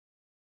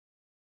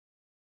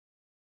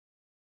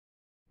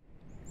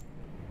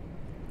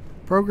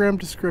Program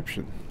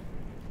description.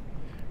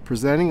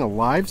 Presenting a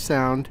live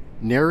sound,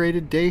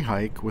 narrated day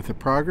hike with a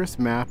progress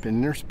map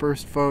and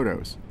interspersed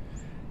photos.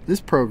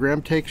 This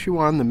program takes you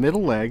on the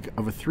middle leg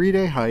of a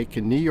 3-day hike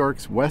in New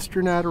York's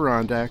Western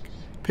Adirondack,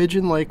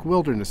 Pigeon Lake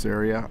Wilderness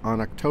Area on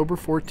October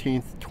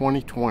 14,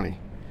 2020.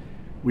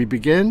 We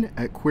begin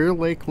at Queer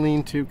Lake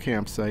Lean-To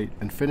campsite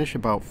and finish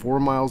about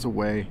 4 miles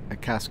away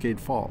at Cascade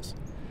Falls.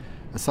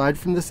 Aside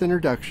from this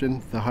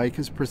introduction, the hike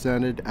is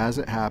presented as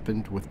it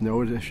happened with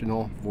no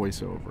additional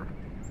voiceover.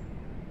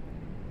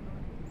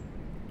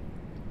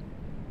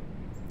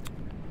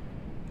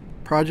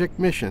 Project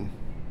mission.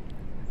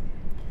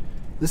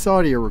 This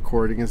audio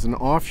recording is an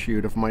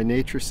offshoot of my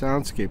nature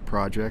soundscape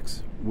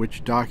projects,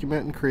 which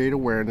document and create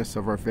awareness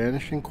of our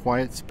vanishing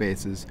quiet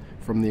spaces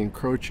from the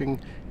encroaching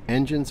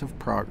engines of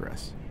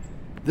progress.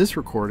 This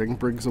recording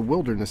brings a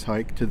wilderness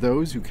hike to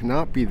those who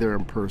cannot be there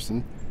in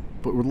person,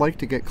 but would like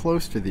to get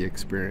close to the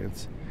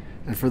experience.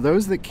 And for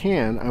those that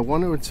can, I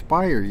want to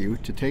inspire you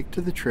to take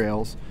to the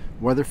trails,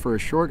 whether for a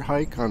short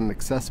hike on an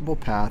accessible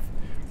path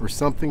or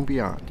something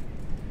beyond.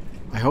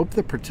 I hope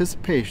that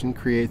participation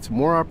creates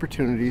more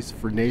opportunities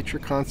for nature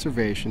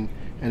conservation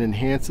and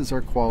enhances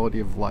our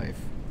quality of life.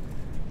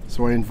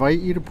 So I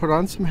invite you to put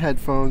on some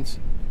headphones,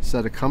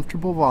 set a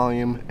comfortable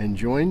volume, and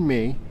join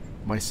me,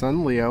 my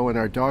son Leo, and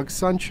our dog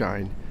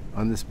Sunshine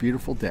on this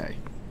beautiful day.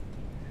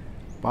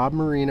 Bob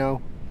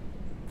Marino,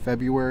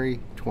 February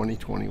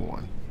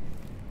 2021.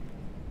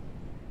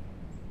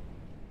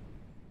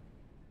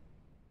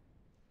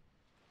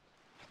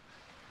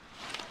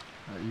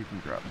 You can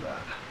grab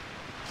that.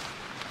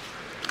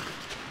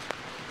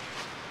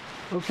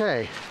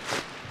 Okay,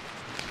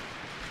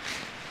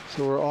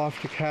 so we're off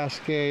to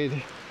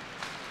Cascade.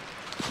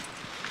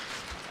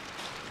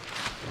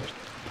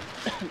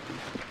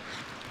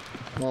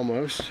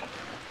 Almost.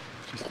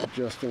 Just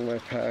adjusting my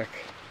pack.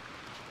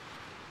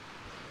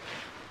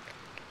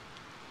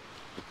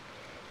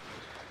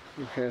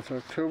 Okay, it's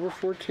October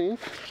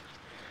 14th.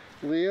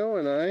 Leo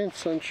and I and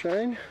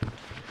Sunshine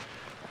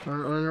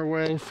are on our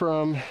way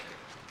from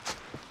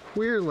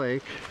Queer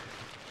Lake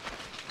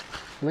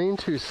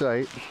Lean-To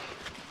site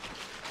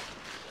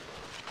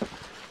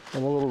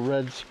on a little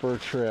red spur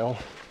trail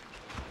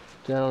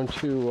down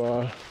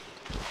to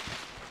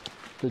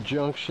the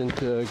junction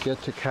to get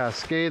to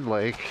Cascade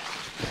Lake.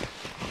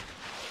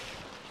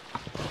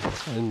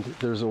 And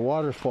there's a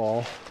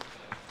waterfall,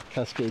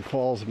 Cascade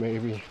Falls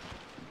maybe.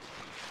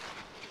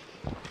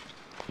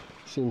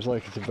 Seems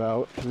like it's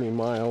about 3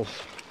 miles,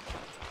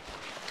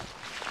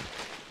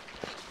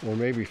 or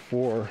maybe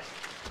 4.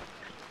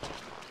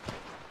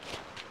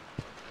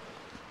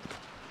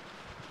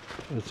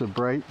 It's a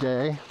bright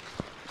day.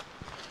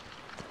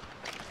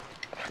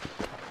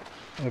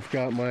 I've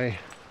got my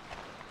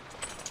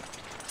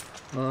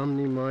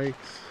Omni mics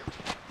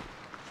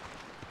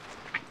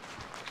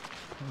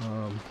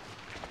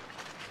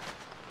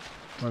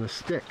on a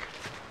stick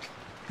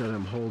that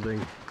I'm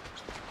holding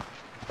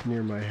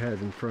near my head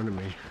in front of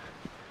me.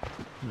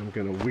 I'm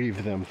going to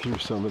weave them through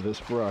some of this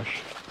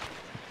brush.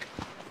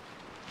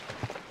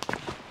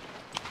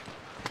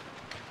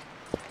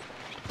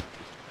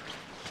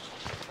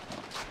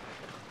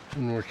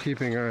 And we're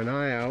keeping an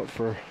eye out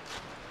for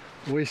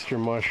oyster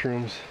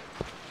mushrooms.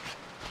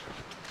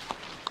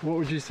 What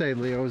would you say,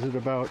 Leo? Is it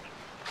about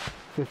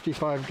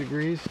 55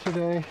 degrees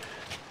today?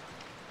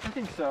 I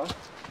think so.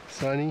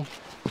 Sunny?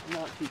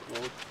 Not too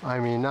cold. I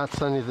mean, not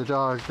Sunny the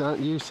dog, not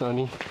you,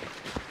 Sunny.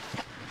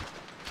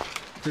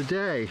 The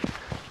day.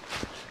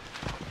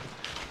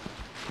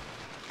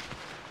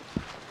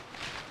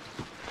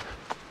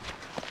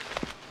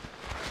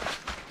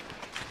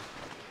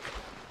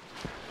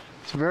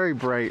 It's very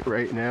bright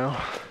right now.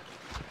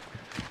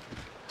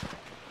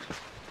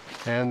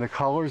 And the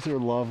colors are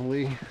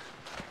lovely.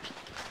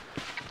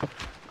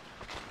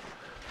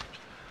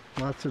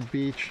 Lots of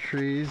beech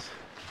trees.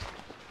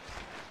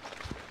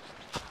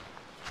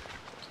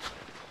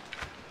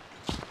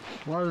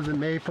 A lot of the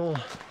maple,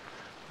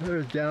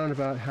 they're down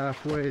about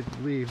halfway the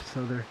leaves,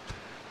 so they're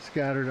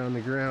scattered on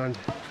the ground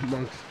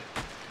amongst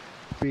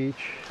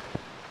beech.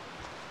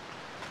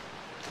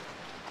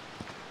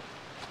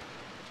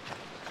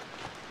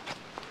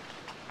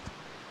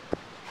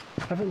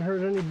 Haven't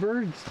heard any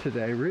birds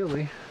today,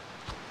 really.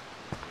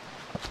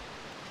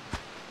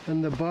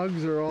 And the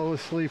bugs are all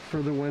asleep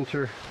for the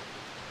winter,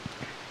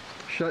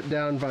 shut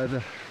down by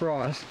the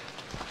frost.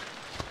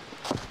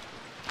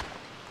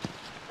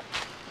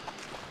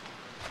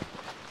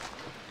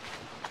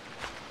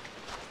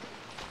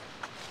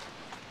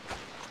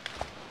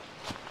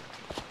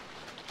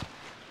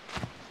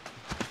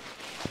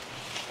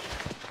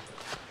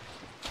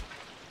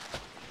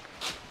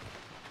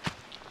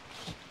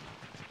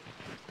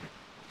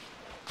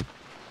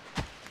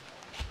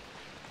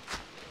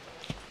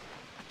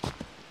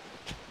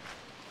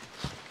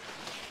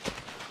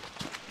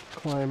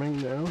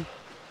 Climbing now.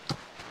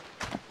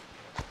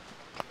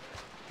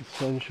 The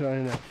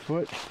Sunshine at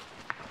foot.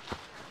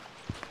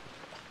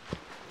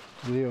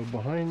 Leo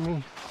behind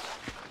me.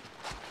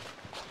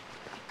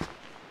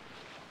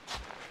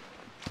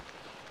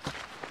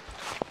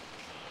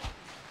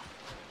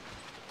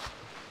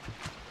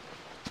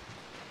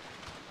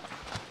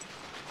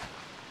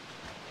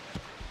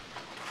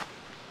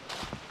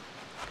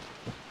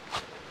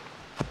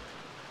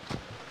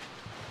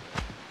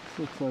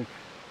 looks like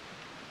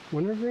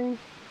wintergreen?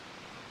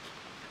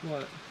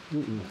 What?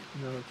 Mm-mm.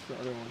 No, it's the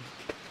other one.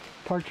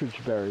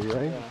 Partridge berry,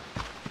 right? Yeah.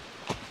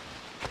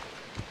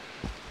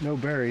 No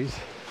berries.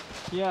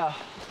 Yeah.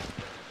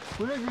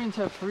 Wintergreens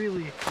have 3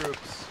 leaf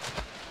groups.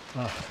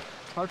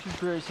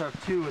 Partridge berries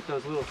have 2 with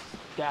those little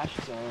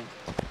dashes on them.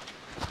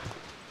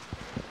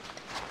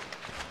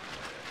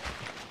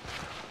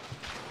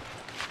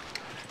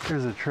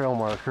 Here's a trail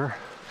marker.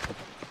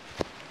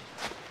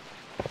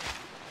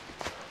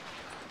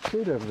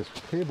 Should have this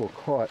cable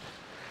caught.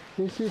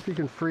 Can you see if you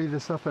can free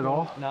this up at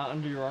all? Not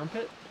under your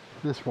armpit?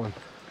 This one.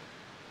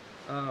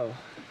 Oh.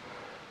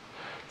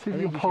 See if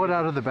you can pull it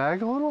out of the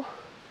bag a little?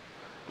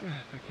 Yeah,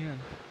 if I can.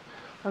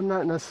 I'm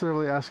not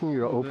necessarily asking you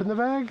to open the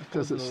bag.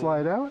 Does it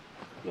slide out?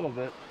 A little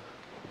bit.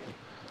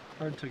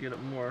 Hard to get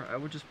it more. I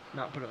would just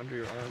not put it under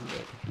your arm,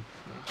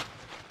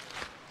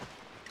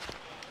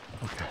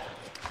 but... Okay.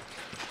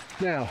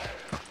 Now,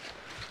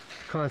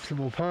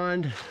 Constable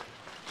Pond,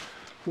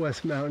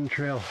 West Mountain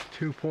Trail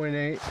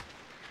 2.8,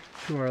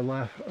 to our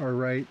left, our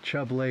right,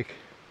 Chub Lake,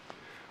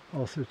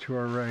 also to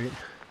our right.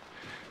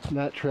 And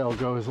that trail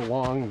goes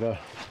along the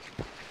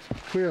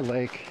Clear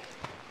Lake.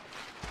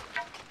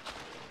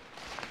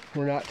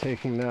 We're not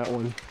taking that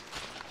one.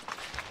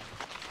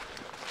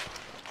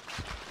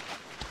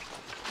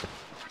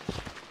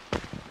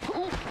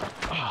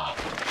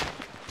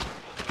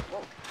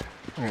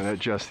 I'm going to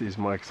adjust these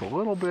mics a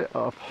little bit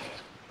up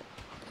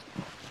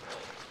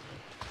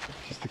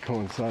just to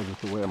coincide with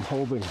the way I'm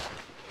holding.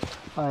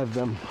 I have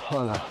them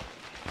on a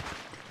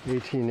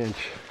 18-inch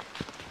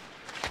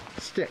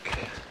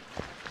stick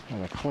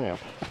on a clamp,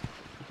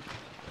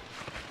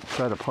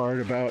 set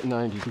apart about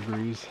 90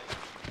 degrees.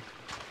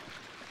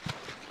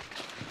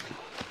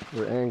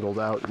 We're angled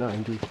out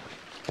 90.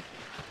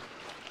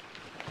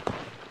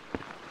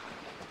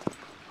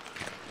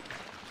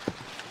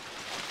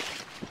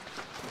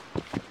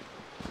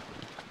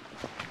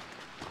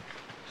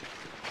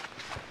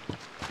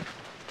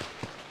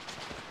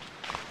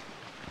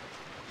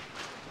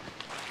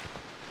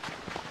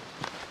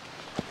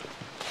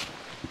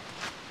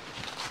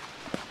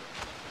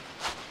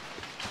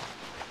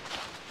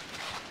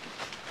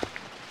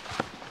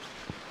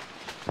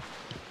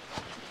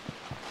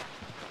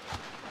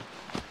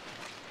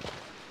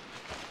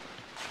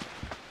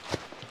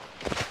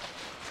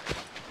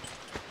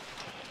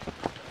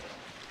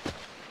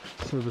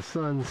 So the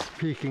sun's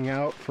peeking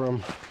out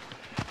from,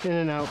 in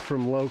and out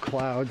from low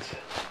clouds.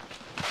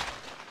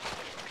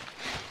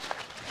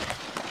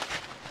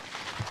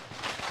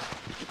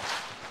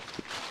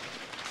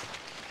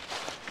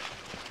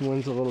 The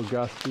wind's a little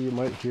gusty, you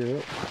might hear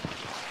it.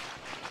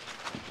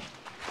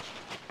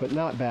 But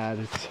not bad,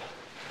 it's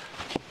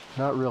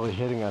not really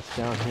hitting us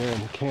down here in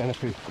the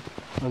canopy,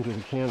 under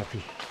the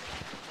canopy.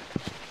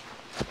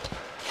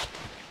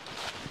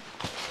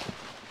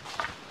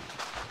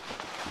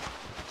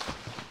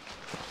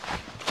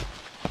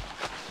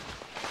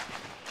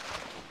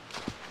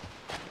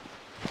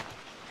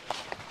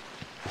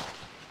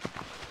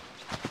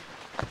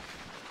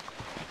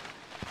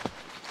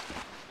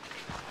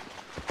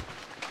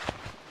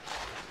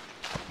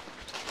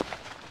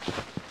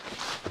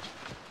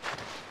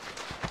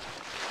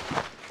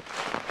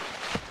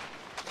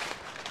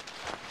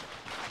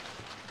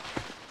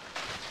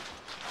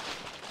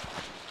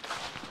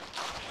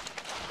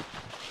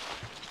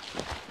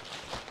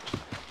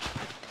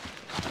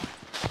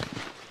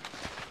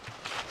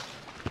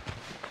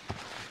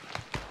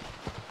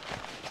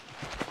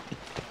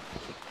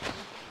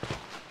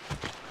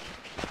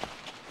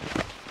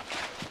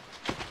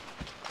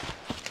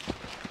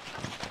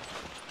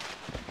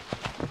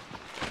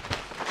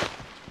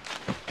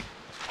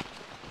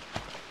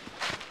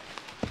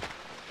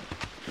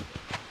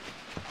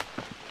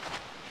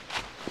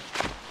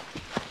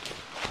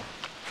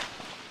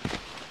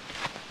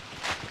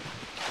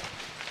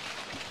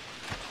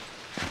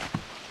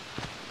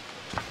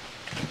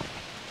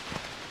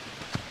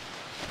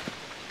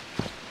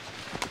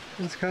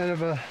 It's kind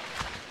of a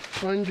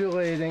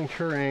undulating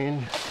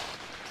terrain.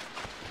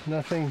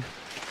 Nothing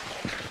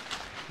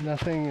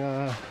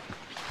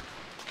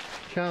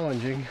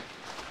challenging,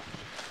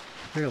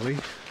 really.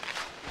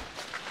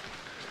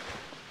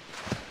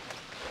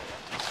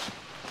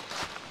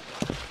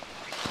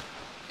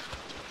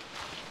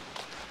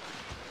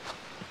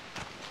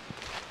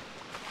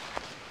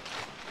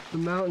 The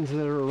mountains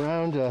that are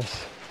around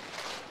us,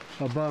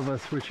 above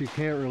us, which you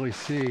can't really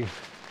see,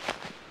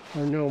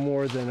 are no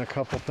more than a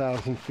couple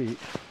thousand feet.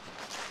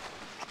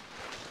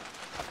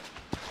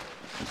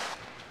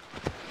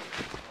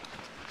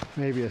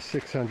 Maybe a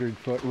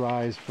 600-foot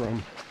rise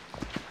from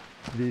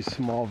these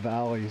small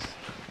valleys.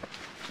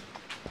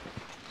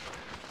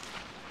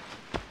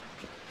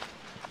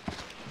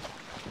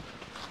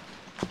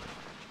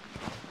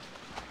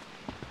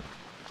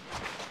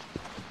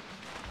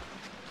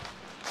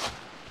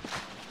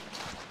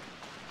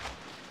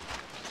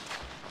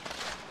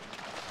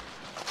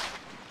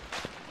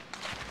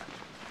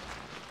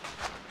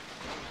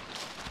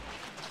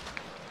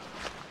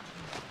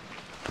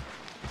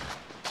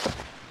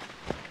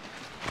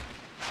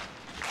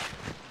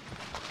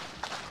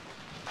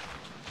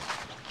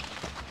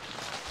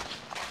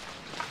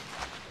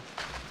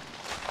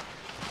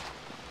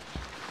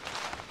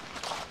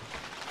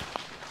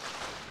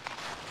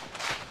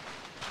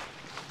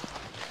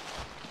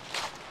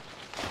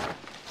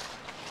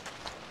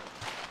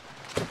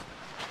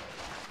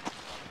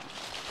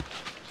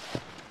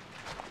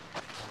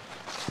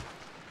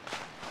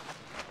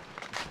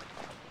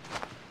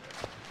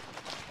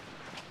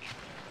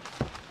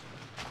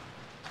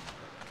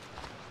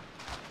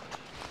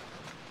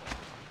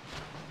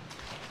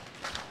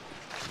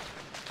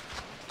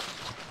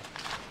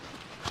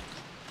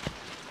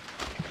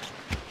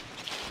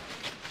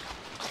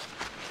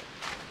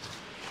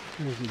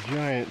 There's a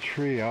giant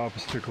tree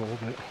obstacle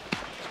that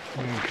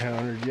we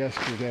encountered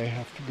yesterday.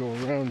 Have to go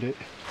around it.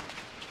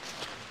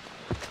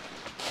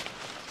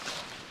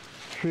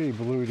 Tree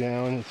blew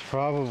down. It's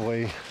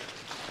probably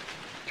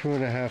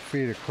 2.5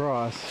 feet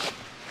across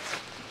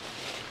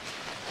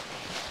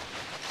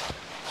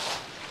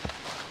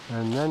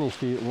and many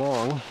feet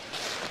long.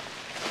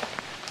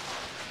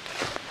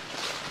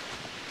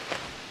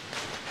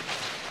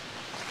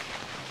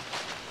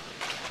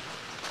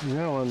 We're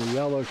now on the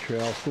yellow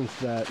trail since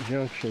that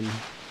junction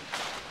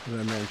that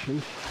I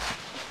mentioned.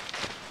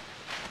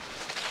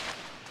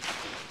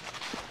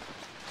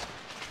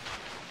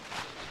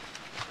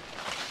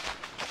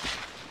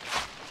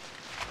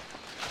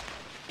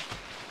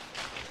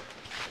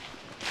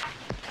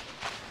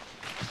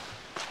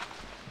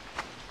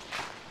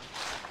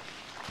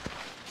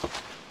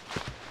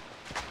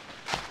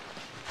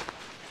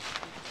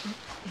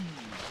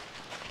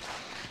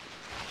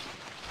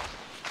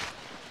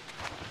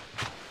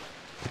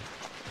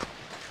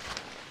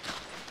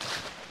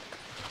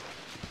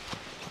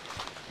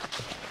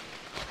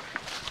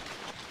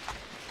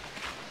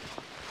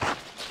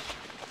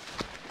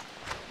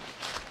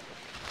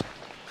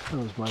 That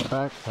was my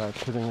backpack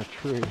hitting a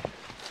tree.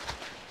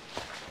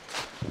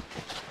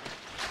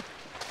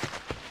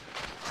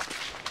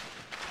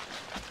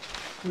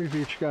 We've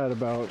each got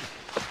about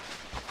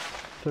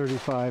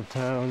 35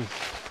 pounds,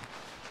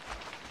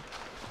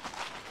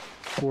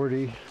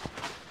 40,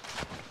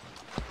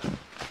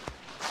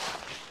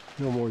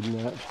 no more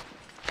than that.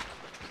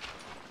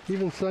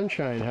 Even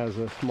Sunshine has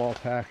a small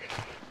pack.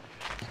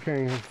 She's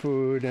carrying her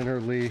food and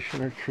her leash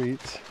and her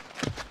treats.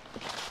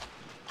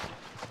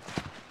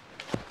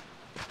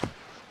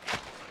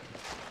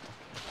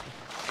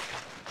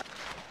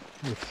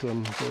 With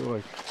some, they're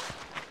like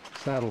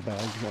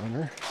saddlebags on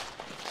her.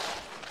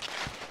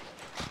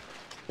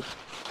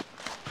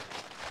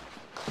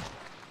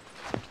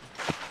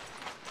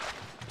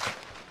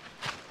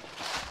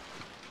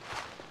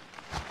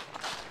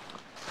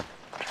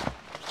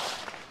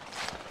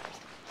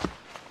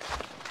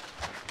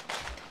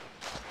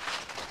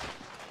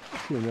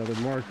 See another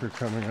marker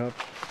coming up,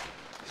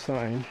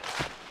 sign.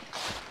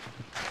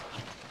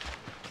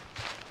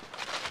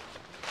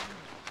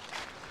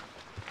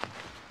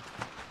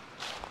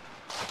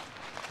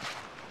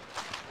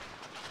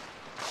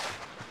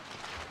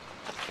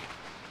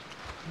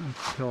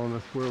 It's telling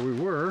us where we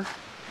were.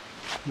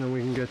 And then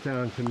we can get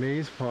down to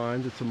Maze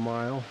Pond. It's a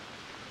mile.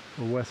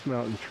 The West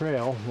Mountain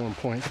Trail,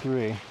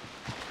 1.3.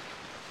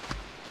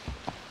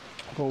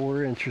 But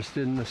we're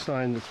interested in the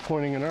sign that's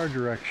pointing in our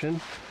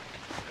direction.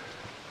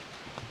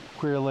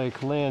 Queer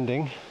Lake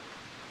Landing.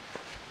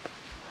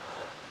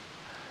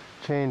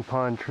 Chain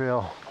Pond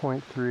Trail,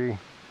 0.3.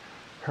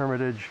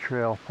 Hermitage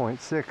Trail,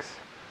 0.6.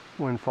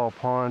 Windfall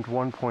Pond,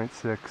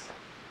 1.6.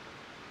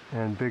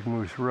 And Big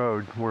Moose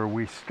Road, where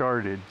we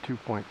started,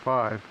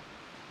 2.5.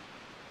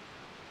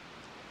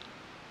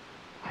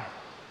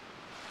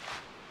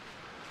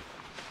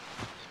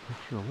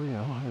 Picture of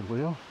Leo. Hi,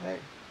 Leo. Hey.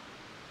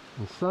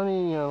 And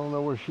Sunny, I don't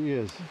know where she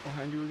is.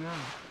 Behind you again.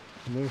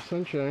 And there's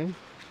Sunshine.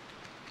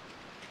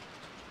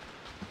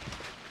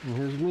 And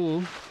here's me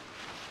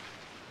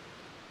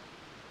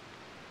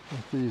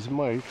with these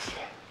mics.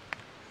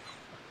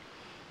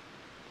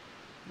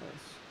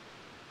 Nice.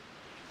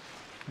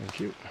 Thank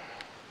you.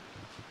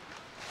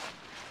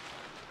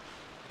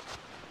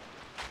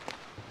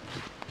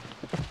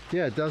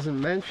 Yeah, it doesn't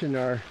mention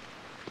our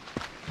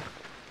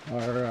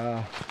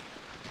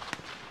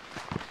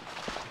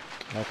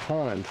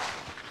pond,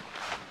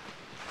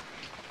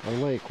 our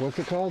lake. What's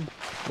it called?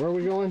 Where are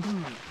we going?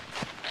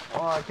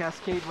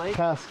 Cascade Lake.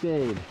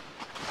 Cascade.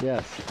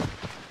 Yes.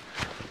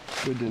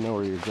 Good to know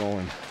where you're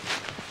going.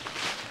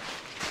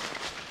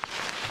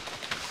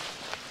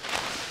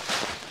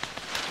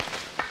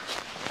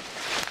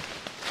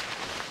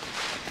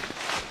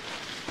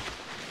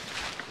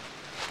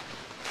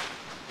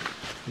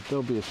 But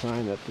there'll be a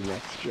sign at the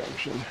next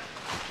junction.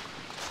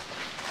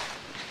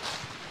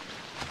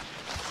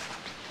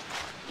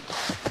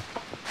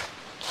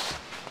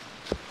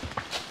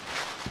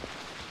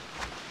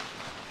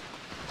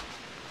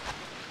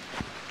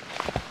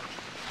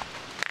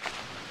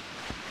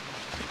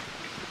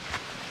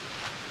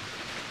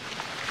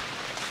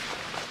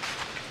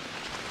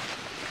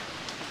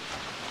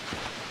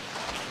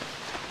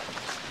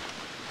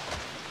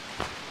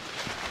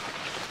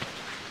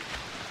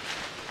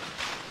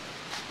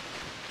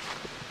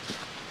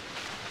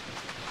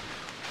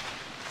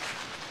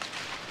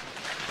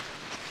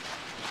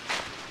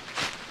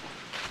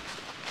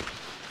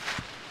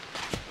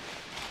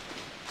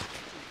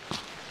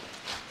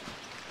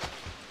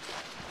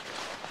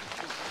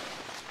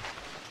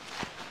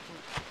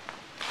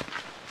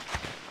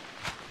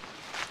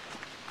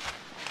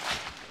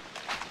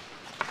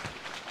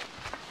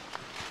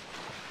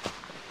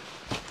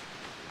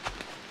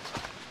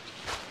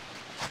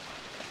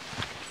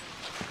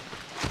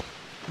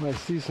 I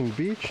see some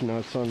beech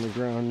nuts on the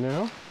ground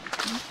now.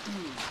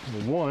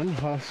 One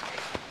husk,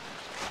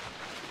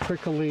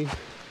 prickly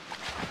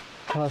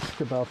husk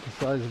about the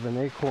size of an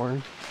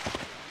acorn,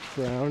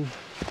 brown.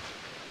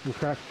 and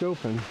cracked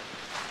open.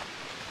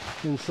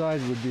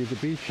 Inside would be the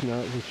beech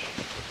nut, which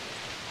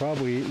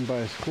probably eaten by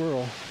a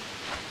squirrel.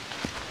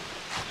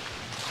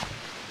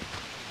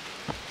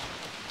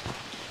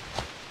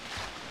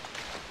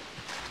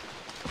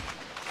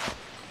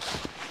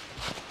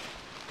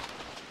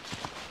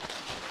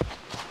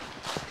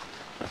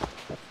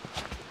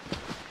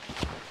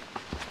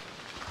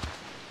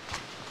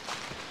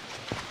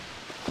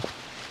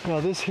 Now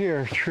this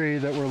here tree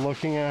that we're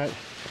looking at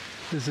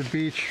is a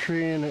beech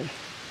tree, and it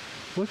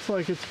looks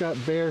like it's got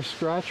bare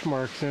scratch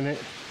marks in it.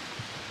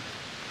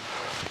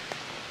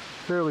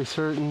 Fairly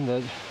certain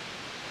that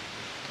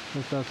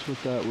that's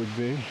what that would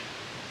be.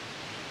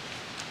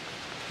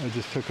 I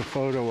just took a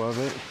photo of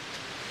it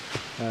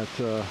at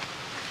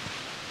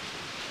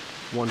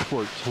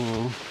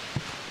 1:14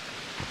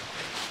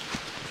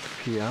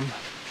 p.m.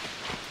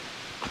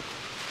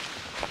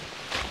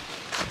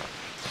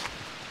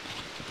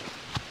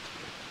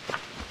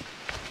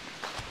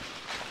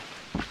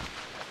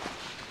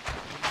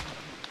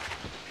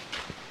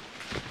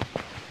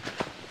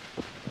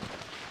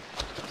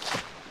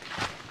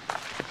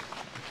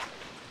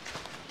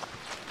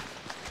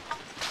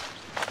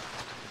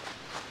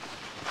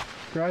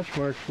 Scratch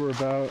marks were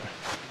about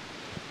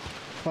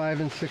 5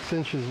 and 6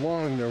 inches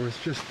long. There was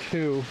just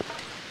 2,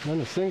 and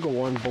then a single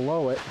one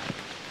below it.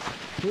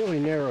 Really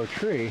narrow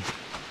tree.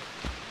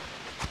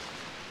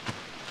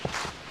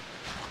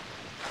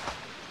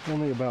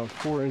 Only about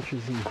 4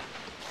 inches in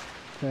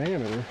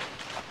diameter.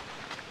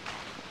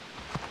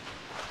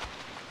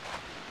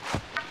 I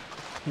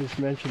just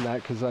mentioned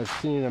that because I've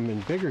seen them in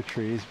bigger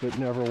trees, but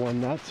never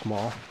one that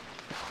small.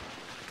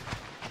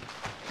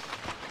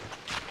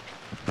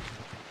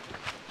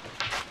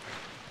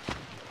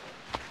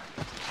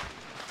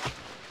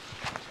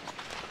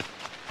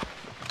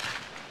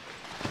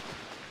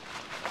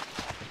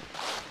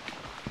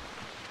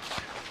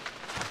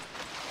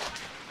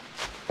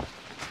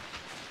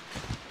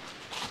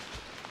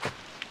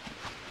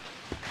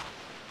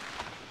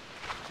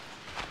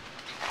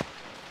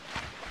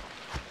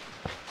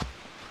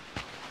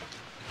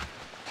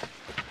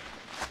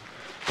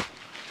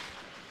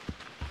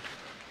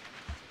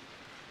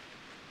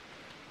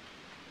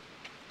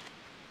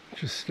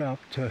 Just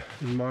stopped to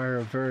admire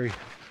a very,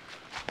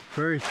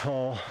 very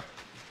tall,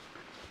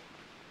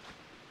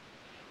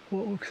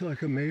 what looks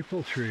like a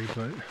maple tree,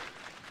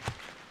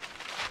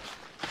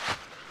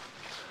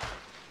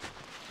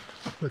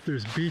 but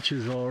there's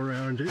beeches all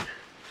around it.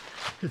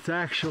 It's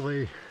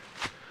actually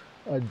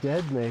a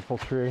dead maple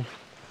tree.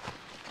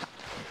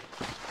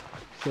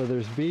 So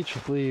there's beech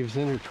leaves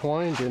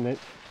intertwined in it,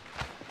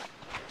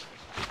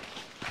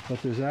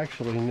 but there's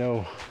actually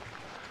no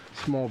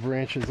small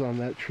branches on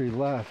that tree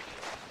left.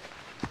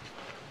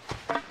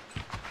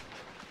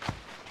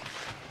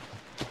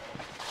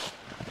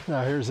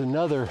 Now here's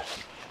another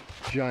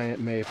giant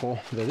maple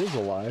that is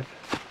alive.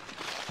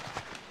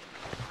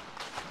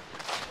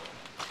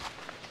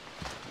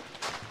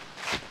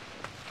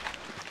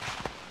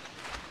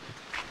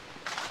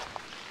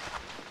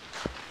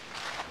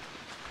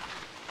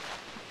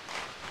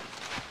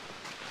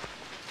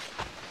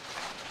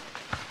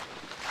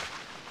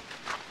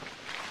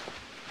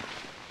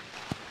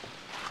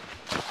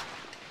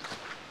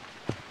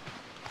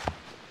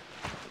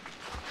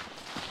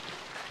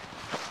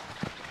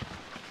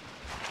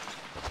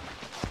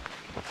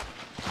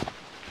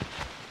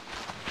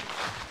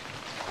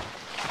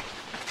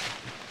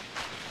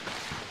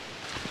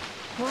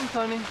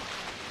 Honey.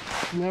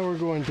 Now we're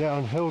going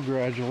downhill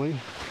gradually.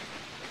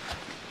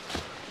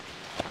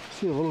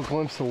 See a little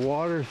glimpse of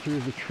water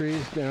through the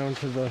trees down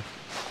to the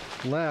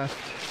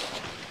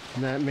left,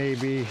 and that may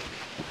be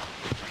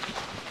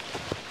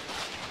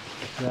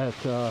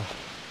that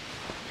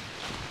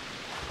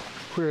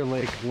Clear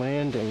Lake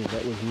landing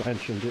that was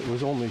mentioned. It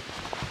was only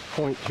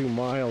 0.2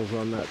 miles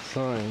on that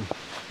sign,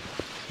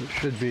 so it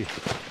should be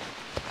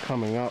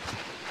coming up.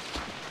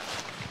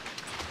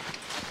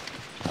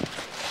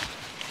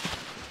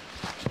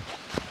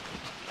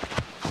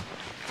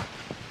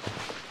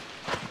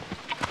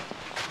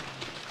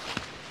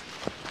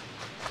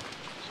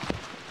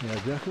 Yeah,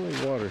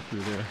 definitely water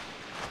through there.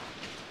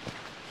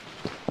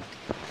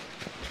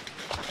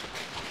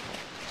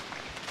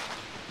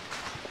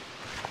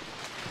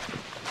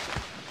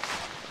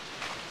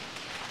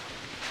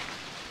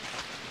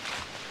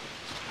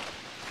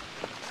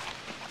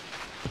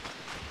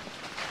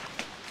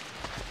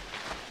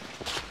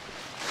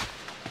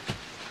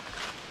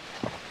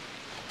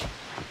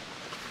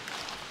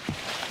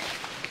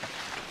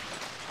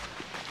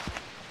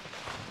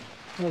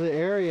 Well, the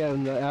area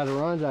in the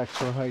Adirondacks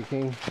for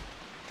hiking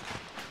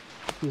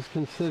is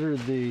considered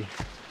the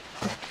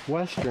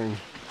western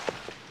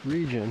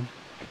region.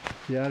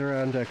 The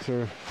Adirondacks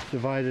are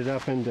divided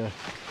up into,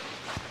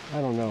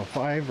 I don't know,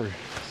 5 or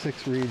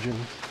 6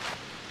 regions.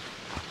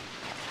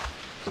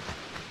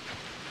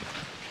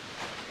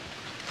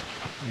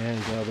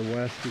 And the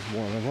west is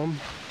one of them.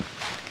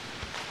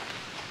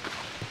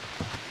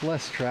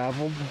 Less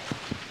traveled.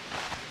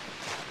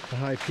 The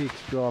high peaks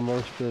draw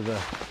most of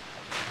the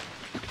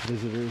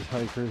visitors,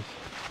 hikers.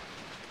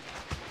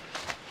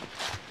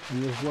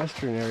 And this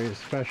western area is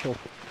special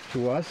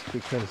to us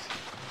because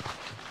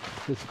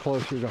it's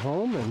closer to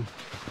home, and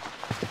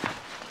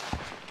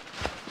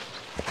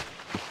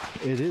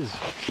it is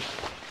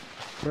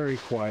very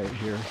quiet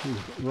here. You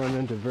run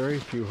into very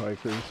few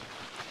hikers.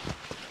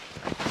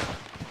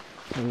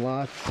 And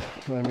lots,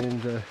 I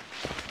mean,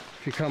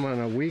 if you come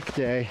on a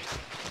weekday,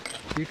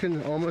 you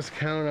can almost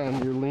count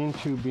on your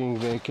lean-to being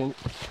vacant.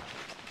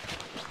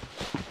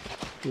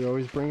 You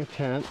always bring a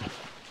tent,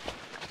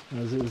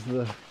 as is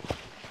the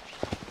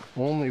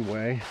only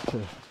way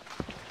to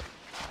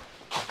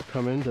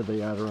come into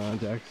the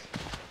Adirondacks.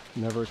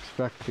 Never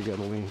expect to get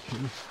a lean-to.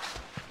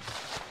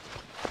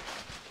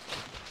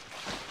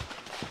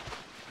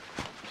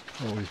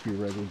 Always be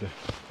ready to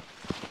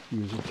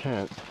use a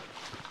tent.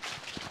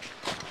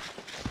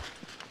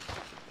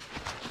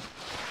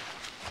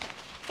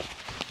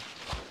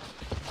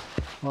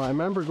 Well, I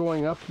remember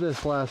going up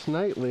this last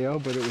night, Leo,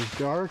 but it was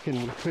dark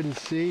and we couldn't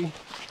see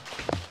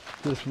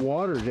this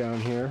water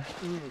down here.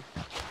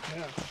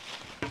 Yeah.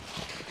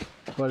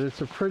 But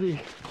it's a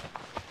pretty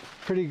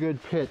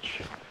good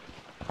pitch.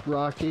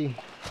 Rocky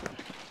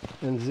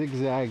and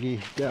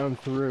zigzaggy down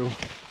through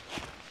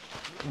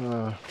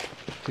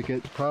to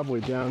get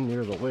probably down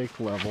near the lake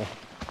level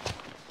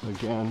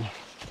again.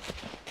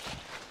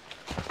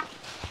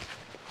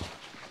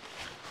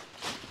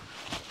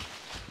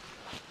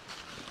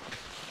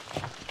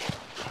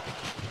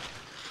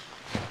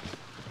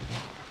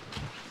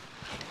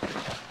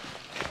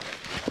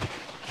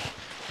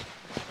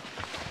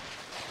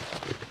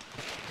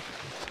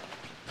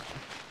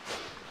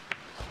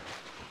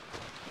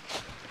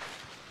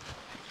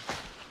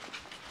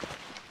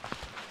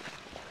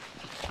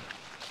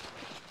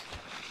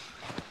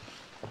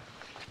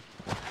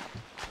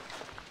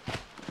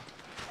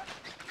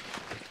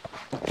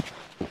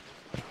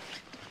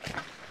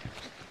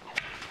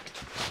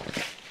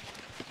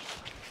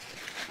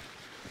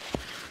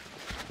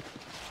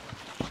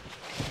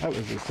 That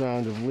was the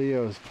sound of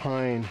Leo's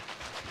pine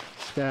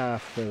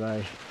staff that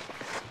I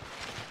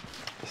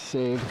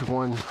saved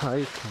one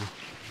hike and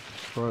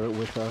brought it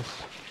with us.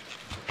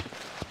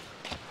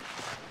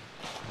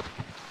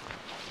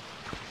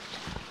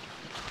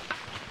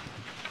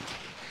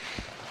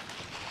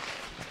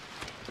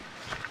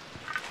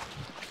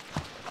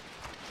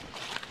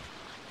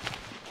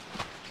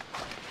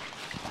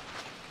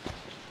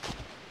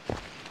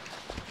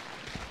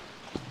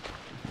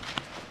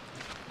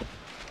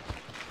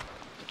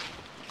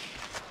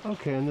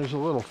 Okay, and there's a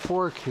little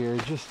fork here,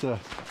 just a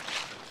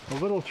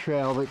little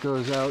trail that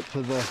goes out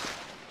to the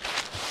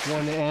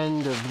one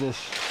end of this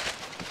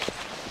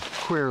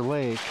queer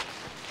lake.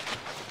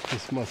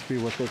 This must be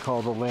what they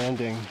call the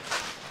landing.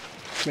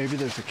 Maybe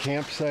there's a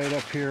campsite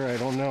up here, I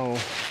don't know.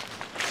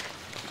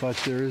 But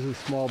there is a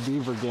small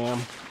beaver dam.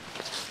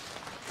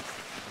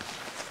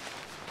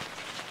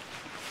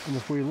 And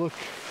if we look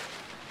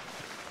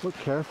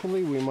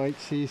carefully, we might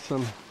see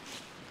some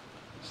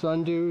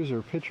sundews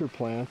or pitcher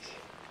plants.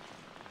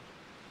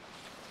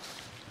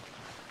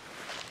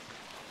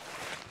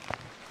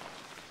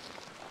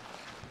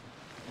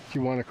 Do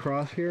you want to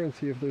cross here and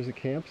see if there's a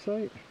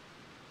campsite?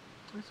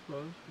 I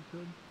suppose we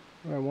could.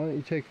 All right, why don't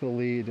you take the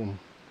lead and...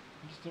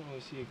 I just don't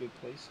really see a good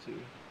place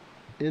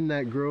to. In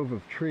that grove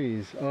of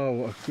trees.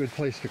 Oh, a good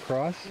place to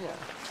cross? Yeah.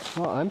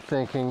 Well, I'm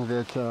thinking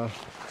that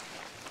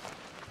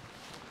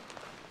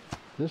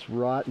this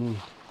rotten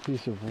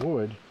piece of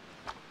wood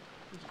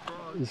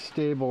is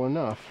stable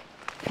enough.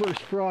 First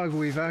frog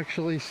we've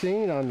actually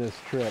seen on this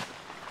trip.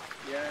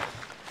 Yeah.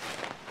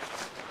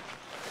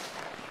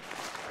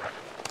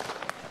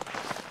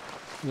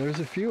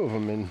 There's a few of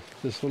them in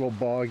this little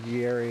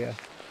boggy area.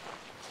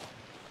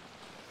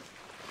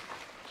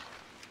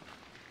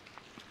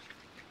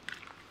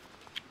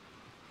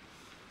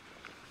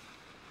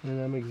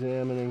 And I'm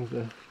examining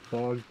the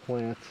bog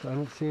plants. I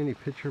don't see any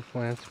pitcher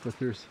plants, but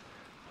there's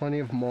plenty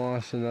of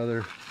moss and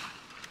other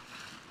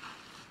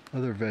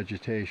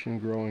vegetation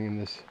growing in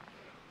this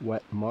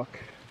wet muck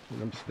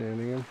that I'm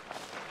standing in.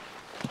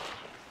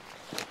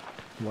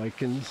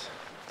 Lichens.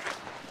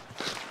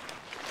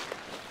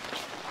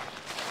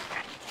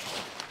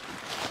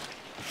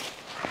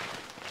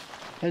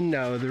 And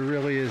no, there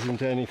really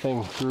isn't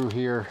anything through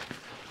here,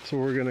 so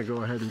we're going to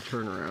go ahead and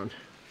turn around.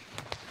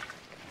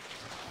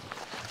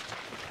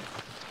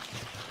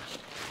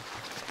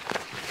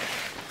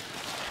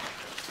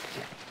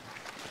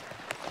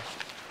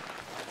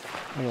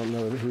 I don't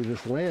know who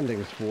this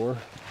landing is for,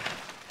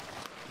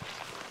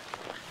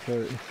 but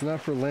it's not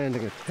for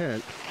landing a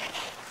tent.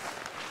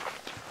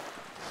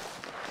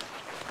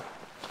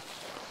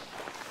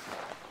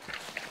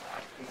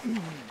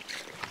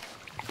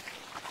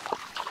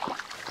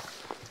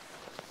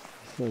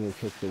 Let me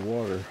pick the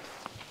water,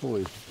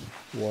 holy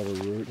water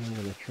route. I'm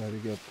going to try to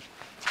get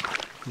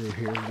through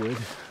here good,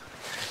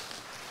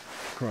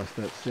 across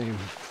that same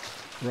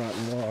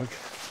rotten log.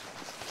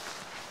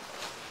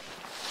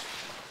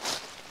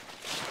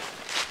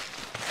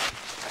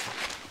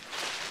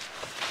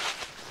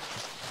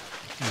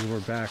 And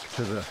we're back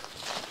to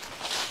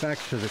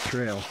the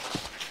trail,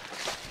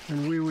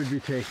 and we would be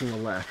taking a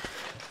left.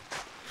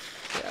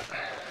 Yeah.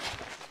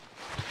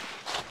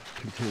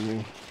 to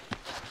me.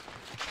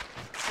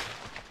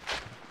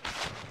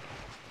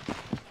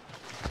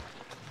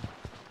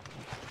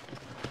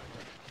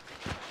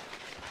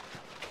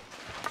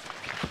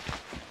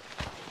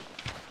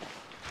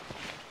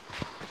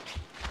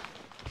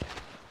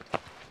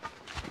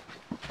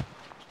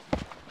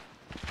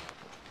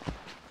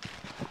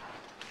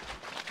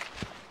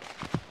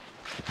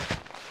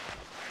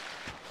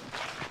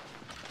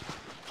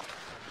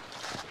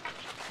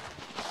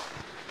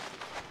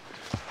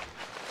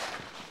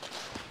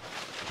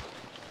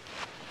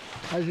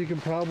 As you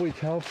can probably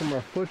tell from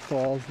our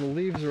footfalls, the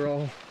leaves are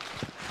all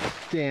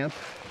damp.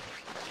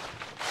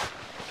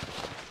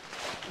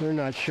 They're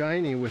not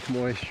shiny with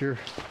moisture,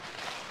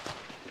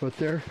 but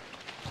they're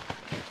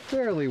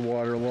fairly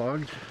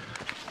waterlogged,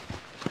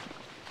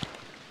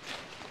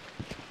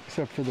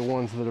 except for the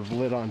ones that have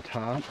lit on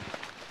top.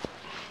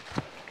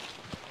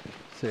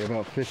 Say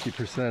about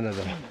 50% of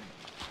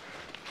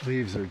the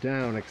leaves are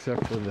down,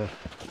 except for the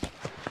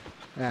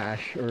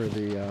ash or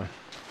the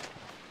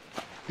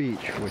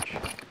beech, which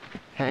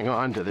hang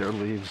on to their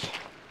leaves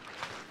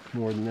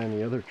more than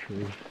any other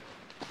tree.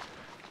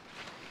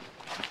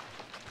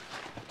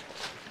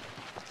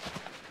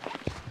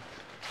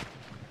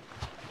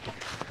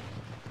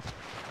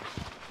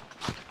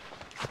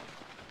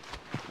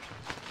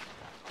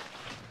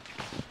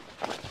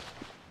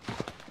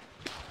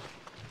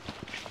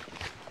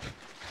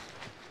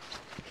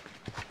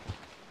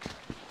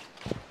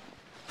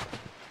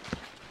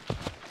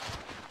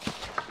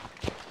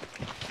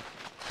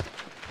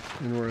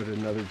 And we're at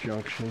another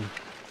junction.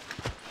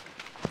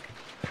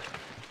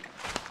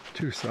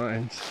 Two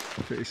signs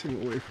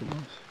facing away from us.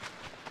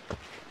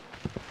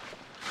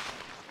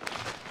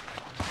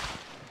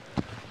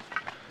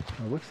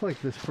 Now, it looks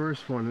like this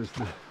first one is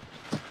the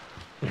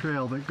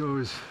trail that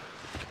goes,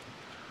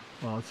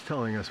 well, it's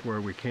telling us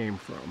where we came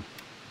from.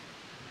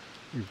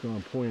 We've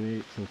gone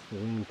 0.8 since the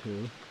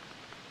lean-to.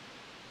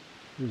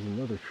 There's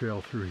another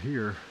trail through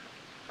here.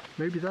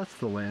 Maybe that's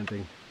the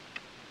landing.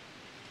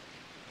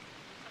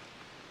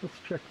 Let's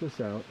check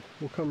this out.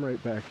 We'll come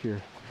right back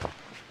here.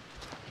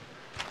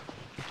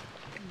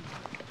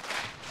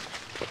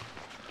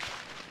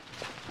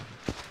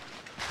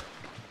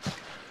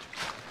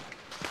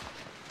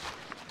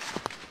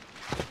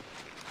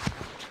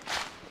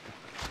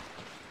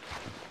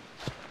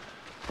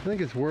 I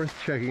think it's worth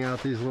checking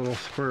out these little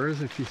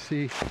spurs. If you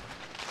see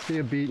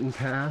a beaten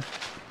path,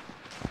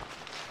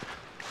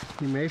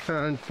 you may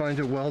find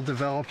a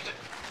well-developed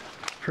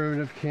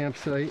primitive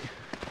campsite,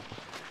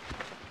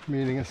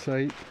 meaning a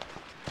site,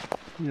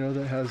 you know,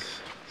 that has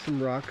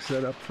some rocks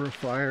set up for a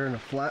fire and a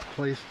flat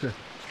place to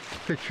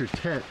pitch your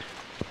tent.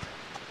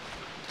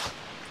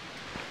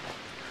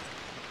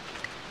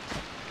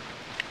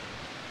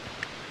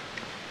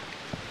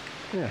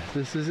 Yeah,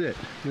 this is it.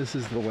 This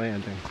is the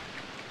landing.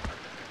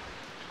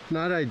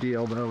 Not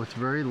ideal though, it's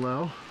very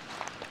low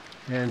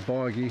and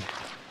boggy. Look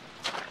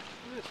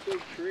at this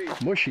big tree.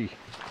 Mushy,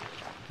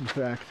 in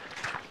fact.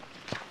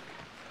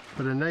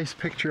 But a nice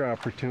picture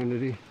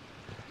opportunity.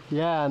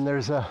 Yeah, and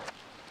there's a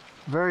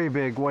very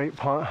big white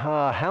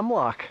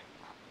hemlock.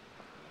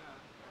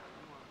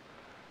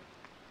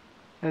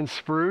 And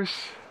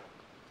spruce.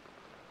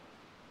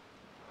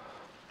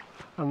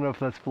 I don't know if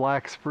that's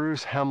black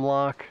spruce,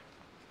 hemlock.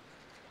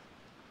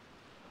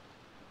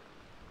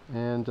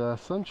 And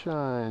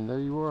sunshine, there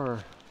you are.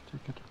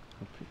 Take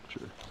a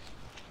picture.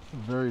 A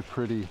very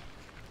pretty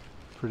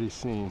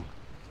scene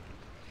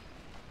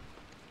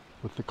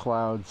with the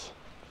clouds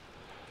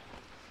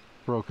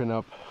broken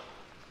up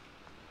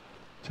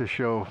to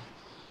show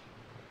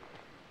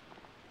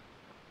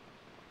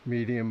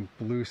medium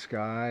blue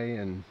sky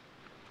and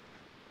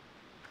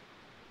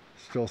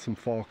still some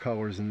fall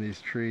colors in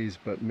these trees,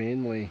 but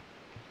mainly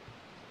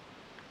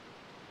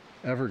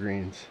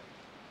evergreens.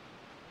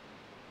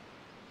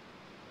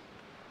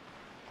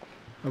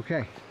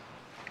 Okay,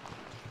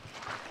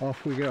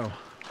 off we go.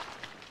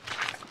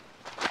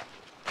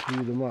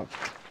 View them up.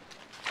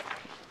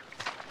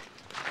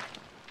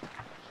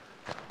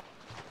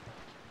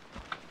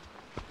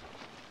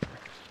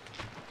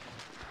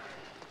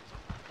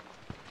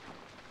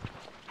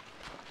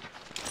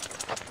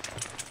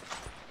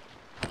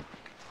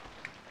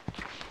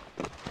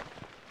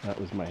 That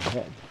was my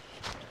head.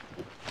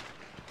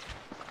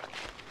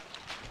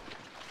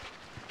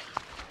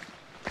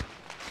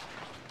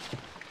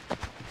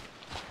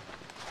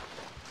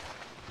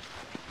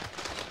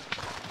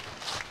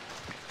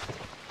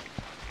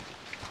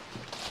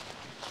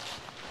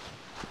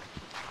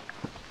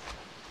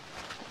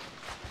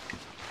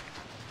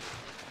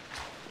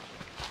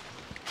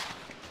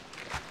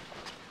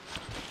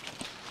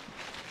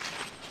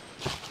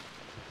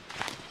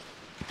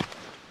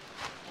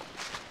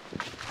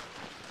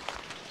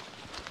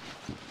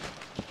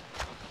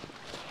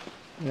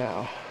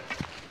 Now,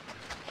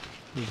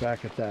 we're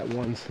back at that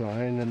one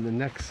sign, and the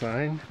next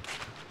sign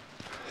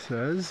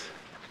says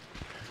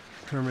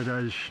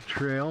Hermitage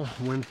Trail,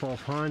 Windfall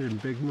Pond, and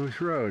Big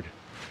Moose Road.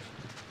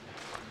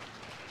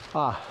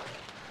 Ah,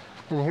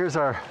 and here's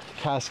our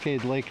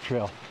Cascade Lake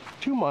Trail,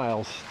 2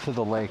 miles to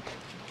the lake.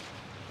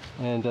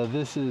 And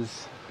this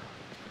is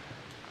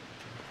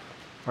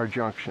our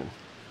junction.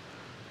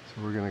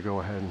 So we're going to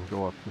go ahead and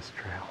go up this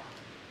trail.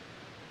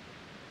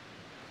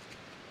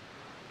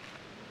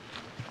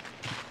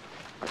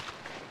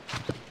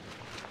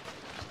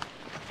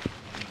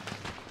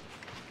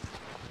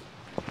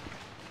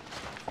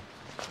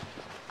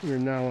 We're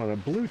now on a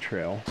blue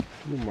trail,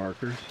 blue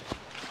markers.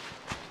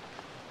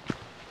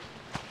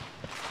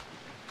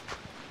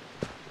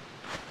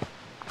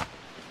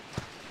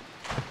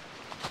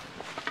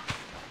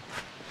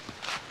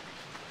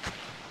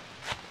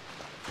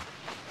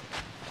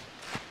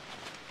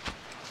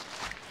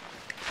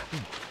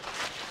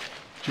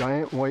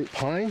 Giant white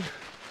pine.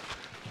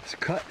 It's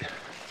cut.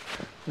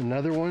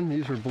 Another one.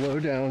 These were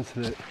blowdowns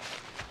that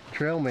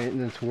trail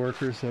maintenance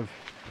workers have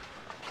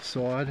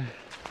sawed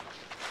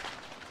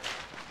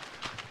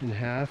in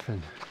half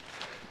and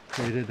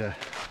created a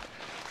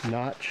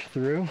notch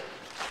through.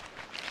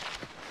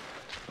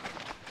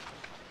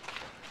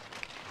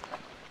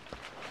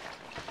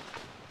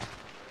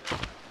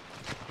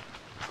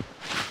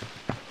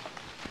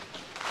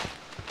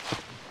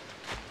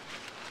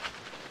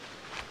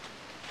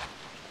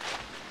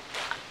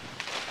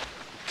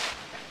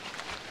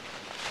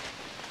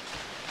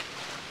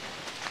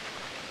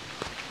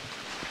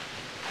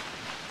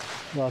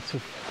 Lots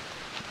of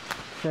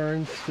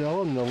ferns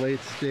still in the late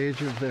stage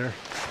of their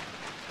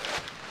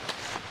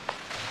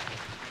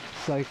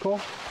cycle.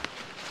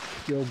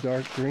 Still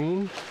dark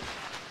green.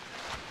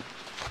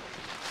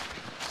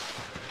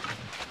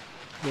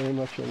 Very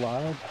much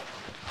alive.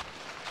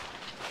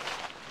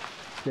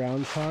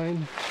 Ground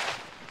pine.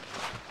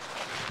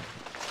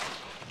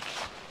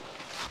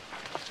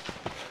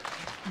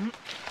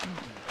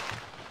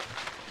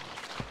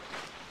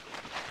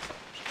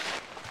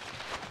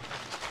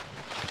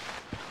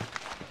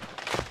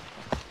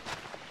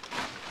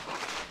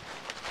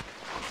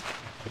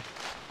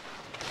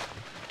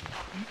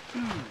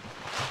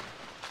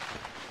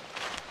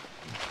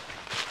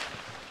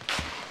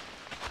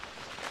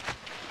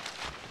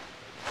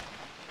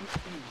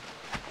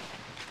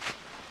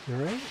 You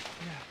all right? Yeah.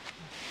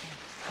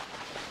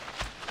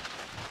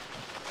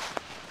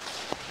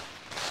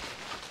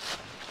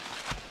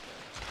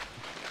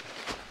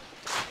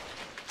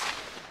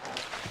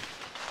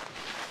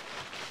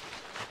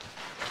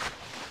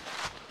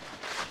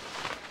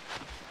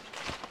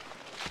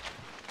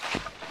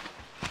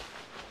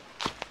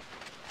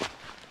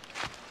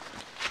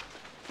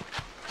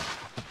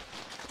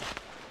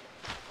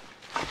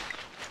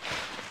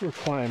 We're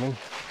climbing.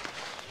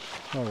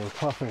 Oh, we're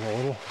puffing a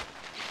little.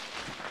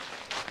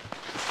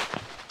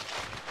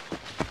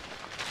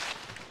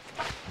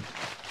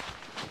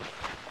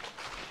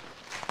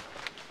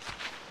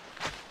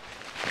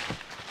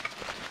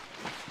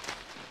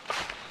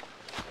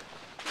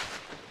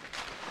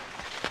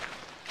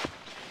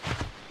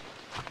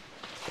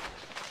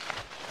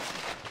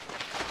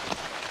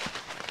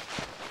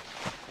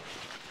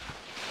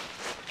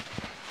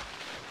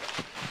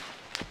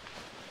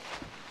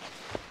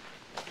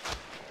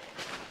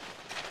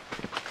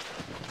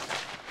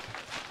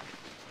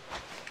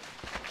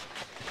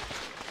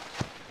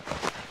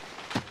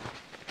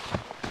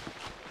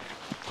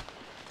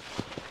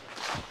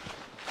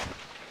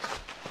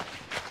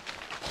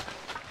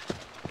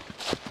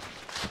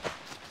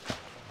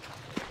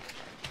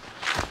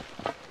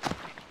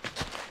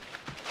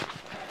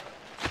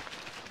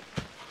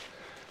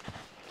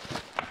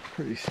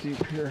 Pretty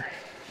steep here.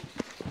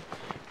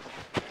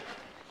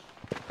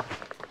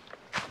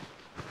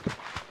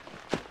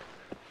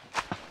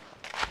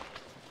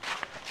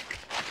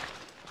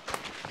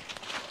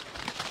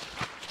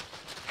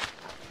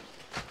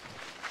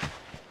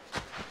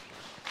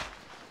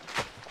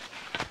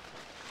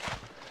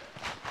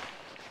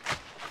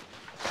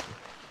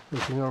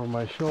 Looking over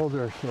my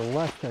shoulder to the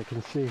left, I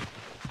can see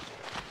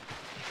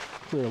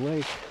Clear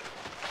Lake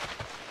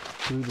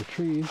through the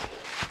trees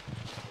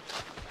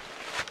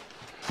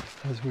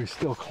as we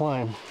still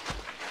climb.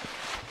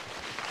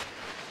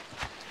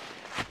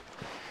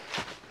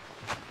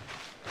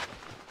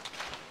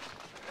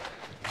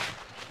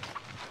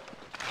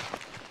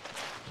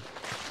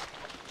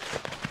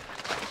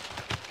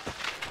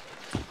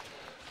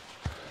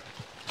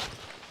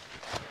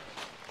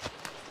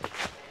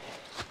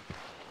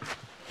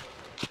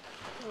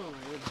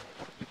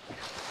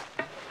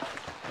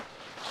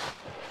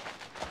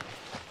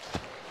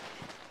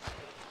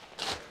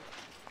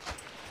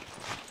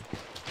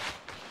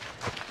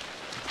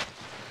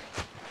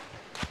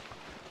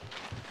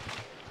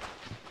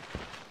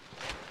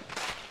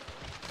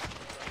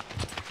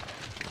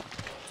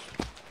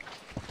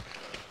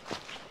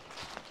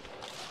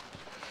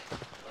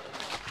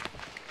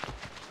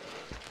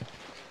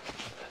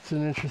 It's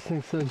an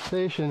interesting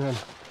sensation. I'm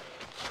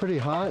pretty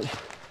hot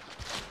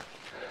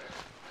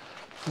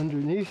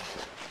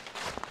underneath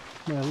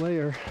my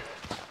layer,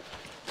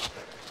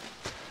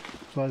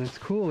 but it's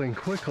cooling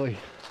quickly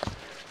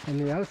on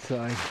the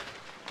outside.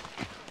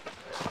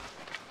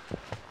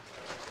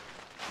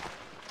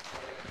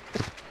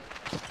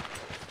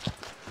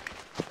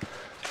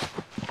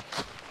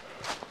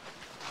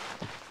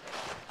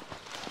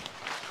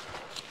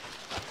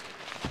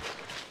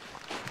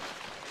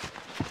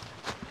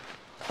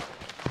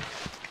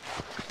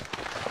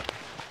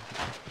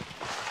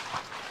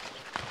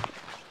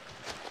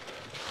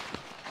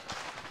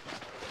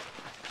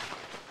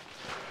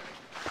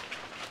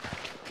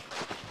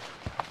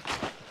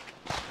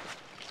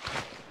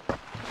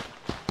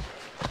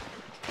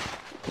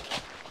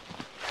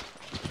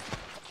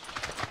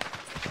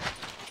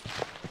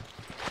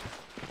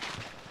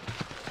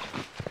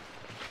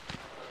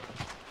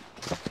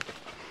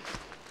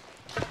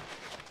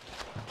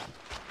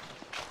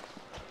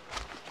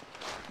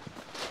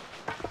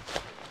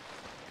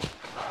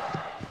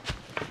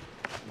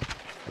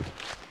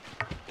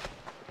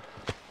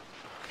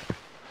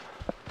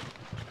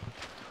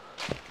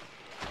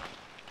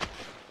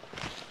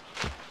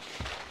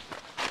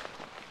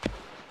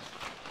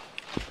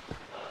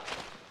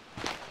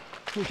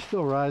 We're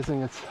still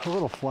rising. It's a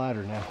little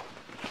flatter now.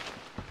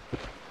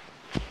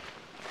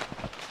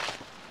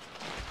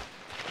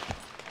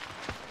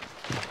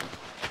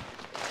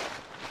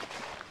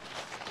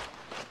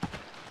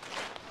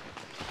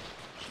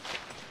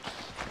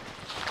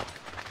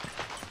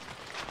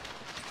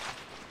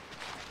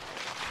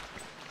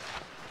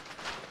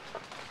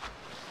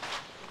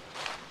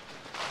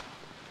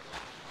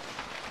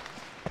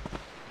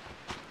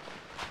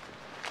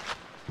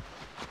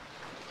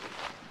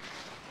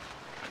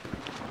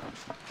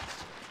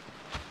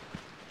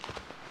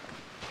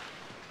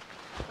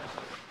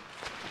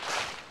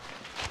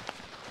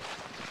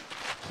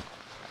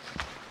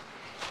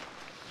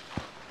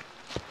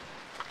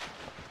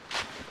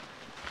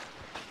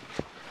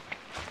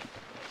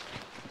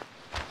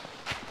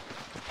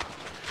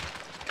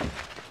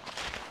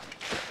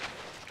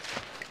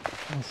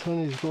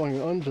 Sonny's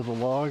going under the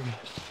log.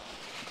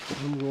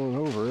 I'm going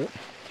over it.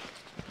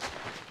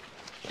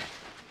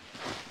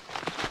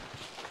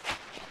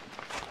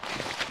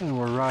 And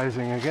we're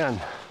rising again.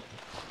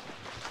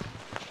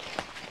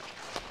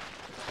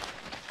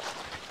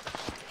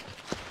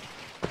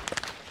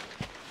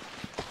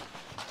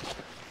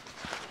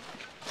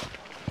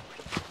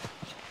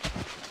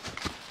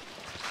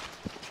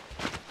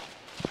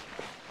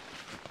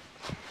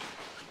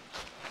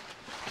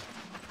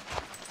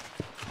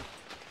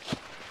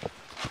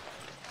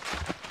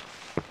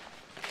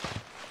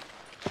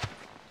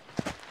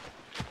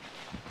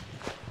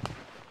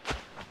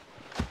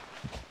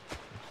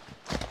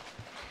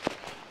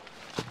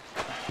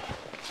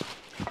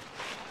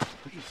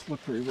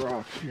 Slippery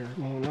rocks here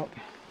going up.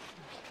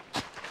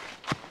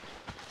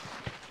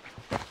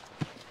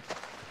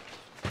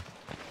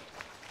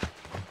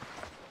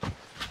 I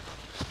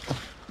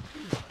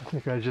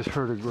think I just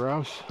heard a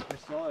grouse. I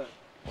saw it.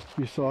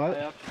 You saw it?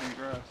 I have to be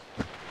grouse.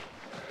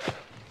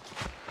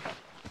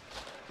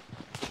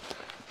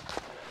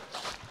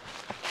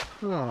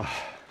 Oh,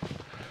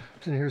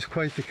 and here's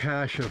quite the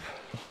cache of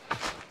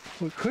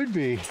what could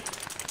be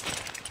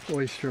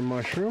oyster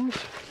mushrooms.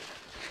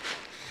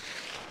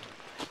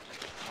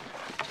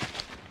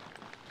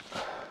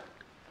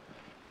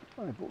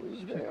 I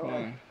believe they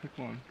are. Pick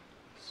one.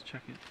 Let's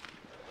check it.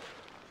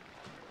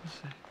 Let's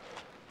see.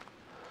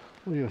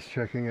 We're just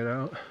checking it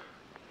out.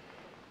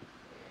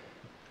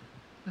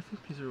 I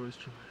think these are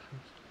oyster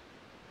mushrooms.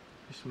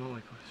 They smell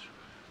like oyster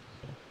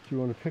mushrooms. Do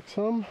you want to pick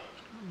some?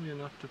 Probably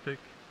enough to pick.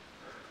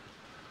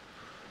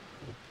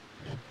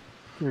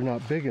 They're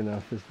not big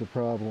enough is the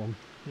problem.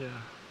 Yeah.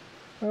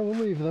 I will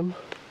leave them.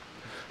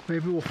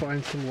 Maybe we'll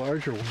find some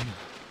larger ones.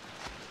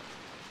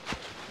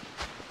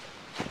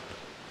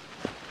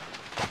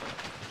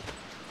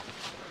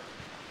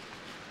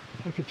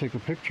 I could take a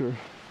picture. You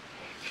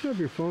should have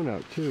your phone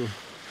out too.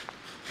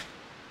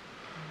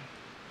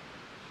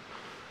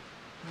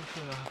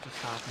 Actually, I'll have to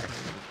stop and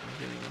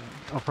getting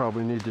in. I'll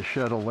probably need to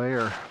shed a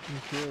layer.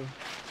 Me too.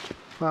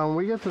 Well, when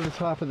we get to the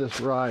top of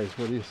this rise,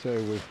 what do you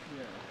say we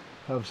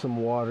have some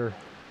water?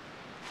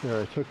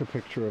 There, I took a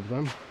picture of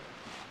them.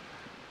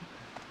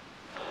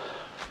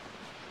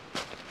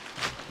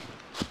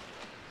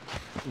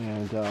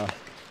 And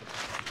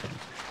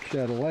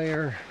shed a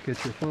layer,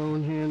 get your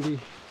phone handy.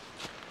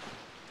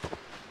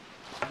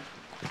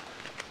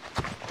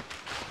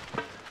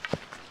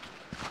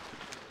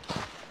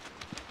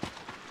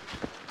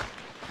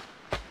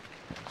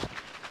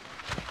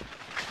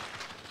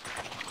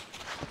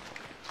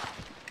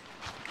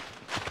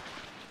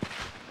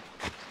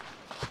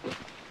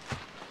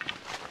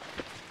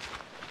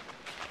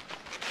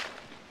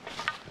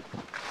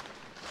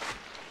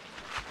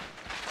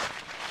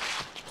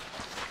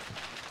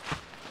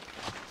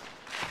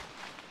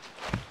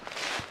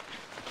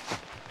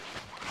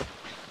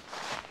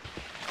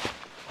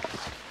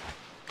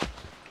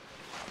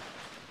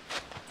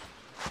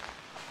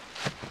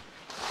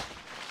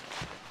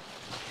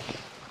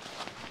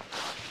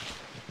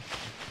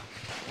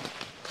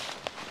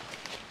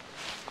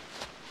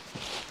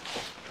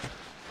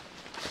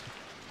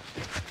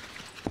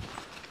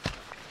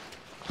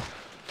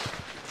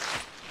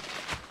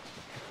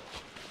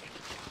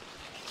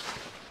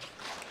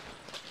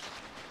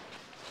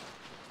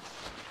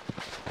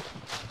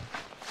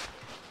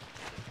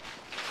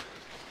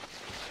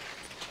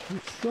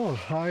 It's still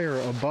higher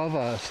above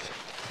us.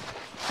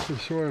 We're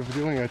sort of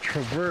doing a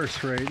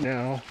traverse right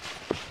now.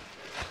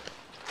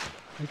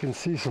 I can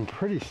see some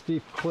pretty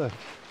steep cliff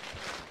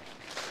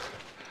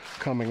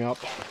coming up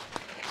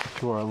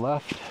to our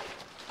left.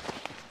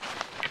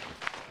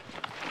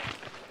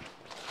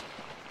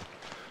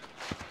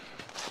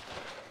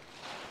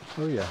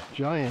 Oh yeah,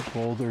 giant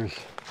boulders.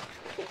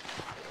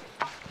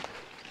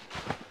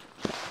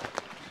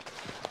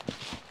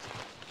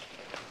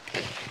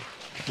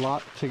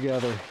 Locked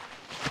together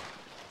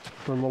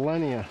for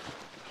millennia,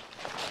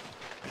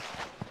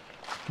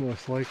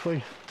 most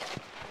likely.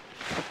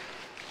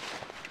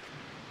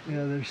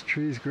 Yeah, there's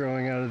trees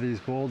growing out of these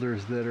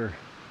boulders that are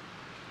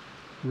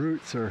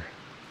roots are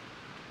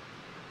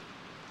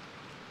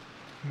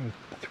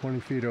 20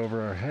 feet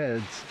over our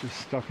heads, just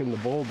stuck in the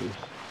boulders,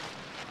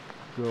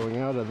 growing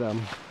out of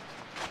them.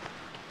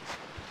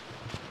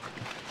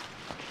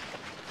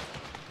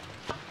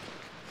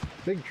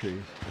 big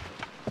trees.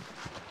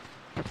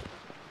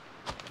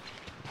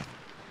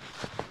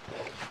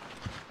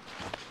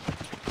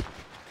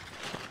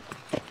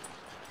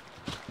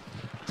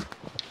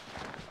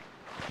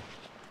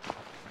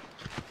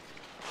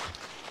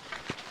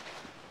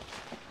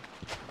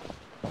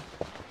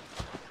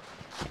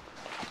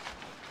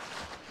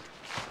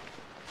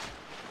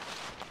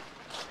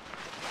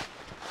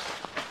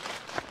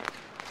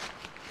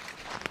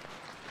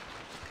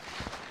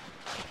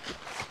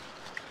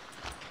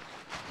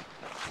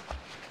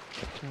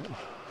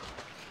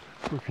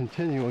 We're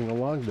continuing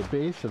along the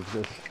base of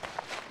this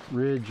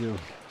ridge of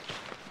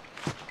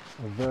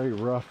very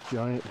rough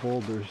giant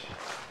boulders.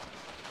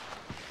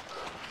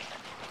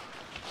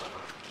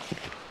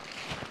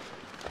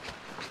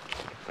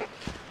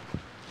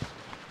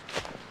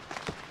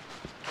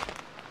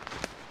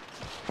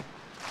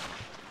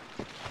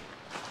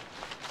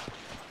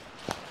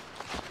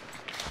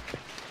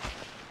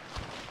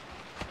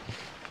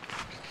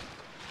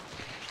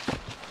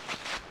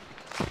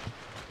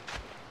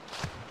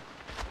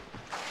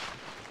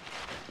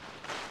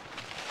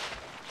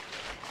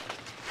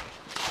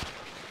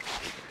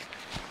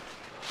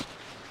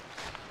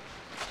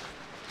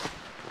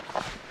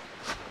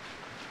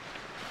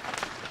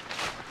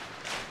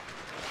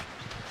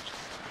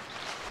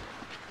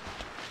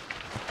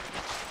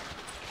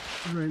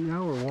 Right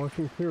now we're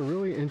walking through a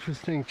really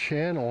interesting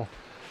channel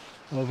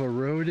of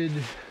eroded,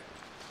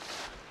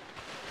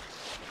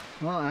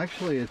 well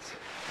actually it's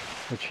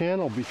a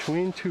channel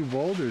between two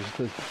boulders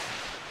that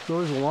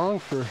goes along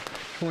for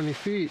 20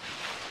 feet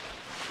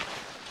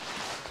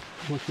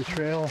with the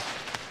trail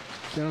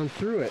down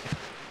through it.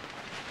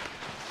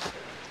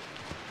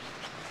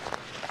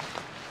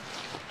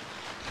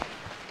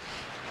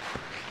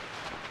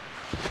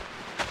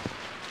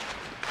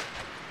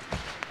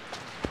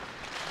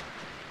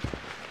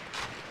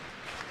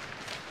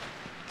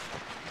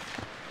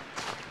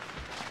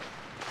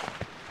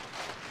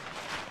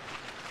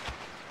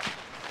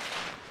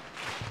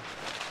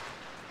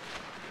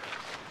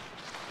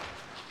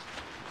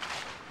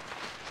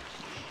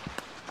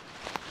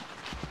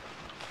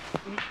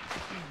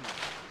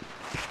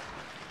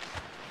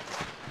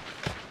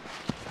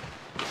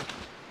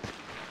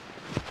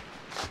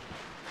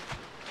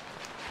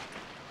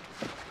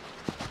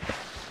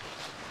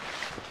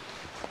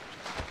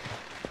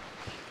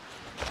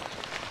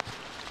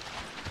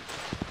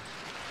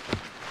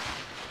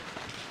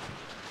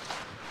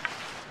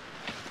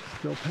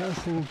 Still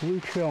passing blue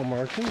trail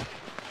markings.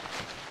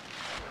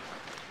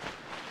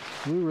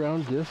 Blue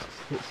round discs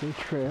that say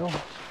trail.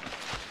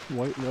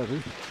 White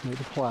letters made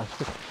of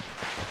plastic.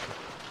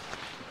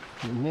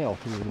 And a nail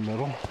through the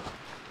middle.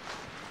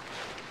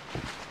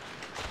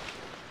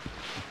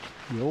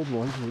 The old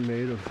ones were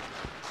made of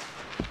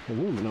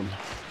aluminum.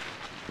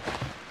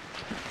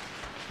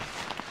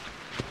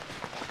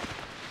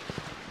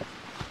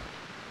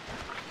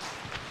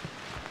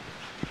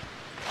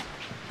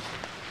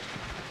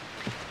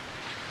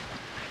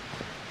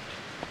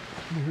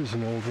 Here's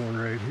an old one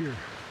right here.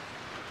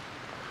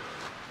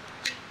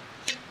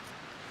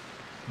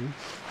 See?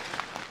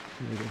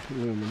 Made of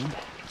aluminum.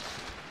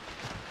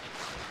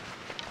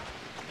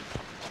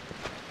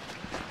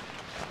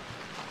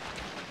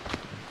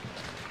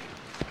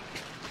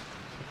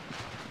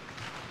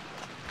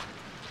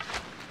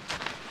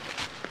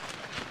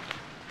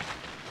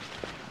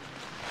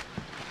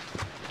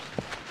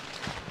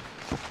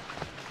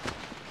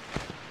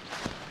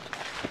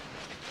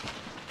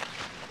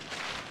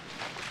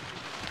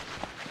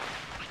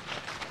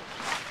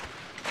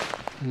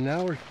 And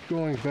now we're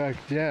going back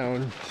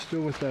down,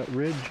 still with that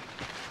ridge,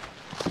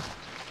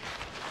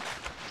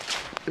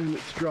 and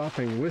it's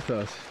dropping with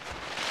us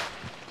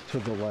to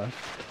the left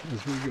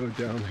as we go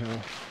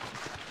downhill.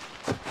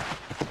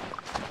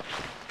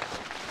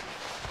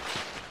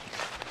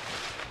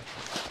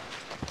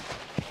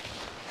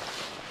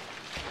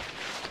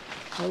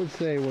 I would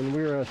say when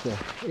we were at the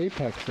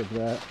apex of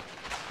that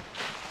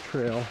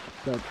trail,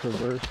 that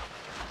traverse,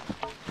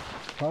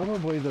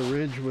 probably the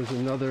ridge was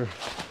another,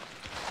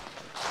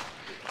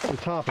 the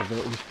top of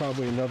it was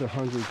probably another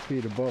 100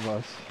 feet above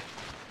us.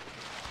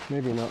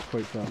 Maybe not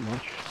quite that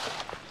much.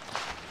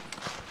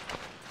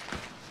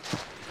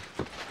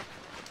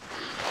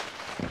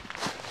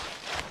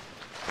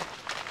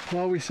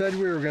 Well, we said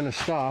we were going to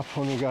stop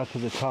when we got to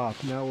the top.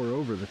 Now we're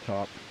over the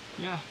top.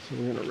 Yeah. So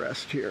we're going to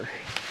rest here.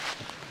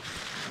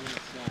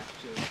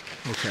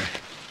 Okay.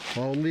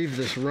 Well, I'll leave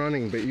this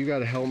running, but you got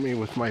to help me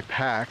with my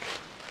pack.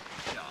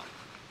 Yeah.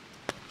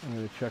 I'm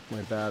going to check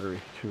my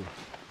battery too.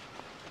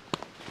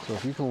 So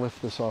if you can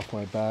lift this off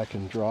my back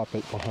and drop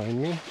it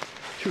behind me.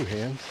 2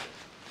 hands.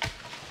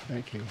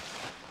 Thank you.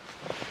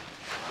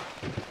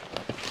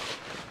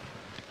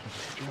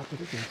 Drop it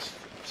against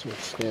so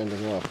it's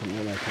standing up, and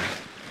then I can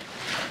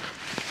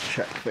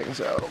check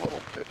things out a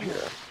little bit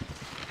here.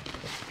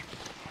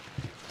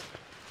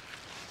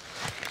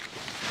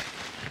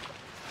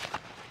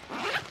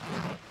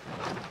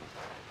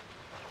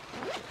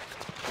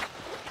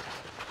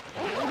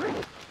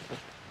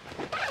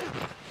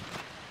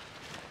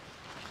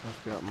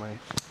 I've got my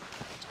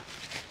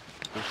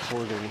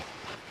recording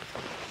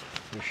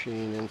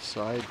machine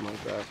inside my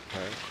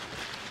backpack.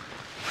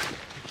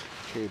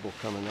 Cable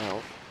coming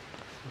out.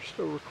 We're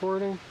still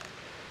recording?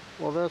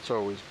 Well, that's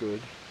always good.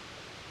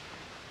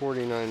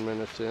 49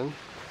 minutes in.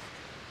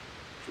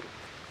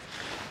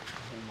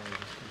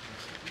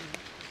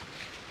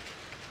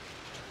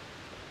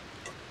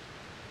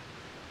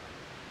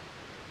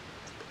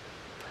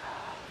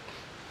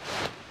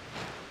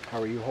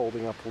 How are you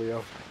holding up,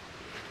 Leo?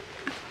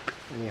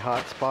 Any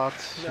hot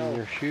spots in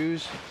your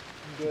shoes?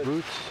 Good.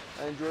 Boots?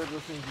 I enjoyed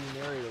listening to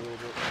you narrate a little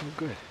bit. Oh,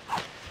 good.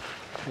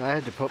 And I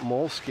had to put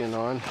moleskin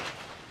on.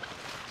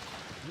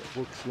 It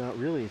looks it's not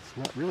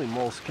really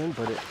moleskin,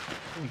 but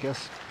I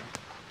guess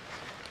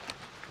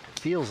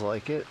feels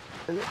like it.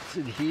 And it's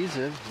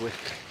adhesive with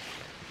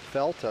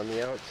felt on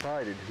the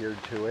outside adhered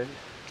to it.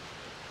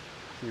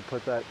 So you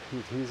put that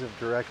adhesive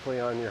directly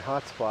on your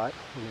hot spot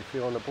and you're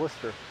feeling a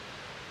blister.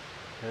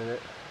 And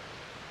it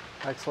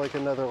acts like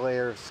another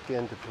layer of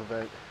skin to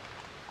prevent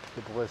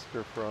the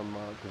blister from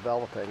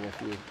developing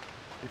if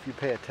you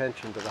pay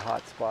attention to the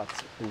hot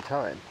spots in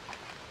time.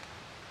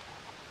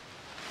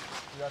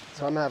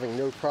 So I'm having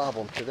no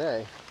problem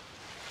today.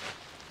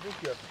 I think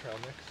you have the trail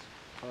mix.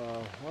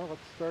 Well,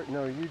 let's start.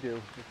 No, you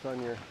do. It's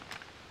on your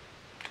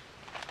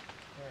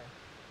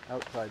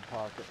outside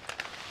pocket.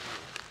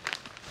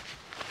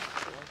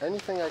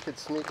 Anything I could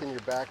sneak in your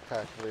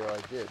backpack, Leo,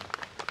 I did.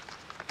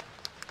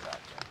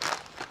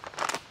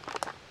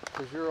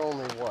 Because you're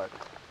only, what,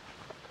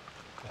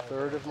 a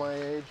third of my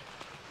age?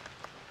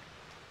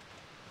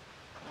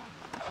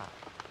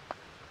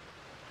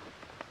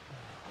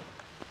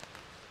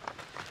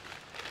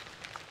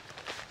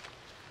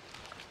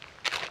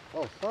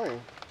 Oh, Sonny,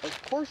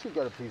 of course you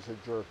got a piece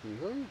of jerky.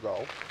 Here you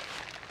go.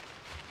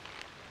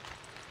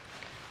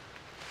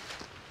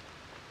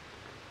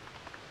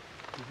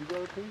 Did you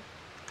get a piece?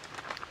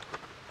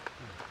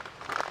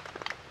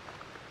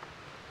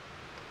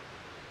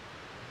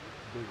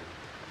 Bigger.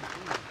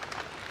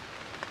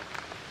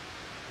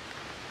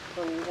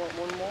 Sonny, you want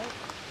one more?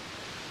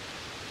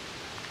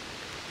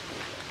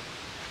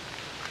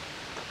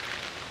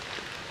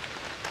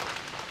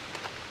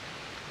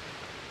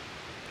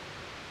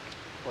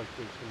 Like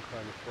there's some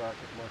kind of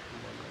rocket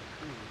mushroom on that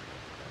tree.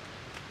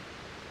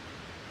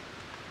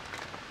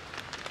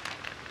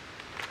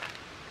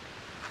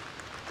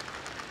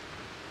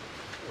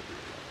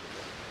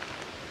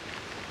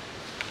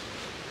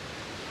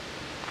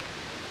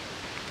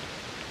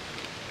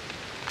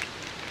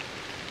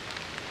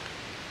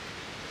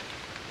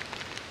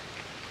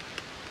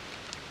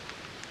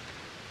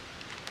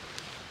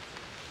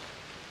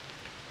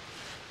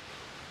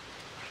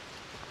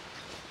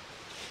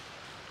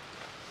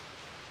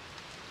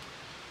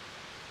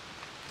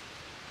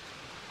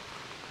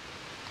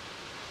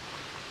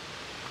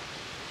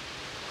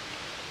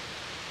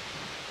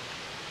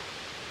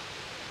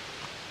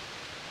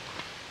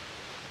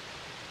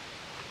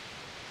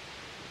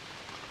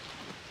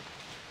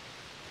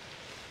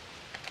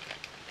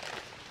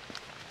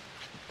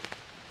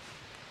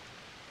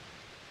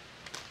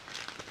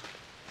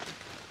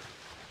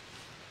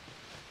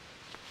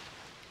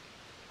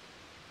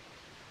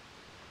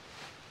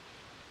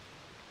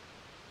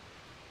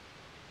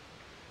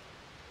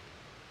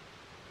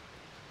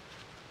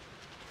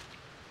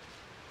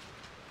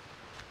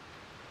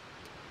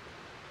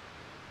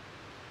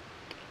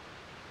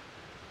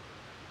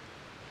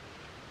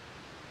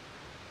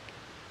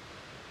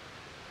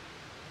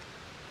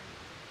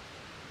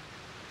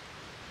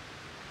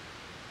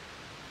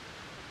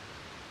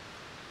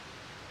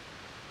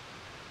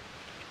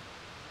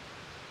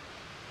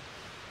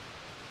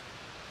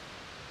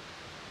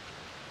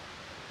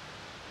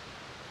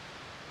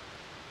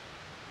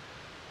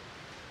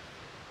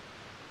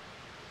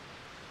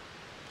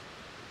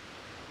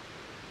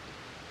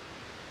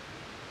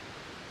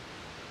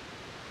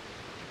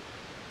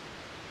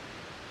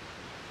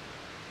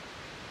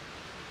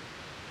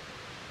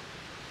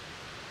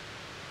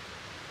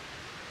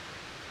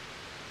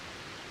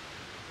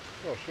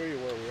 I'll show you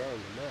where we are on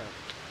the map.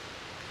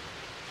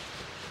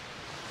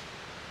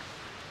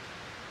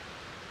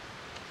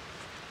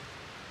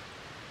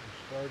 We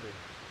started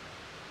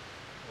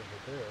over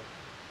there.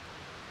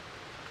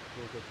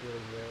 It gets really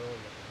narrow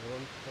and like a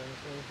horn kind of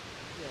thing.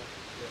 Yeah.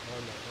 We're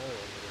on the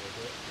island a little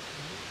bit.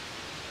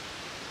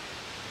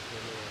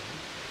 Then around.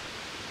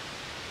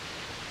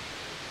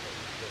 That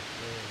was just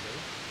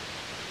landing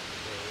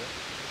area.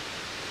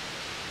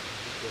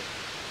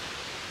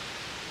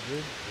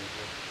 Ridge we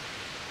just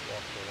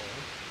walked along.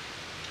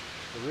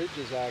 The ridge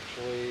is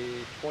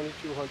actually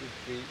 2,200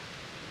 feet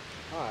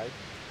high,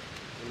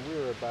 and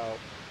we're about,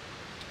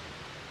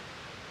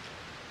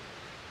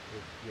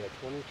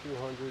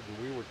 2,200, and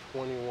we were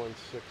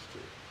 2,160.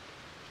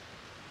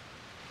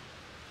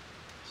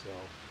 So,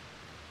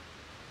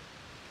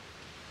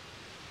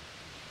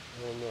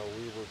 oh no,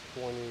 we were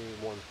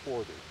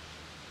 2,140.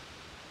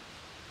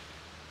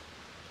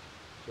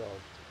 So,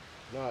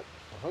 not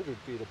 100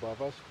 feet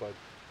above us, but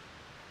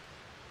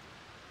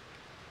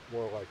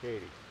more like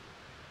 80.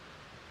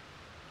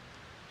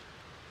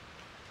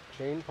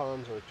 Chain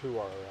ponds are to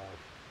our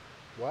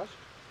west.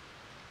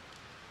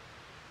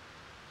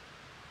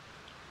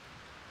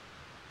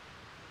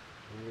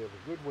 And we have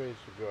a good ways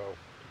to go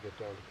to get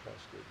down to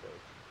Cascade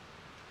Lake.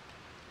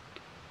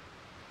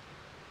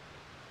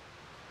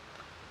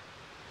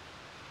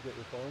 Get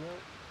your phone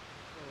out?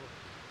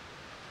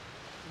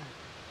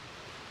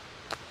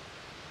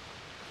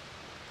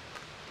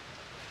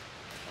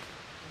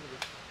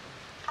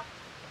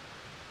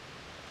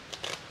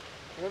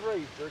 Whenever I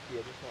eat jerky,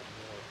 I just want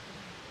more.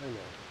 I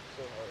know. It's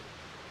so hard.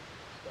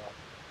 Stop.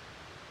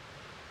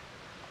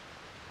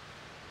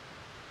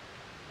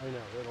 I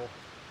know.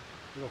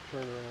 It'll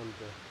turn around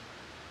to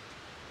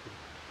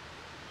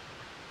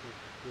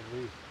at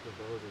least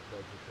devoted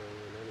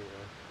vegetarian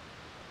anyway.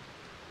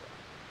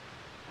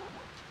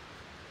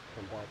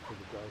 Come back to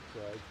the dark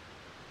side.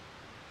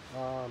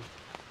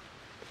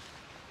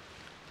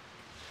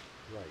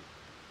 Right.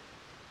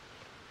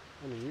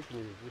 I mean, you can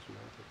use this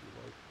map if you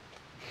like.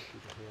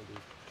 Keep it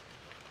handy.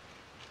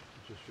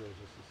 It just shows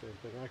us the same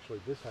thing.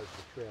 Actually, this has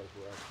the trails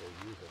we're actually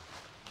using.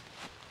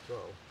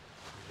 So,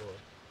 look.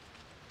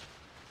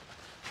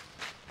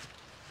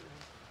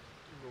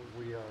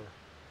 We're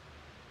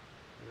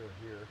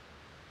here.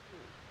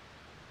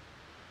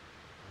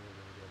 And we're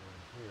going to go on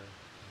here.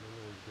 And then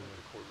we're going to go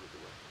a quarter of the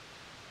way.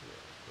 Yeah, a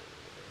quarter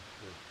of the way.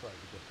 We'll try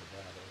to get to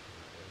that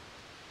ultimately.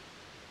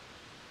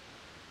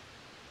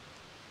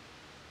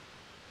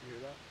 You hear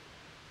that?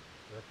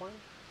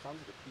 Airplane? Sounds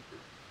like a peeper.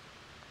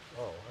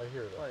 Oh, I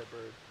hear that. Probably a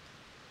bird.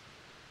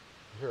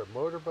 You hear a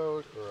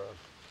motorboat or a...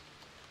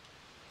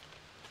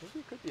 Maybe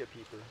it could be a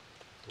peeper.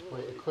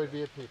 It could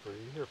be a peeper.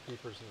 You hear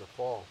peepers in the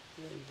fall.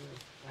 Yeah, you do.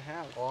 I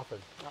have.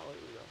 Often. Not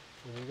lately though.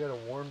 When you get a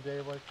warm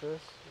day like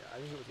this, Yeah, I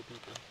think it was a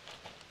peeper.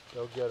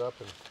 they'll get up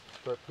and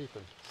start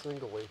peeping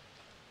singly.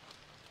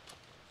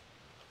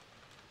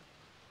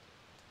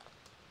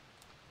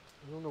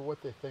 I don't know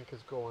what they think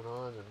is going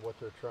on and what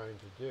they're trying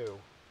to do.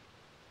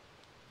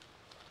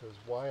 Because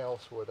why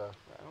else would a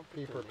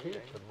peeper peep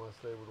unless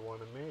they would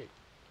want to mate?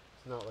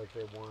 It's not like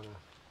they want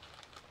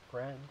a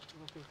friend. I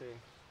don't think they...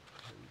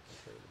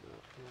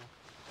 Yeah.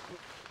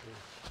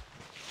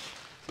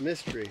 It's a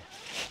mystery.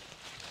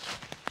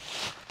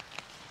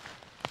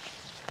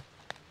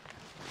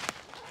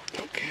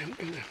 Okay, I'm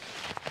gonna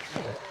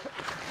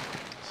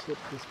slip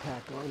this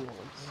pack on while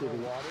I'm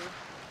sitting. Water?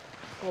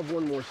 I'll have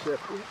one more sip.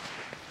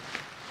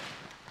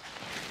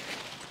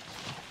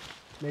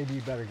 Maybe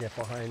you better get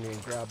behind me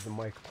and grab the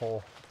mic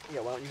pole.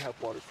 Yeah, why don't you have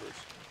water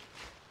first?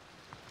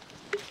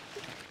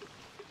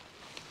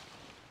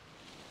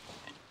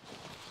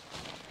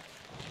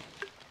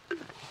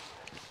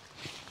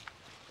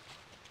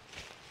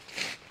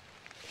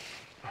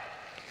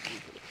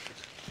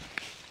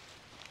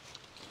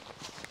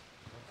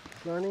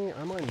 Sonny,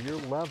 I'm on your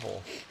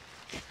level.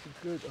 It's a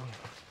good...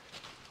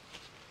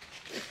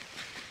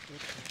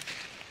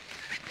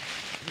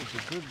 It's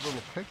a good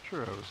little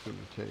picture I was going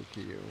to take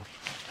of you.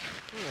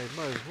 I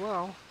might as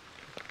well.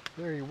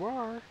 There you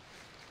are.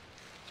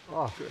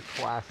 Oh, good.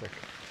 Classic.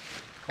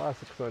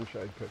 Classic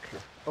sunshine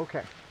picture.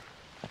 Okay.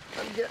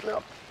 I'm getting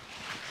up.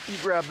 You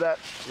grab that.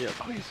 Yeah,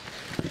 please.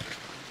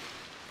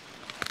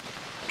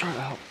 Try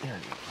to help. There you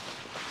go.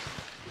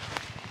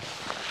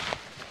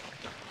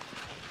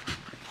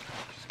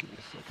 Just give me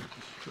a second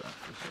to strap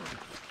this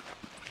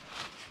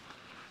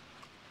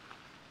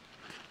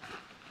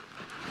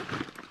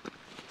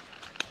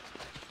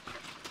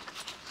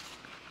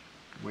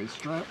on. Waist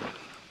strap.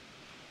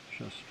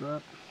 Chest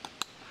strap.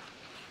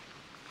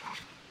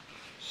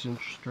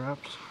 Cinch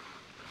straps.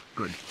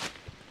 Good.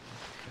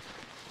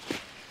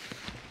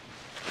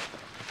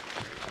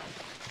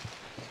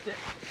 Stick.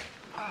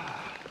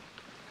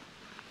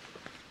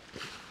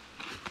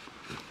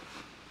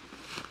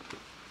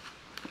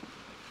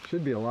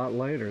 Should be a lot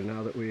lighter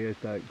now that we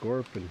ate that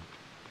gorp and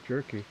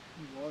jerky.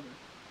 And water.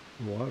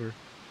 And water.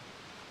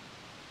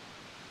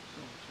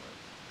 So much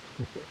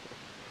light.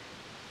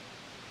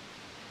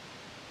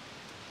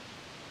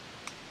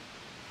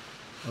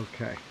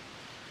 Okay.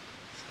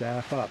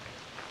 Staff up.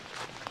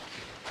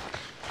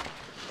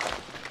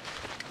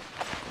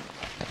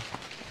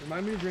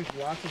 Remind me to drink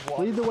lots of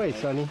water. Lead the way,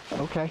 tonight Sonny.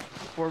 Okay.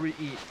 before we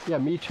eat. Yeah,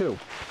 me too.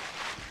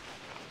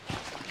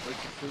 Like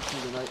to sleep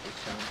through the night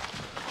this time.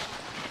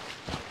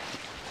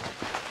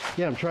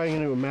 Yeah, I'm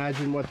trying to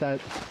imagine what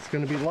that's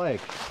going to be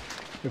like.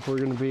 If we're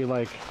going to be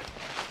like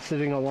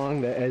sitting along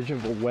the edge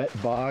of a wet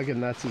bog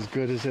and that's as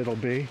good as it'll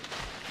be.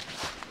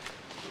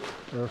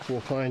 Or if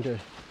we'll find a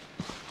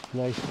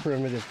nice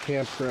primitive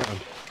campground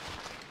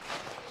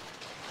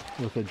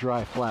with a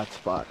dry flat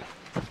spot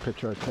to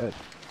pitch our tent.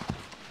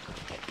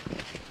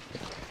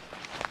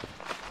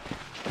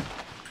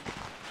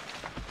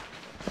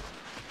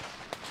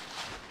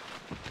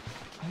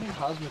 I think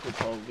Cosmic would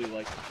probably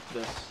like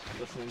this,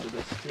 listening to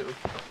this too.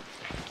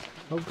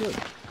 Oh, good.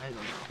 I don't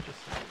know,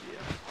 just an idea.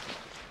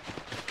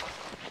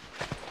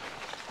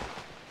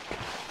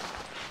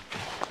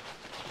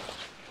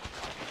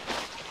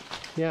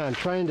 Yeah, I'm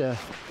trying to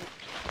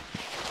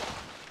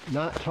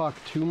not talk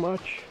too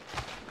much,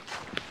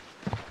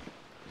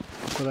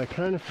 but I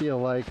kind of feel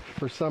like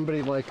for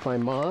somebody like my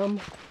mom,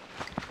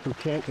 who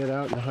can't get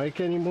out and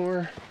hike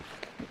anymore,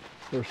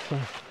 or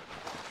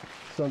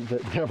some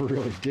that never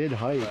really did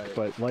hike, Right.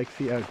 but likes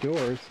the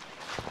outdoors,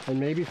 and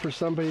maybe for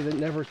somebody that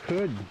never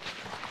could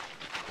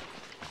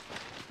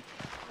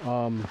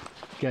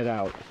get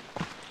out.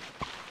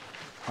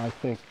 I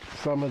think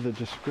some of the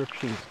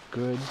description's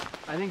good.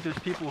 I think there's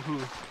people who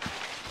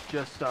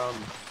just, I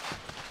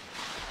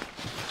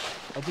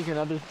think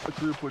another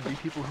group would be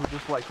people who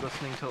just like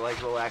listening to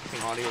like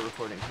relaxing audio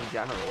recordings in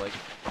general, like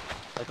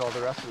all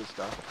the rest of the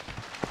stuff.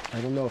 I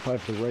don't know if I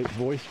have the right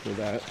voice for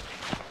that.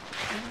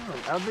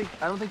 I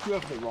don't think you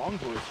have the wrong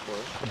voice for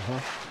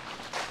it.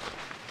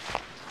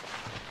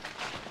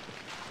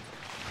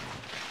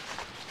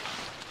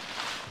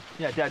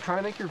 Yeah, Dad, try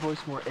to make your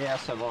voice more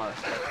ASMR.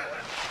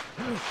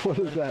 What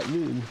does that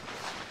mean?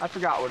 I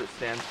forgot what it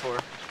stands for.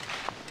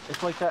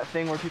 It's like that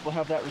thing where people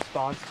have that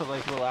response to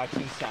like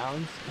relaxing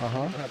sounds.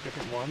 Uh-huh. People have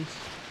different ones.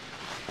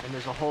 And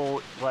there's a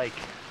whole like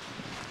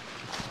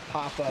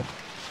pop-up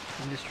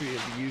industry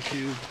of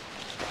YouTube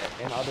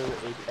and other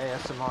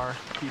ASMR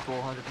people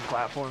on different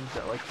platforms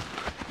that like,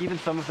 even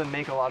some of them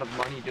make a lot of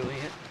money doing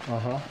it.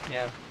 Uh-huh.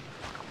 Yeah.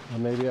 Well,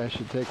 maybe I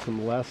should take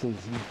some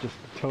lessons and just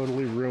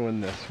totally ruin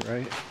this,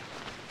 right?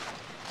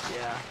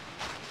 Yeah.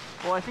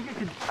 Well, I think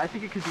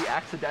it could be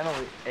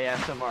accidentally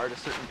ASMR to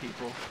certain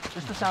people.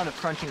 Just the sound of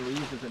crunching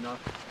leaves is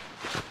enough.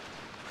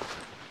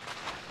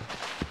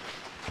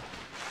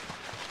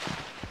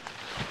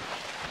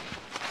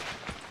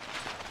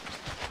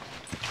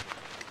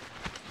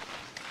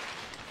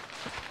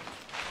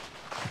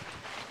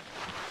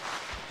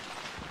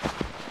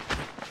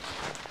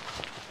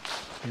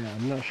 Yeah,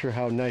 I'm not sure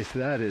how nice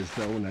that is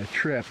though when I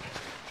trip.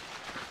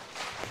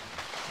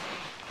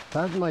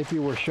 That might be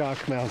where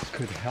shock mounts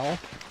could help.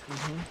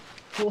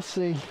 We'll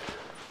see.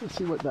 Let's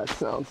see what that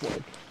sounds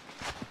like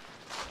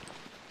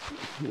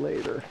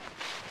later.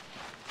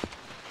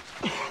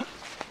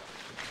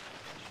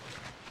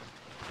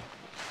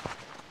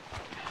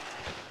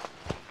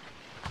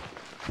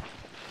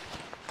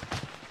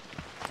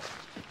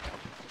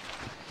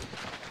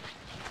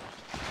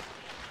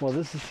 Well,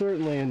 this is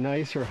certainly a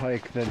nicer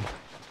hike than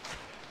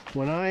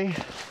when I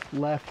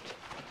left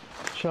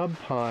Chub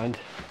Pond,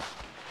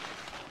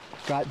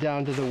 got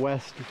down to the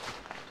West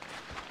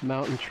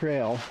Mountain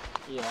Trail.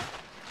 Yeah.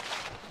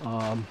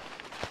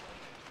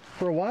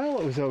 For a while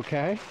it was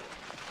okay.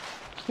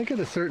 I think at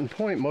a certain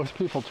point most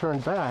people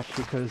turned back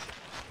because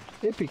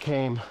it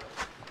became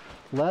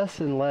less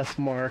and less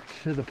marked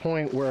to the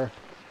point where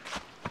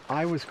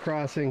I was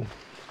crossing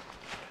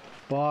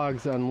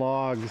bogs on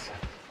logs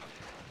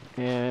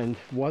and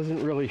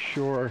wasn't really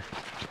sure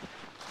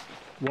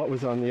what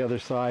was on the other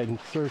side, and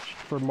searched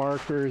for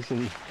markers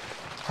and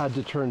had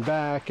to turn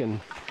back,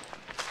 and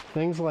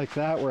things like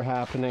that were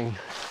happening.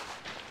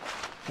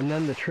 And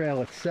then the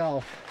trail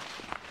itself,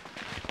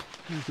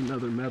 here's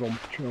another metal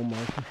trail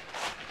marker.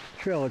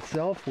 Trail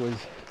itself was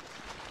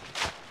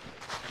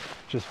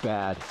just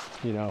bad,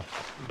 you know,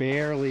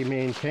 barely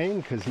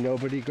maintained because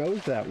nobody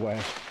goes that way.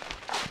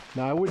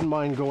 Now I wouldn't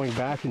mind going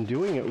back and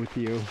doing it with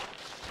you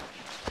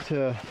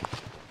to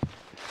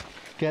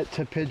get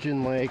to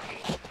Pigeon Lake,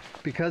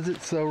 because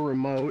it's so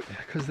remote,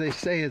 because they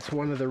say it's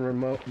one of the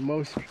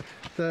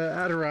the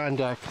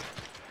Adirondack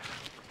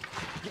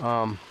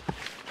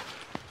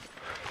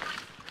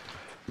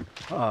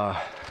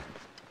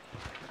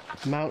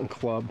Mountain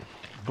Club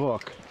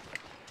book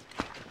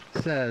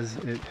says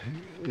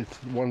it's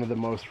one of the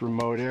most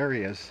remote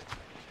areas.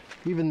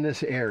 Even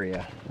this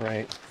area,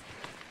 right?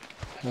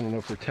 I don't know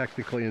if we're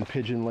technically in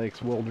Pigeon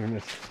Lake's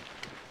wilderness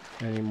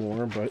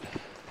anymore, but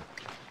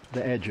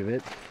the edge of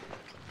it.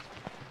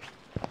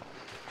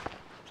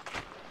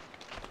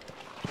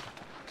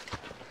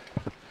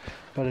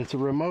 But it's a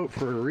remote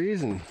for a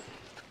reason.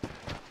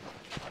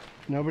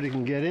 Nobody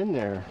can get in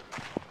there.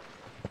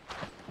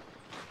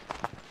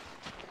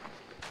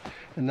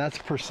 And that's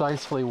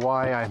precisely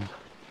why I'm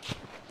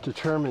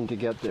determined to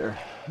get there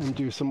and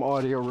do some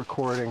audio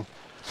recording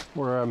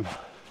where I'm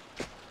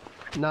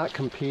not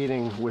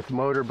competing with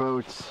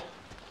motorboats,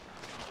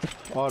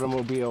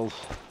 automobiles,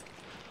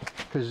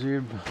 because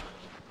you'd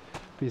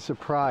be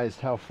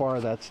surprised how far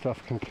that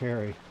stuff can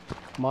carry.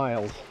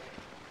 Miles.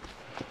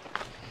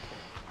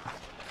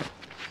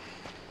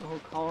 The whole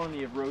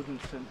colony of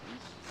rodents and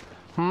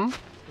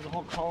There's a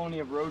whole colony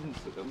of rodents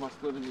that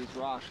must live in these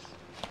rocks.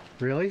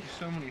 Really?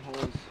 So many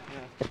holes,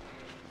 yeah.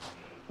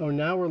 Oh,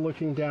 now we're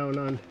looking down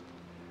on,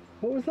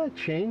 what was that,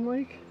 Chain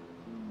Lake?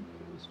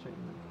 It was Chain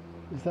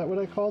Lake. Is that what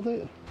I called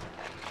it?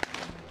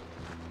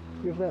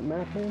 You have that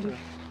map handy?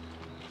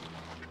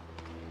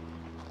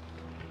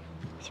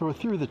 So we're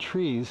through the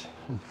trees.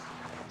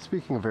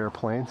 Speaking of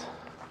airplanes,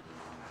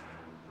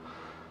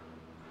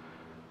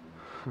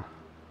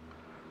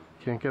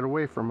 can't get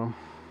away from them.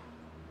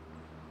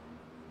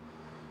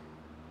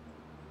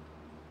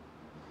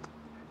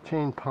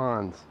 Chain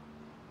ponds.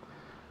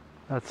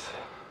 That's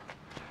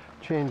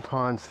chain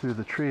ponds through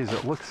the trees.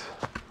 It looks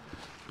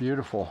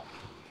beautiful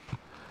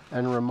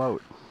and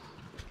remote.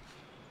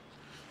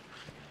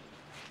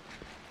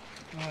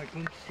 Oh, I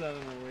glimpsed that on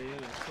the way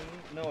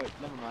in. No, wait,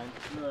 never mind.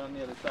 We were on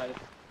the other side.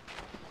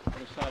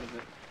 other side of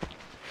it.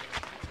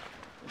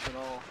 Is it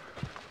all?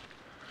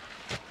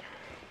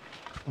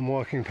 I'm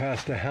walking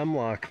past a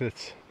hemlock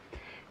that's,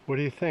 what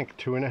do you think,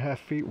 2.5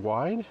 feet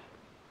wide?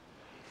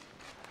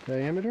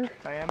 Diameter?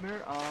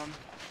 Diameter?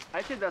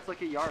 I think that's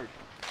like a yard.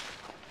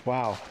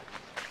 Wow.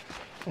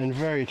 And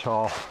very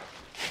tall.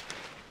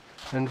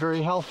 And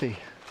very healthy.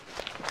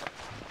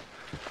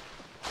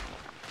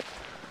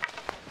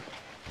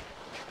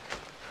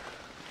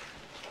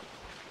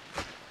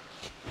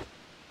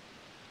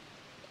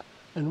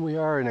 And we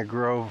are in a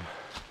grove.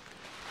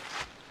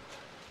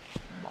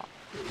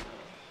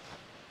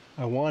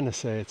 I want to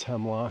say it's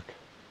hemlock,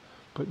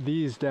 but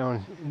these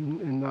down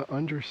in the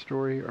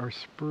understory are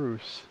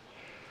spruce.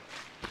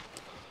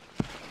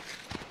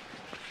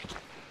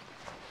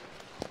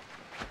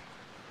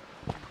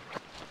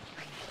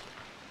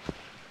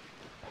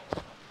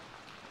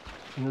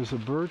 And there's a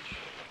birch,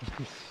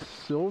 a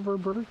silver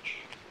birch.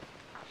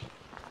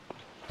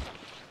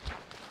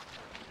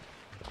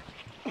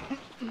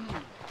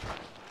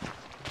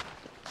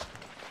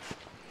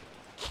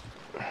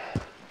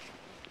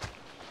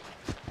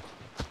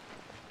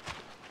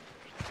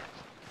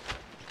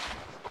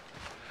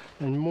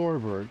 And more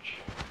birch.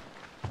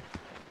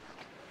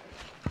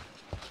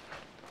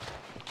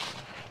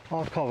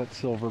 I'll call it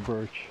silver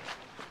birch.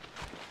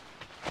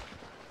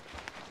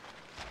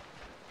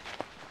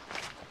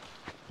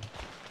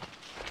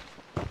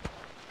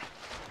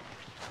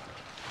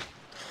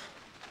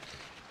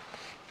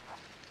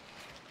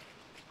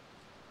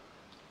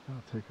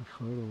 I'll take a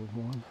photo of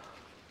one.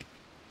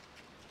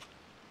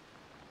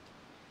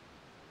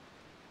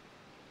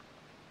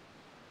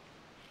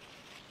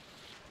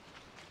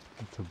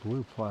 It's a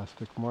blue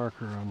plastic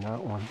marker on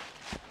that one.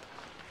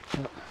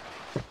 Yep.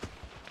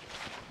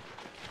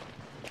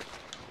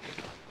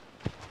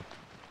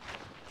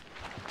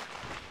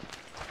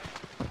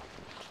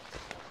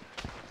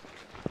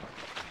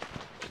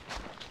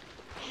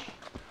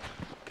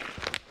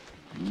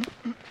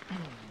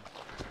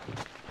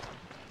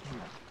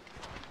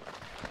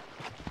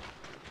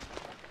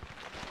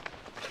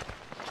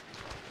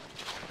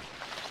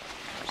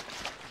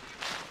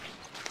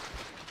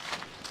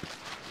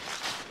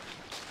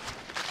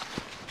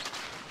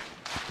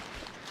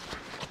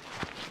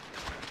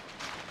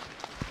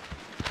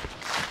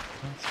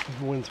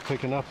 The wind's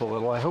picking up a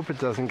little. I hope it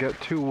doesn't get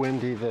too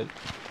windy that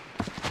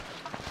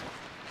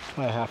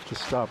I have to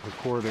stop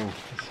recording.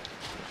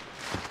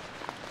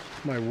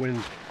 My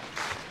wind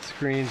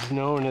screens,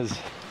 known as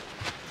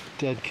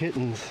dead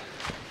kittens,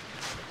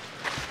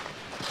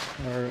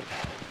 are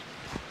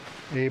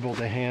able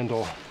to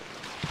handle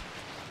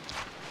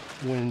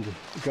wind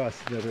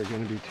gusts that are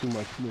going to be too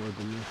much more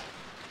than this.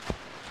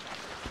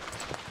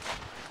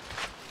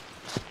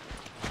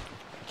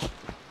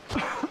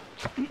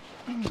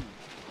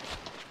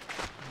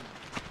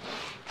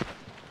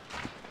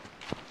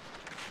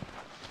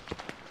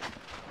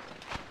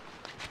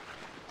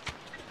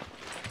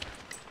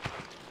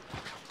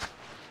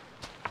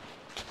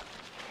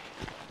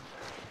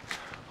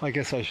 I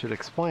guess I should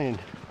explain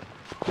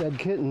dead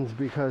kittens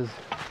because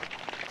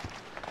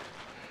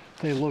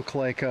they look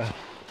like a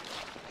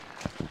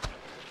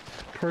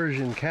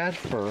Persian cat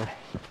fur.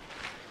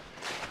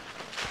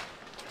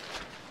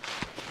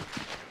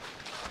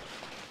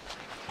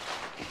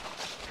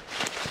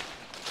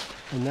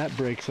 And that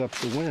breaks up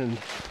the wind.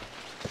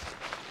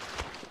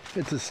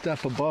 It's a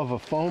step above a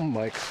foam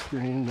mic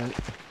screen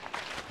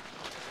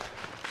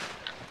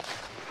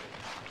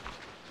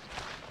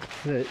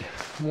that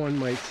one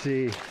might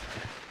see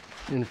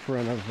in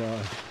front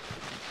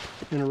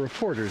of, in a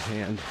reporter's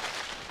hand.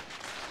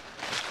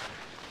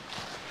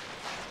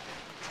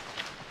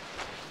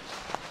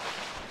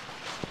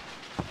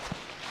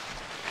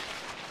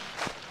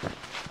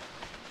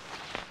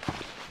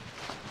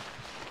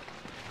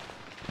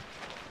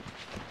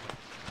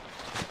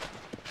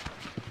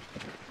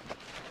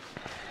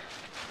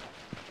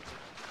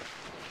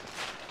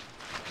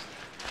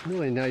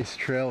 Really nice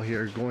trail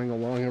here going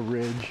along a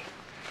ridge.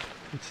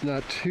 It's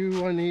not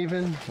too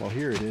uneven. Well,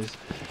 here it is.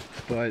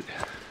 But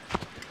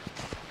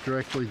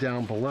directly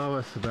down below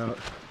us, about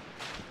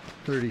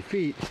 30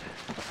 feet,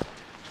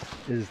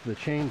 is the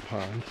chain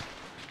pond.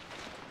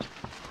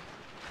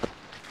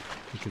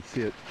 You can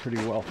see it pretty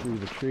well through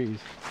the trees.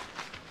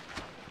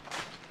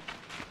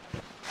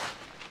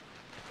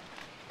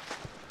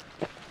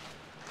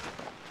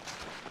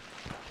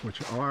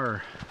 Which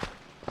are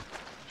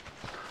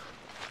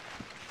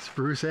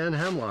spruce and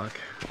hemlock.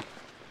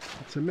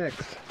 It's a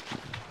mix.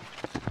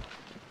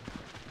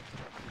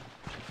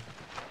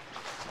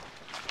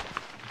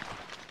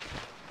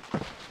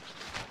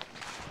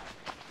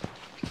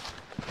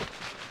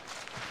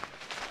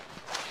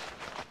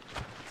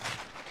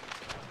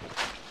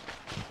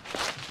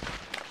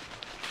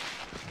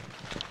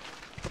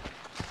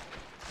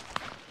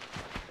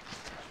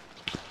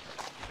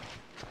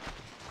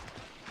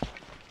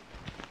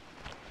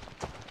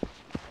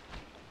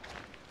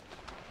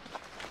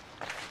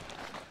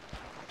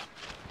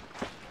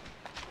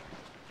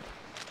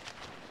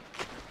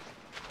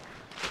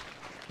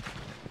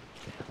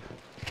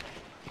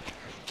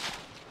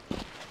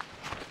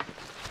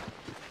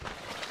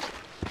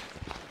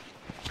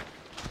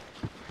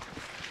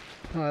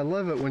 I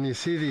love it when you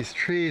see these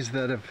trees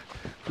that have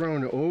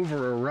grown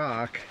over a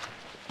rock.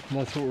 And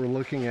that's what we're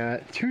looking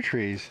at. 2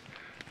 trees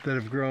that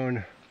have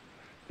grown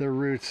their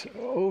roots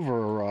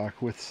over a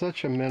rock with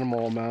such a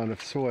minimal amount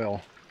of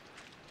soil.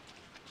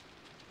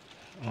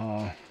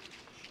 It's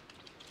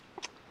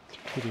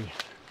pretty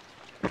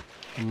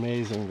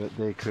amazing that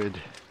they could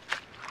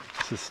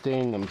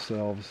sustain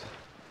themselves.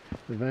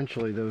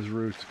 Eventually those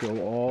roots go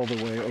all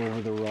the way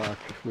over the rock,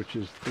 which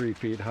is 3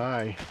 feet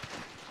high,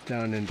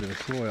 down into the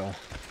soil.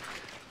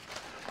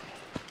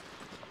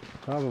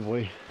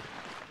 Probably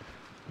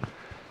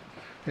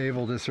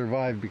able to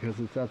survive because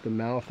it's at the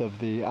mouth of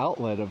the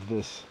outlet of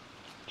this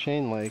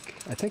chain lake.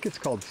 I think it's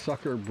called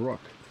Sucker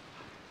Brook.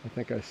 I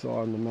think I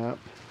saw on the map.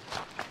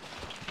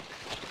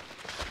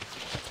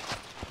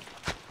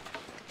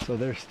 So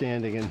they're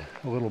standing in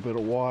a little bit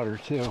of water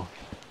too,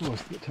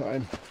 most of the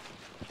time.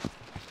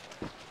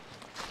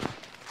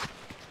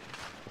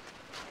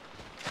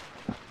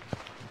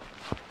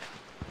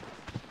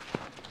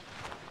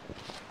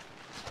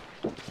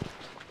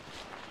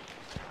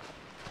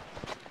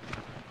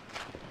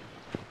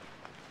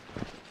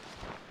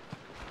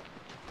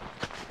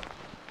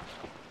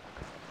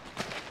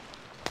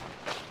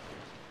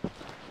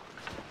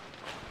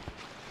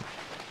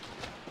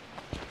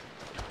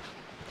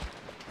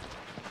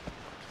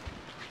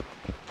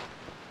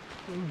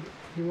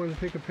 You want to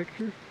take a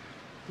picture?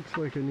 Looks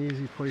like an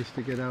easy place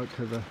to get out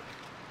to the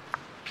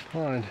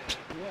pond.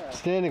 Yeah.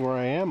 Standing where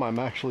I am, I'm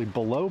actually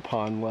below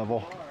pond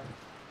level.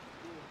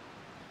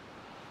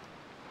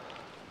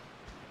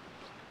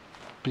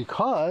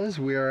 Because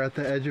we are at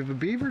the edge of a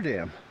beaver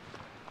dam.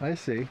 I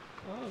see.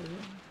 Oh, yeah.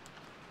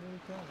 Very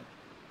cool.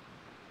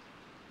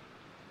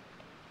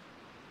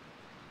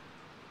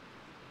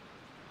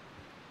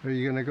 Are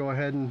you going to go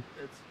ahead and...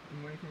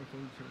 I'm waiting for my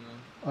phone to turn on.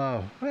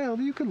 Oh, well,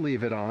 you could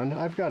leave it on.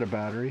 I've got a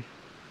battery.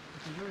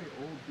 It's a very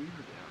old beaver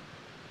dam.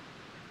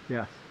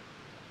 Yes.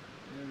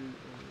 Very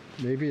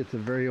old. Maybe it's a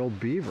very old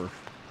beaver.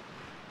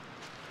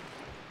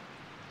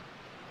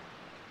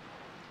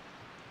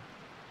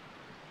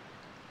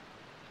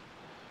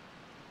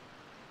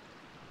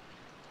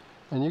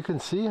 And you can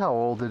see how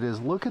old it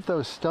is. Look at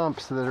those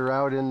stumps that are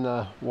out in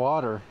the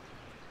water.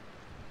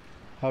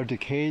 How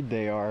decayed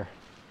they are.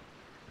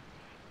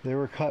 They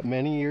were cut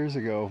many years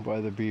ago by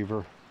the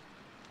beaver.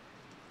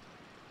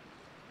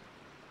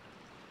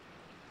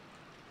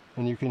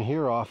 And you can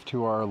hear off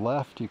to our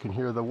left, you can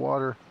hear the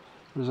water.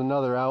 There's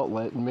another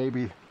outlet, and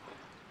maybe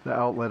the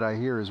outlet I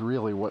hear is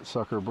really what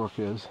Sucker Brook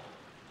is.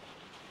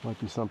 Might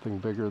be something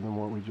bigger than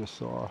what we just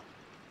saw. I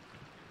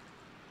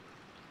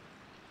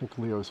think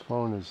Leo's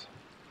phone is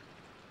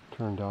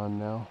turned on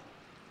now.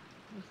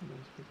 That's a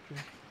nice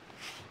picture.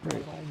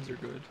 Right. The lines are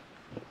good.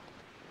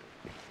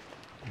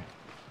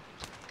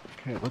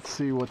 Okay, let's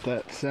see what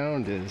that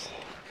sound is.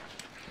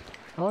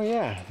 Oh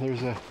yeah,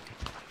 there's a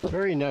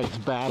very nice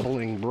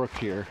babbling brook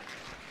here.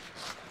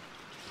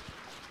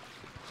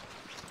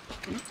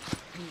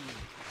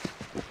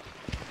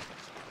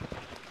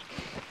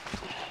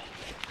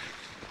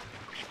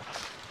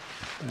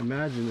 I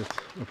imagine it's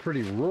a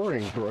pretty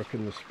roaring brook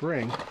in the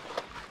spring.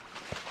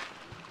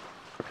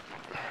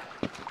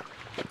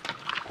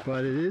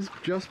 But it is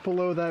just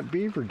below that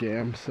beaver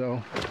dam,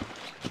 so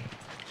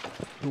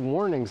the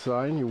warning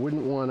sign, you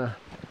wouldn't want to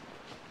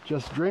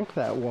just drink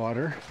that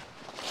water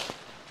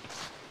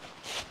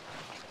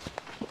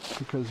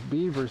because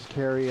beavers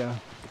carry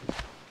a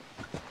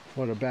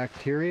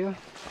bacteria?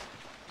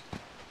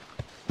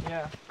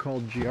 Yeah.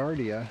 Called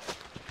Giardia,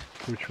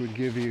 which would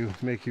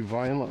make you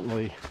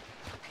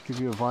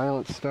a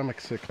violent stomach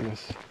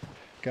sickness,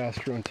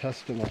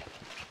 gastrointestinal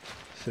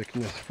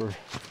sickness for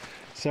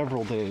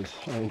several days,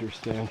 I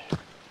understand.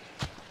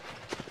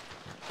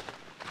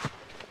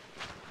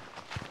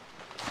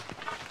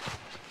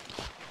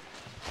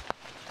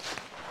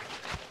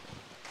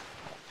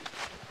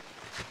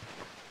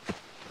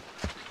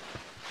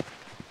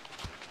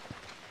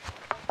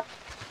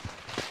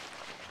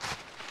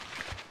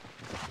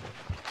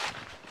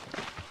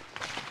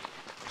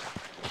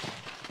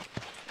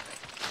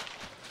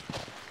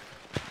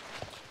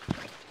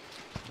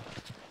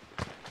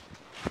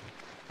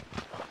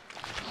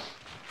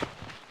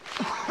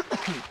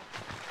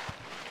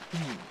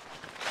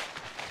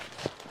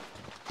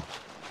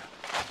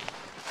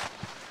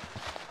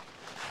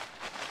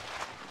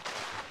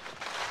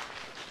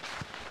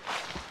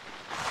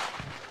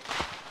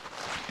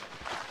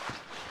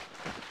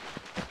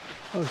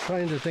 I was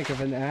trying to think of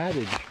an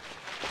adage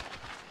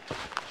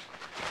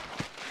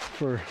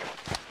for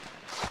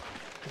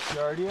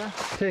Giardia?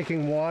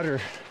 taking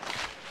water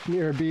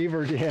near a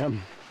beaver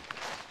dam.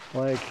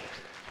 Like,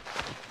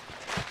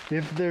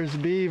 if there's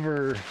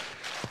beaver,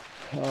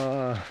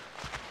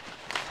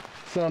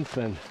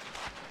 something.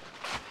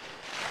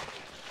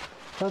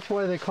 That's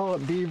why they call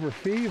it beaver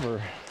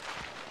fever.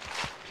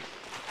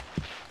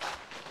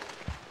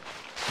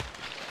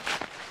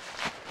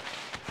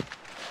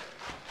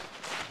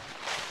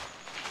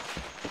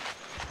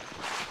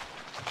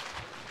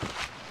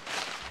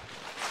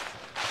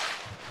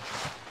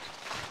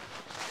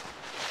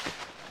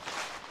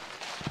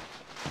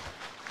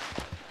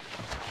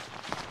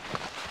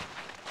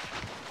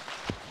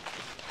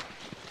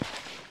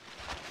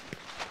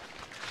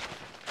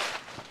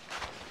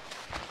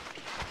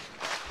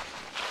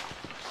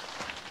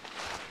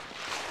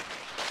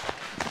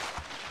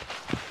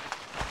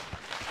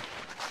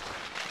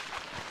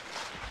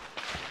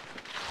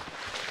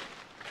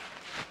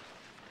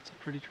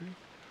 Pretty tree.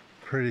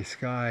 Pretty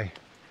sky.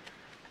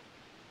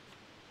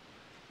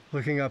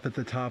 Looking up at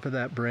the top of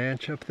that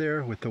branch up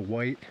there with the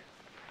white,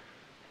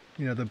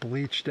 you know, the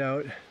bleached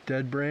out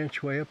dead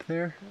branch way up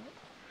there.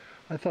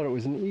 I thought it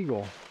was an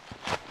eagle.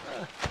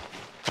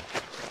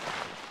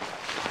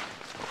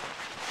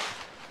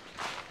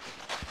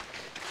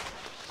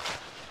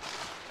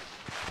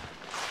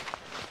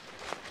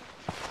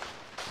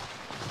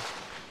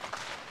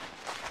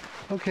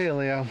 Okay,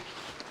 Leo.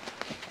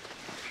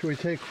 Should we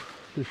take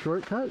the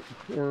shortcut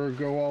or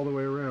go all the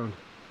way around?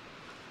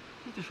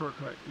 Take the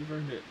shortcut. You've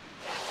earned it.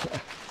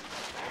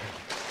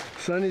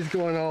 Sonny's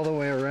going all the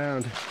way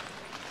around.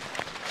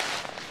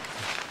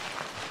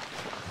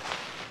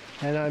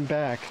 And I'm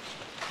back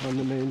on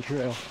the main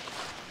trail.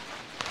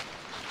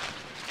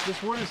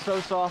 This wood is so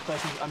soft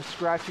I'm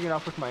scratching it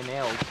off with my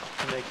nails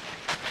to make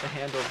the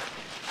handle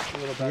a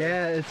little better.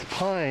 Yeah, it's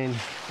pine.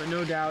 But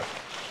no doubt,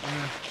 in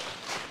a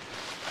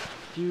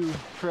few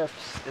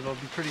trips, it'll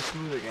be pretty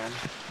smooth again.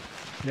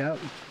 Yep.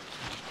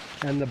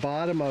 And the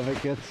bottom of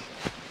it gets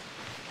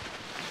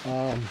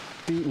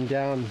beaten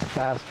down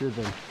faster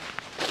than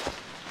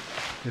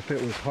if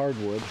it was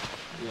hardwood.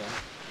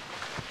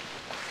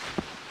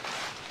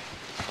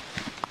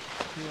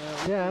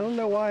 Yeah, I don't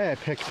know why I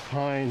picked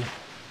pine.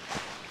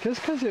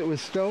 Just because it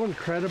was so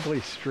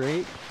incredibly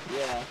straight.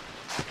 Yeah,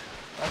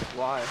 that's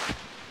why.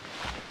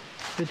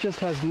 It just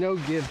has no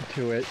give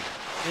to it.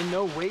 And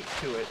no weight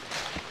to it.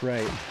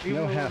 Right. Even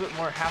no a little heft. bit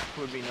more heft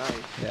would be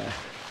nice. Yeah.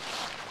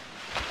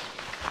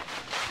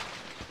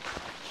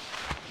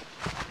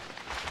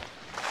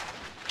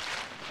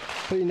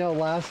 But you know,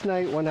 last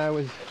night when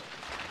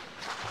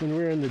we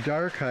were in the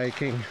dark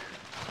hiking,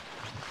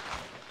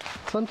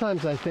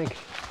 sometimes I think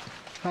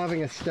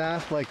having a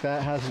staff like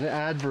that has an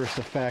adverse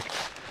effect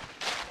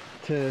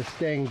to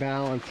staying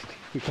balanced,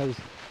 because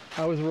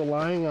I was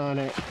relying on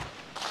it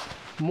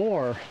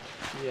more.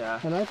 Yeah.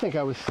 And I think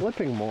I was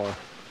slipping more.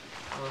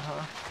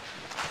 Uh-huh.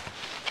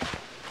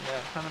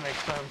 Yeah, kind of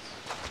makes sense.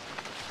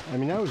 I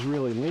mean, I was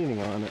really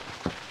leaning on it.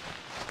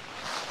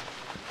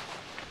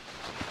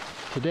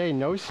 Today,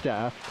 no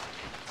staff.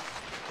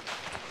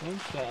 No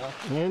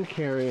staff. And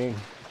carrying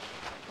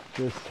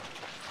this,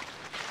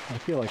 I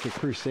feel like a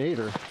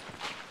crusader.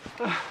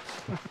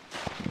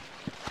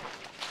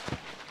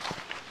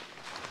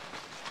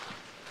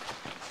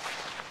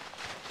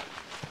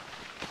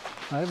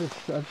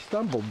 I've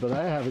stumbled, but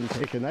I haven't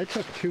taken. I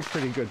took 2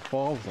 pretty good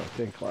falls, I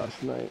think,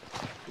 last night.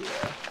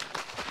 Yeah.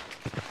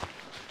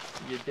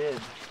 You did.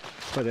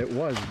 But it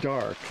was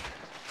dark.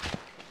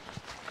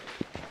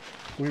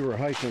 We were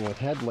hiking with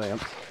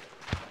headlamps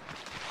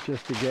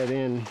just to get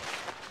into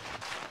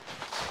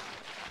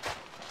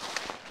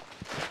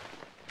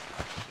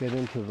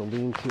the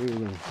lean-to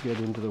and get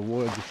into the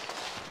woods.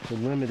 The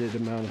limited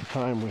amount of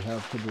time we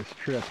have for this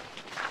trip,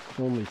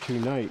 only 2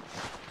 nights.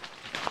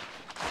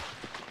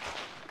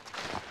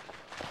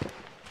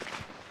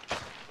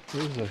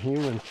 There's a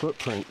human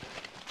footprint.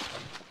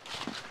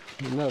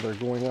 No, they're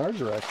going our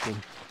direction.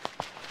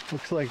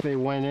 Looks like they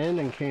went in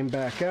and came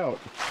back out.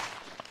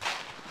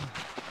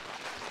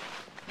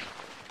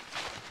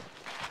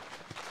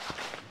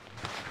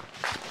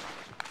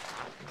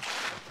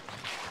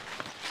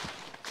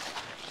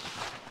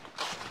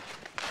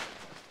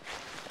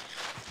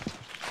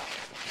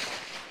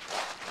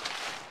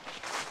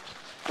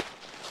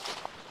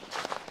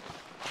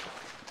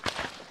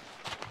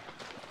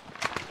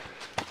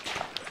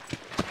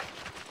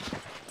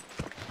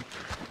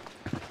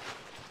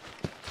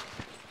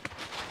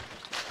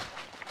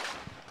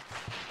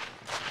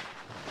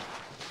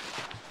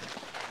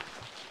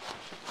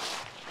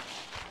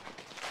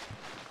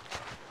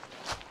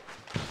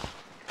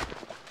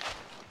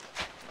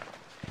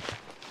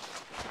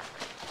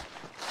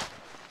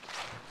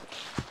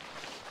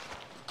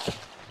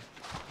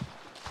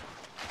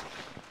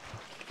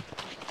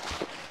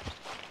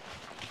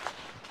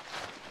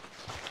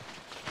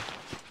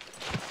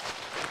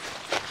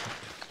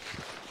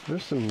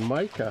 There's some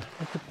mica.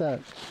 Look at that.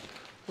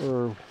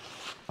 Or,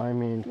 I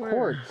mean, Where?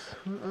 quartz.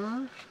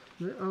 Oh,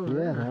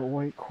 Yeah, that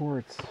white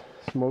quartz.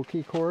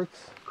 Smoky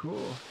quartz.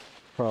 Cool.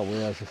 Probably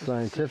has a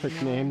scientific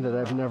name that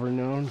I've never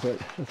known, but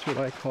that's what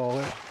I call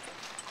it.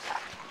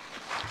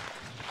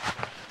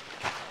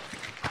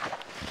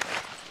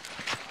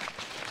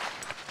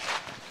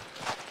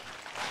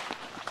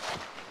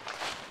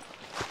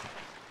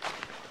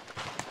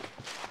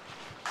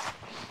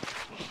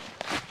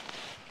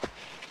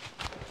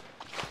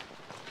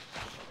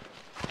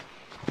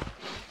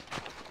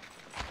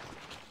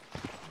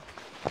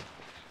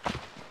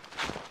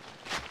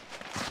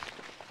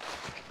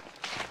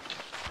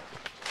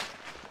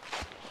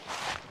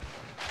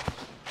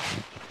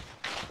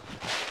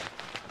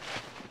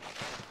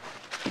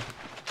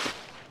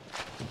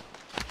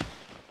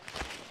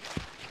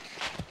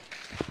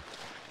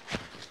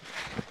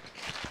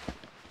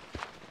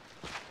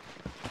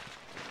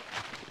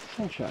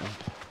 Sunshine.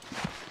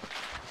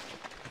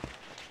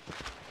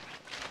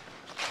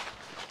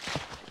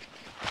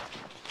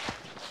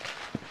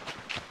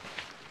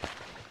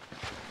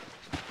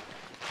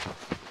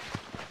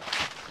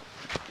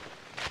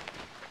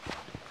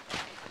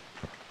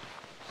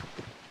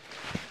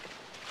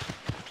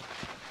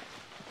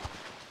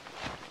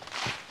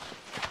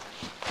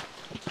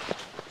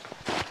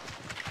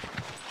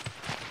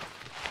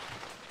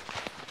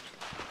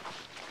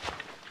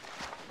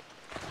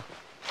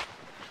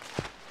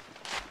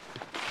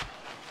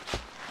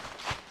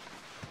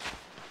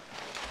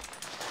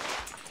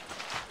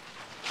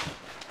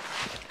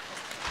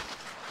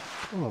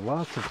 Oh,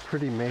 lots of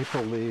pretty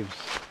maple leaves.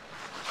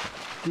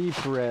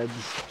 Deep reds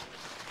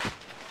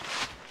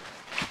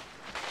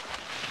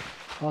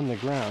on the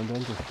ground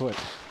underfoot.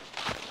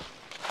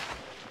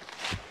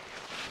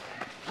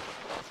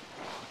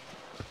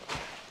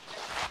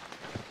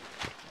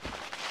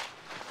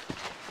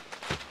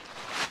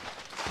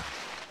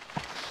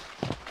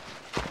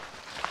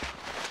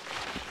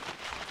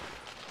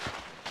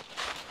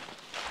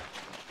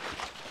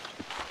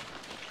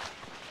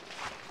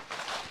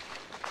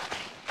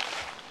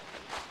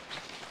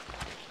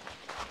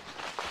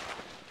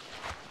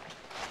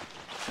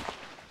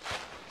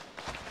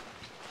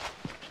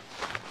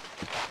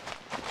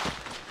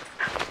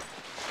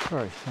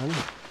 Sorry, son.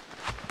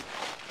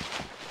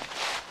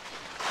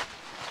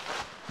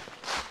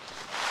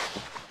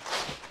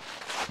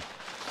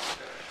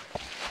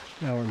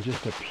 Now we're in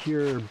just a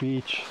pure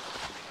beach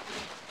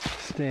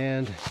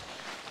stand.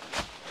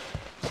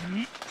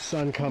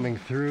 Sun coming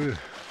through.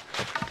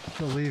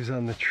 The leaves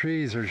on the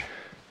trees are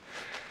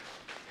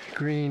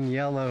green,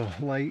 yellow,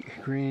 light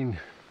green,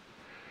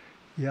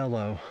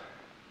 yellow,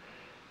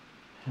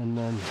 and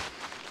then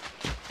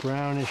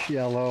brownish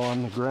yellow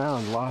on the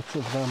ground. Lots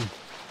of them.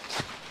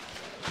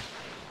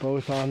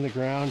 Both on the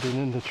ground and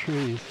in the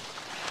trees.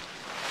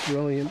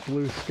 Brilliant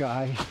blue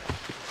sky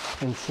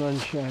and sun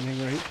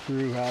shining right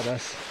through at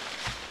us.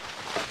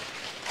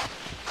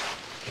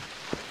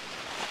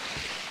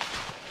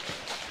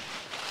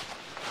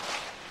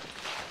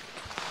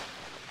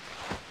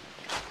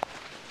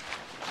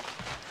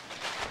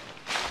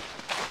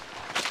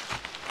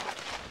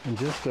 And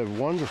just a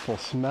wonderful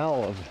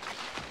smell of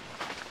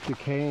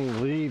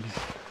decaying leaves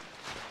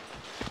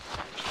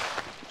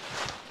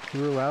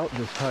throughout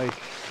this hike.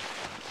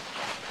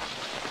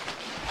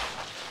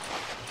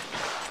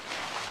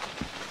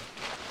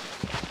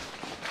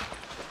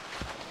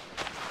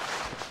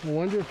 I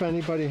wonder if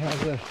anybody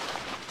has a,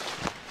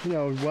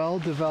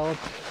 well-developed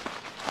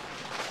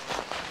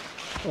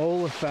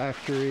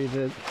olfactory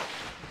that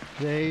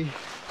they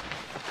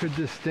could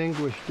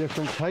distinguish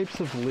different types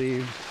of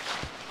leaves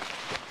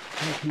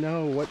and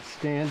know what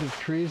stand of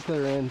trees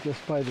they're in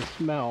just by the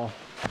smell.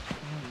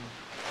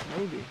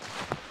 Maybe.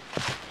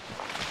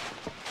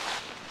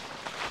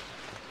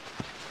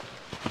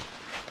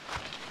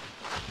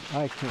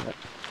 I can't.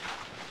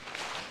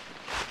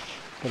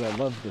 But I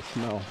love the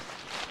smell.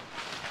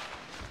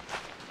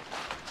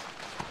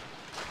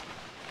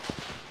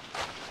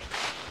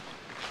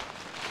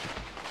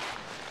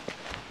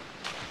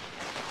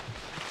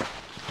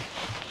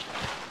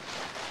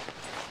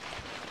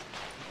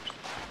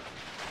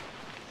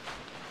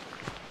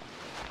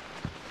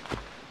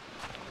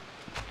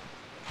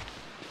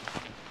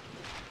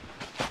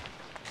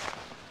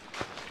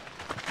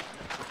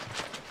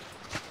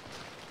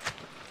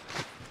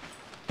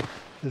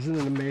 Isn't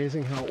it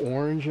amazing how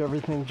orange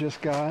everything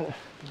just got?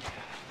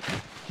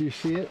 Do you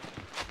see it?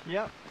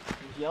 Yep.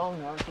 It's yellow,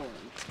 now it's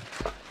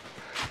orange.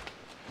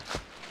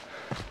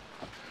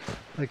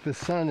 Like the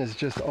sun is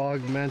just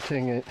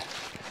augmenting it.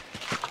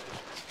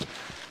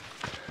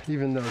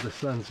 Even though the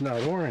sun's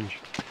not orange.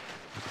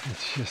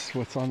 It's just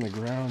what's on the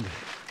ground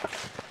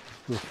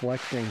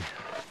reflecting.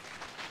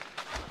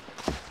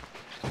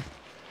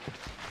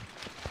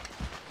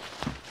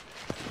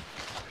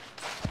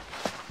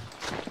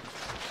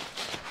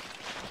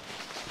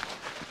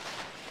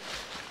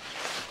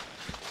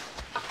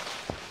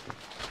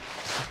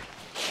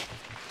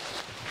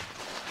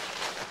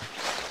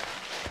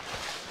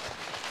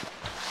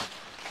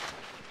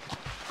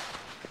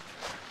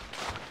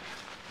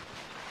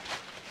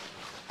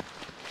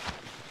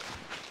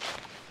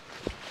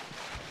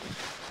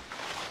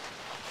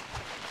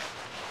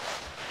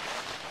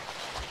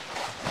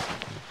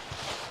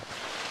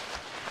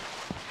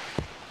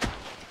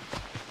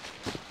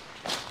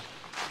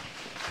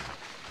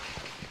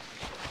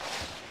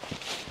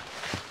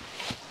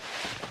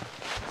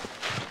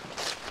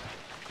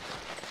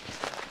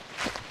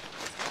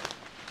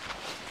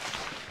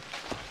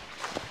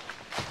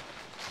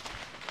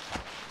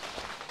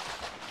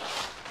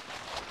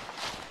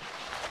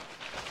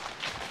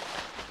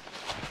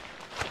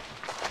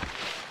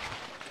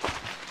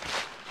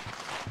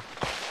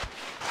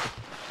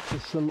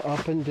 Some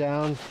up and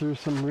down through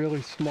some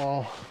really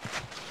small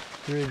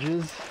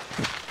ridges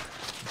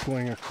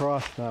going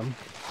across them.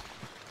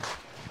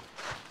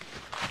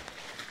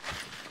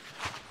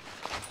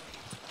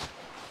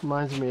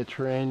 Reminds me of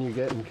terrain you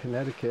get in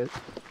Connecticut.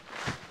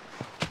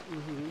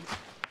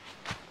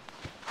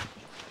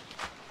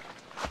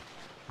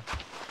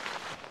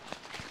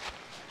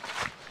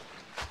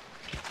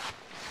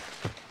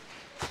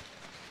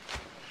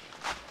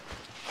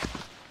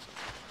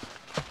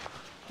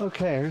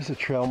 Okay, here's a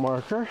trail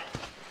marker.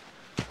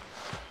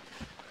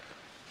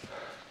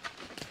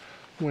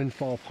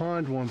 Windfall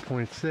Pond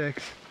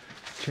 1.6,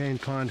 Chain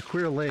Pond,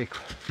 Queer Lake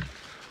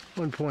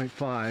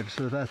 1.5,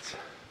 so that's,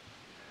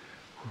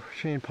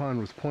 Chain Pond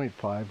was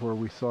 0.5 where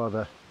we saw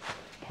the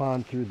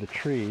pond through the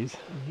trees.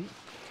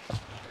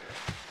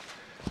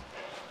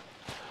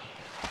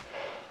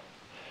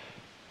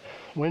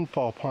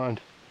 Windfall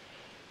Pond,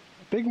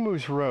 Big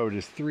Moose Road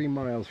is 3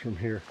 miles from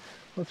here.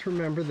 Let's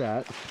remember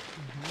that.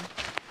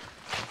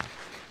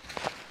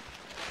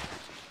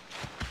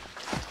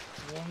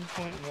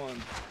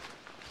 1.1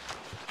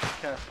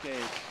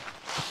 Cascade.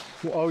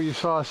 Well, oh, you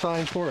saw a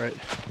sign for it.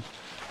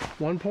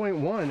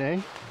 1.1, eh?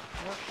 Yep.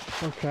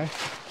 Okay.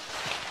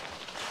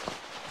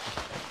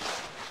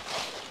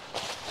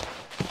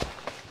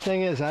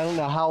 Thing is, I don't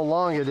know how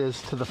long it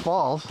is to the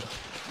falls.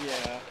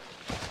 Yeah.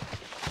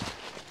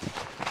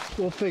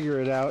 We'll figure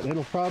it out.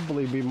 It'll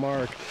probably be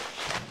marked.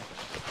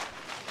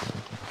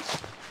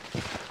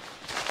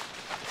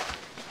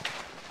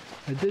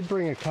 I did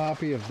bring a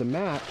copy of the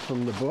map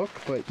from the book,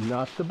 but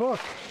not the book.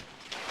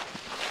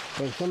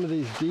 So some of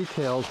these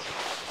details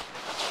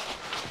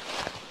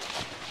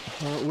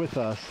aren't with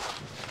us.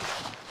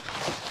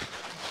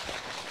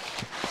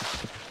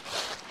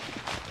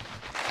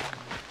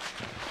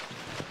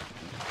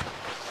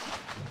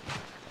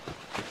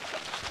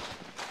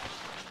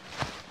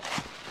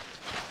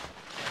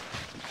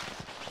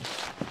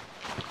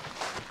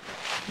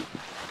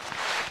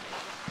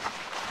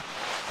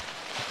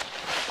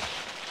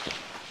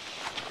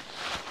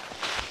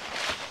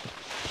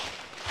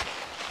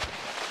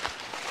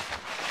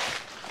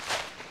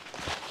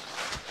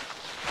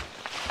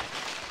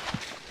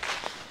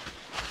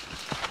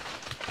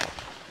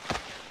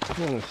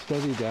 I'm going to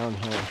steady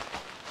downhill.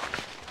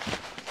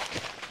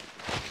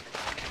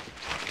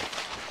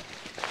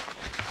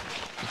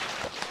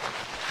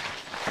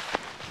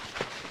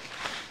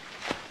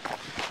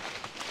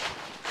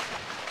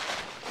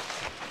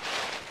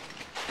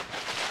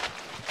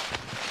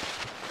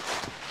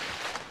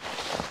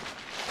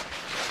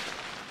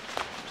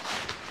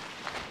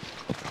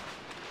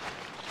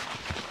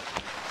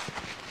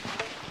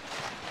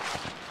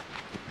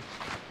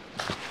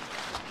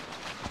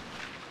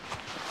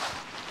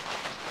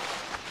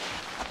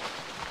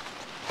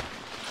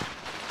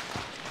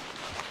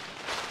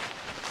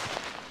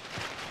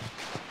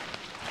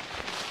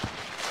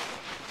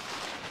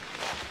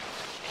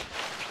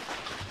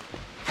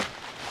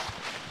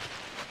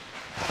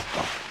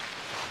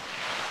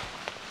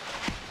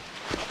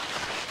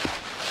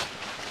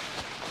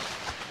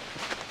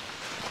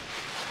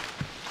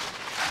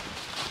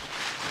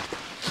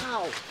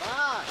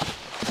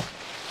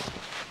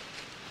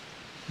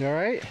 You all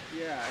right?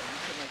 Yeah, I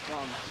just hit my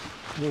thumb.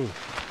 Ooh.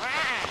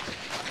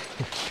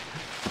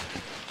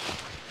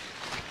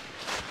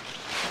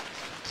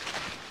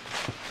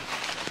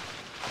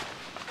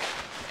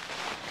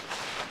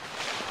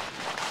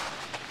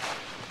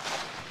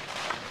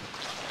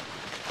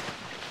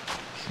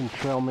 Some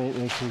trail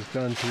maintenance was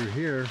done through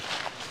here.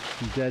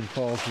 Some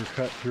deadfalls were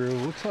cut through.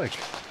 Looks like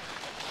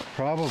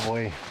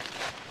probably,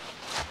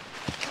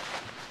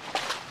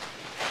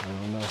 I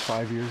don't know,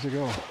 5 years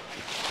ago.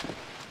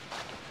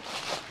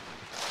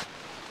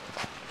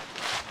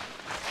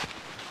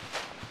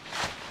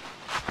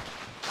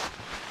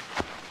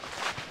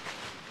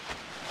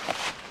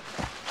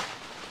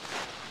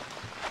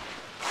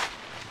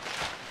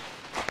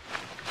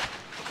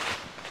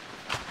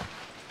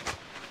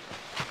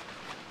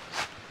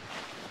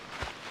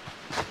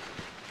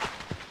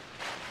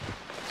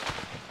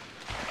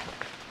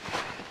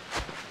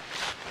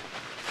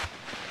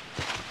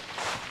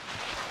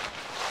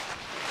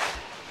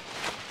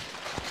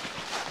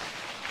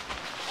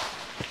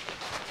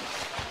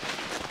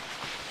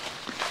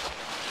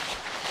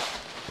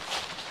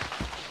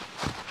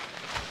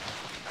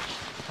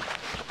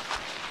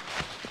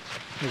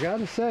 I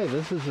gotta say,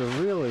 this is a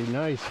really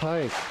nice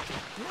hike.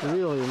 Yeah.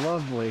 Really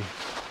lovely.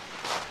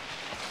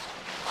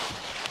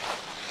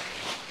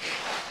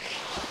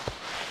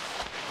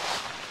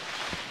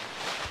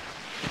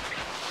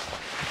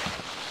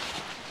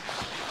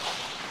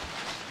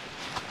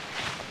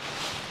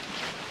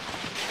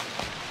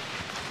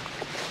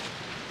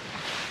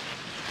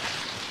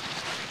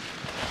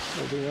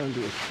 Holding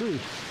onto a tree.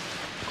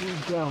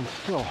 Going down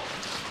still.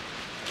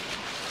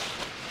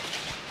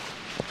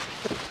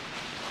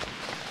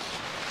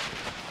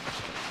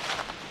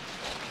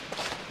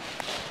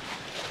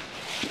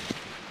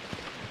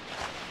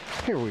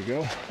 Here we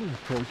go. We're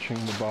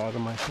approaching the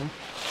bottom, I think.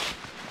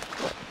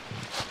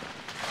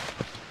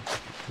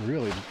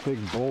 Really big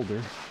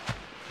boulder.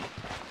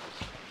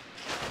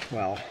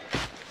 Wow.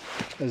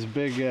 As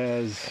big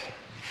as,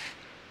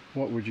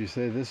 what would you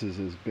say this is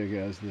as big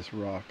as this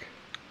rock?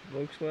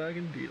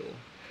 Volkswagen Beetle.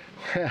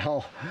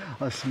 Well,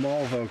 a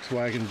small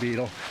Volkswagen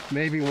Beetle.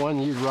 Maybe one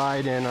you'd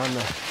ride in on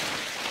the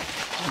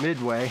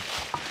midway.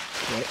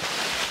 But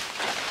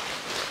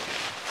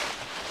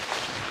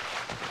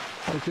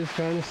it's just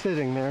kind of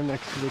sitting there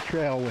next to the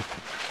trail with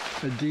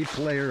a deep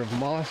layer of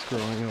moss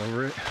growing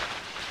over it.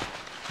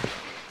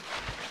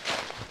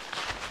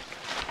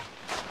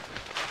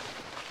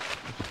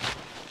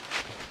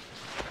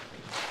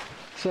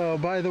 So,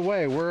 by the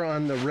way, we're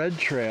on the red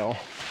trail.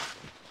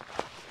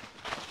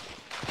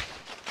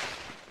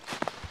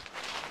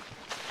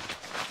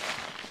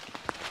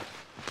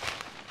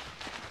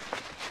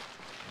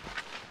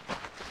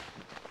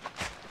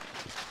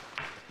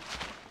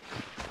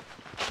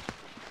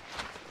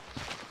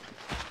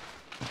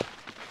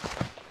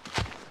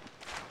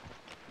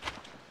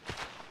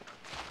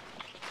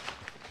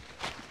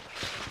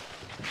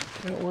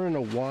 we're in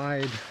a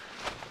wide,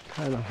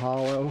 kind of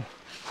hollow.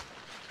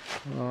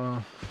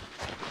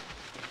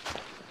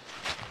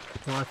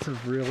 Lots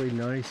of really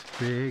nice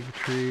big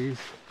trees.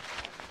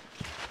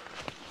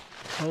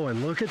 Oh,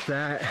 and look at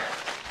that.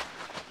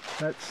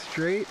 That's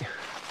straight.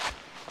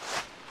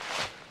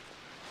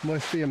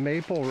 Must be a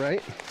maple,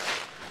 right?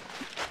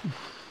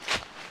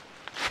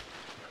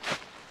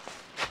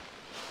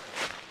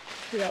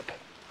 Yep.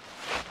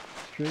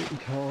 Straight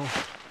and tall.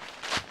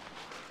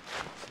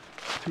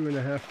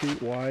 2.5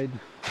 feet wide.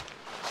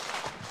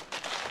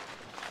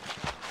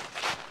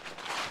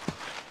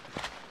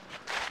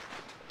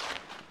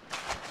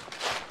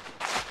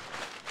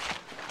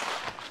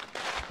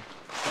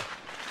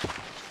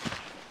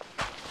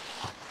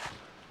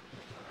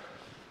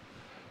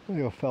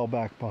 Leo fell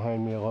back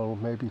behind me a little,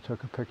 maybe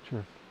took a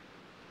picture.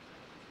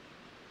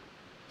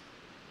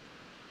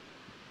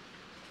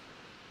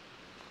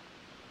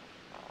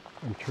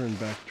 I'm turned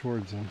back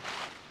towards him.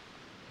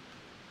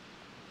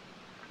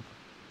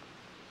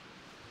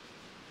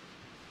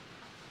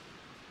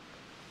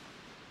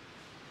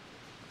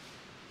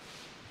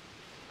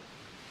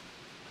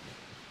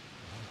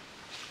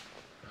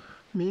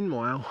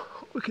 Meanwhile,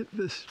 look at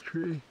this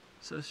tree.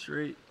 So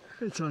straight.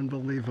 It's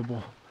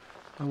unbelievable.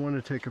 I want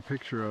to take a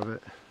picture of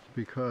it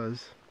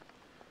because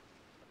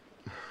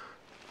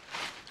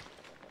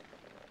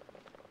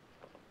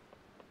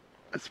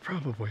it's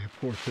probably a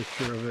poor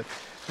picture of it,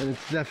 and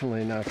it's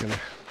definitely not going to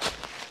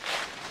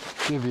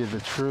give you the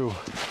true.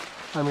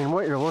 I mean,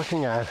 what you're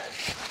looking at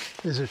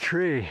is a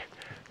tree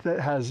that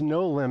has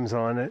no limbs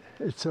on it.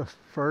 It's a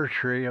fir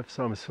tree of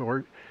some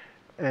sort,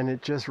 and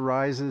it just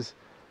rises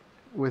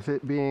with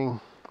it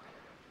being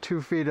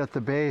 2 feet at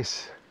the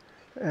base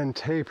and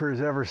tapers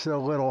ever so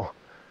little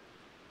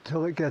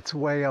till it gets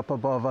way up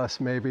above us,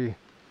 maybe,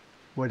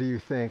 what do you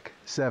think,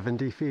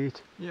 70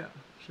 feet? Yeah,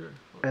 sure.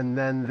 And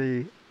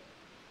then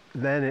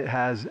it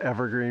has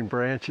evergreen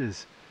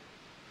branches.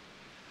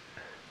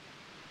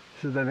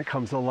 So then it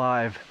comes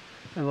alive.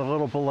 And a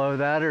little below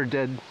that are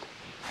dead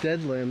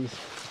limbs.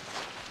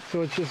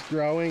 So it's just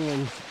growing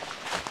and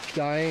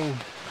dying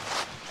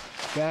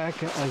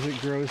back as it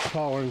grows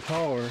taller and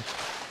taller.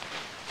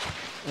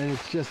 And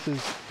it's just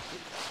as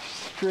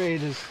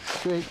straight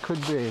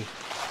could be.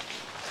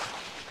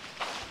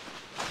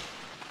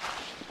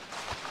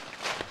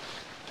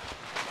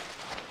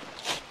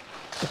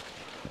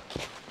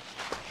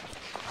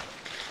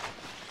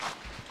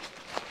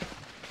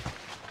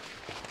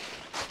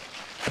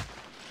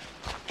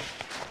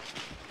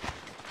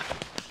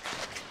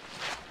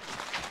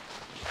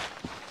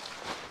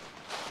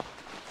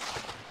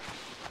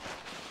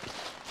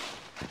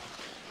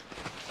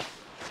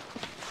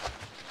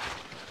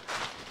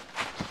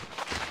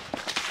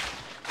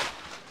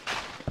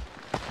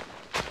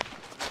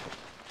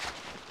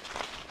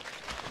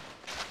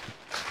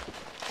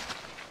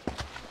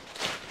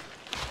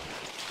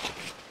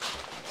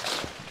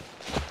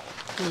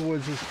 The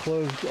woods is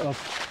closed up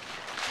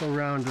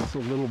around us a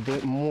little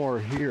bit more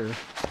here.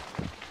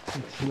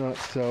 It's not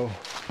so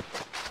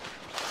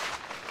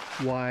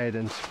wide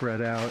and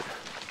spread out.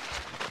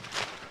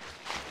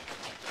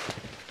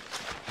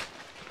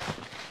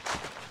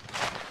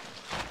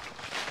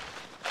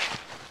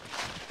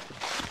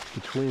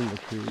 Between the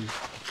trees,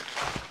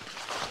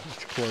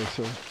 it's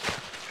closer.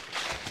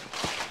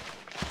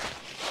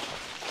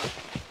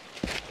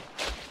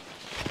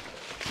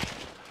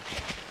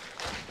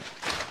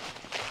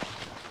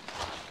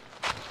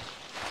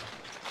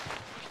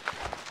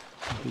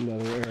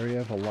 Another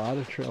area of a lot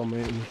of trail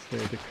maintenance. They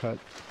had to cut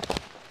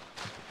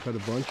a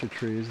bunch of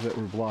trees that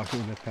were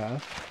blocking the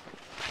path.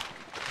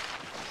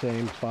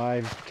 Same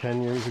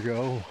 5-10 years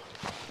ago.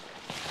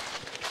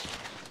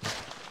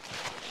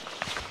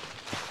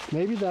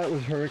 Maybe that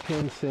was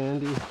Hurricane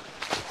Sandy.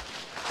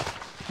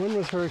 When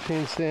was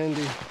Hurricane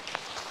Sandy?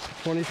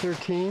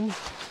 2013? Maybe.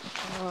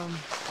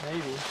 I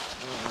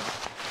don't know.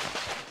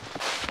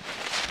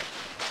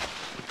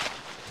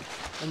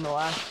 In the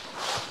last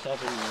 7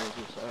 years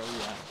or so,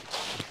 yeah.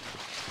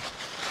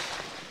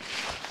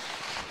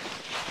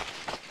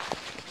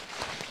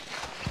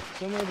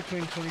 Somewhere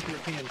between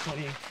 2013 and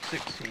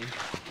 2016.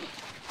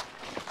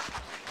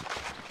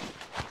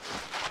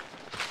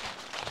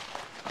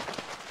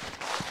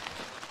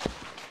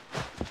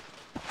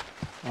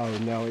 Oh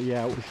no,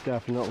 yeah, it was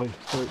definitely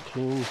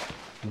 13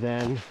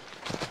 then.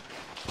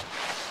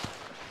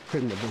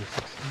 Couldn't have been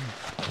 16.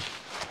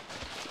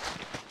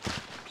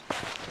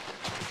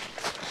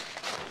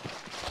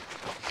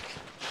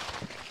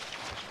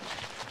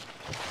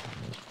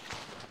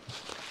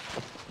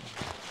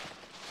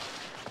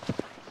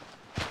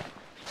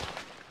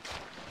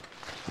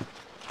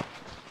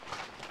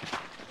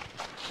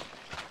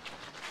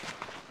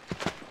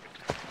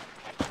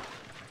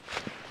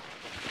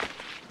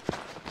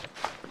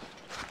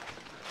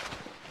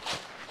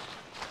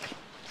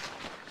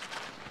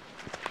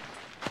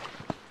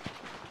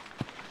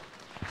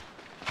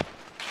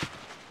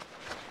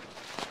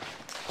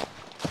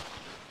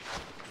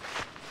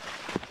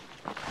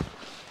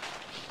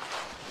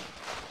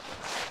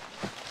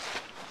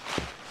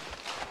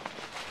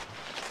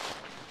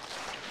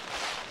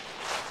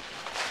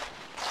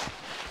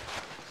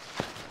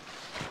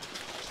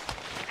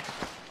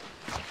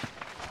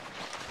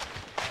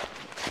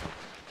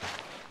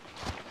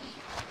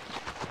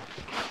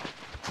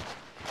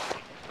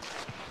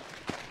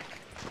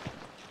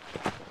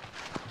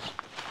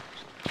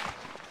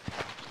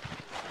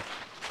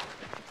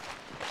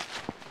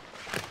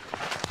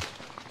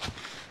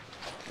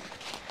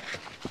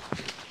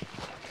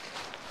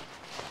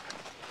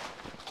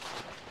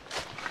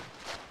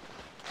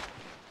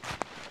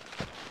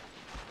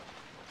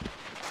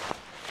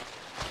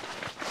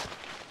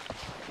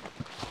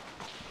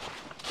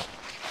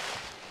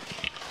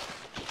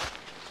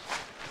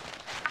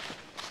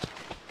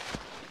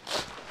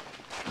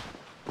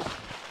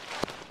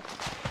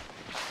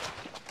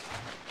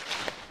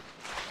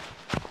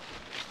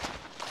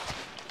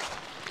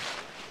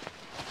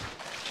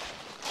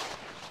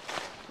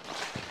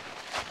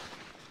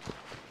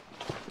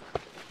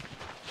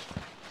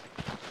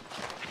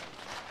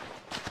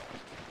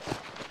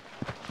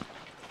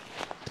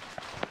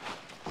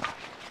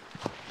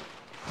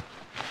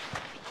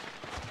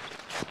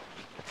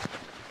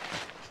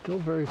 Still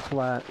very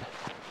flat.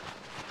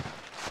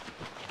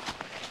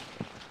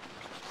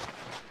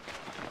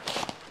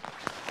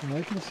 And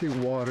I can see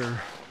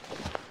water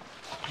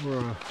or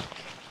an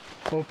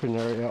open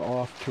area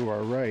off to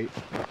our right.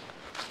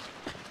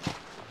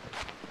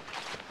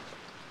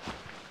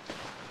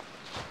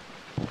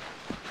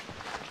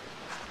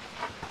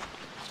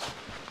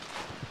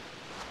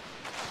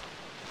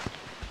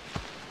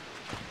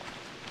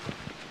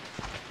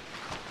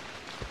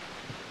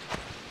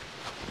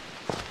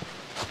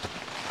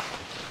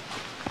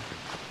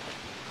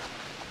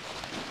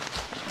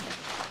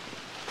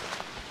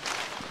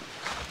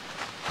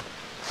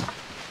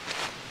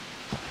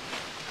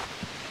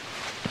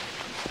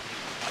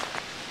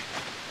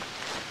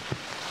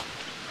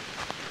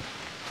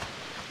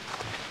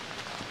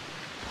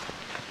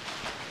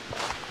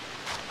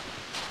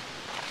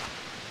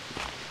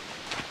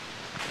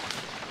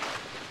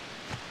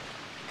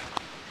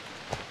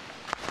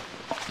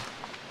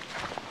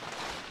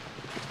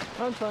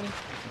 Sounds funny.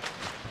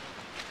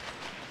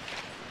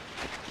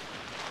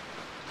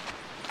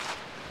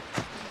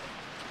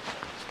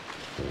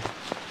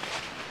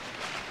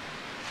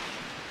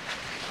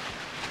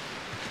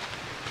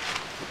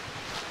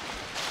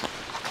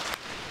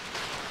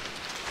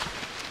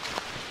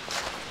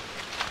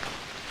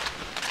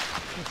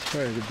 That's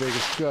probably the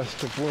biggest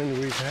gust of wind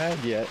we've had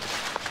yet.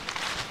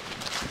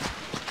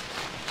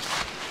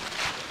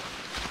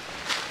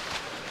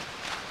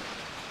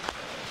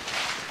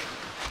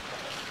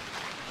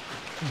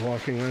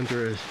 Walking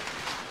under a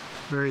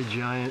very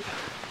giant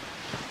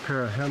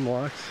pair of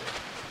hemlocks.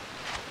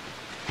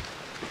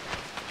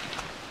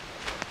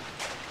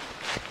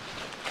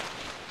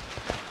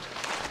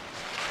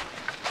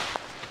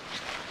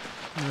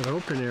 That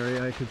open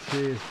area I could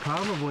see is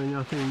probably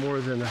nothing more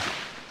than a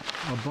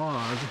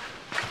bog,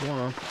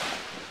 swamp.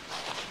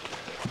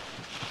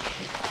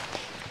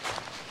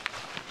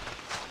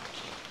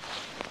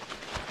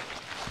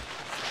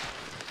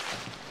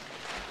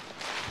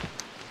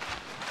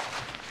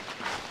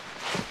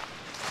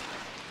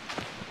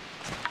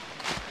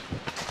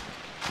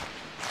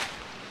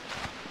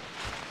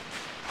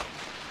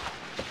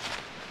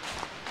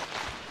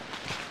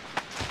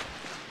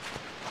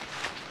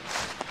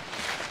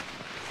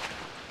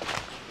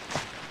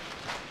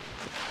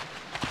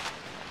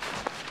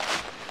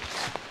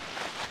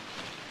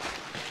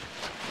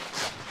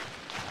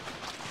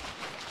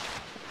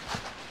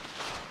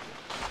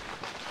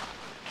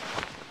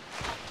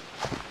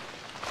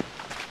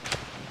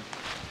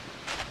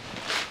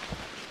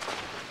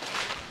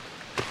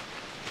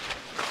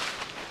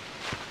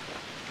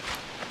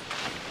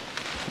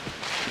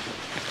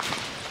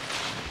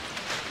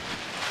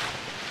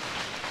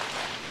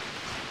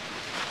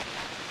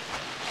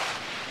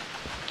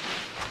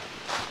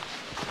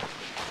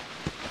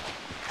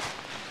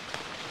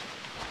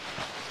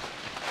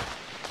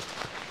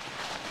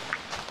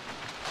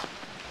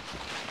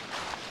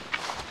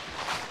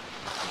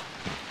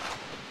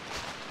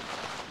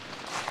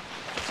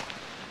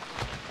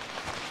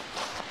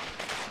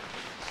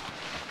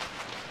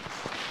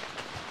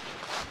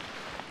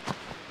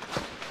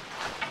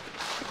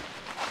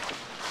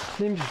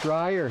 Seems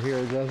drier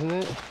here, doesn't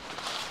it?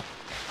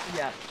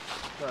 Yes,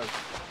 it does.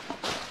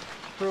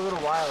 For a little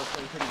while it's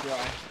been pretty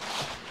dry.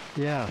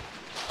 Yeah.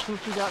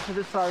 Since we got to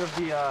this side of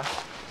the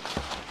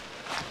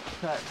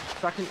that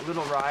second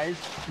little rise.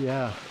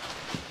 Yeah.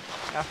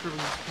 After we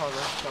saw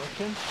the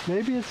junction.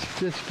 Maybe it's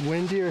just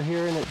windier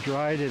here and it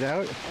dried it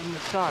out. And the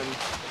sun.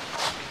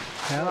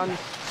 Yeah.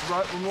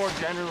 We're more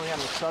generally on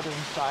the southern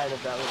side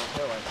of that little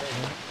hill, I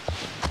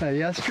think.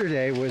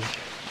 Yesterday it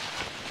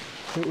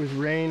was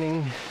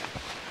raining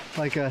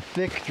like a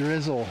thick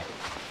drizzle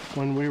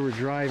when we were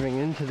driving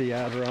into the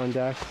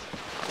Adirondacks.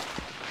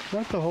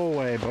 Not the whole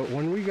way, but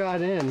when we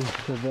got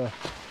into the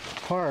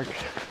park,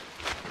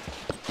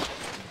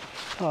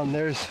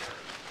 there's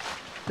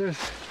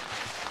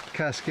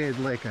Cascade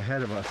Lake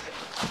ahead of us.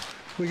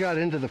 We got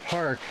into the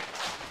park,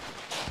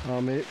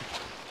 it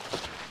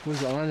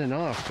was on and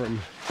off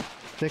from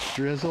thick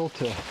drizzle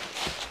to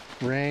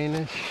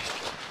rainish,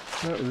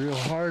 not real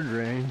hard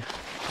rain,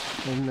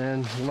 and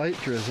then light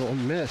drizzle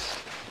and mist.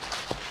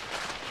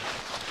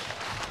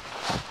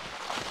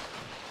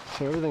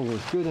 So everything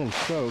was good and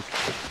soaked.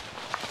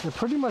 It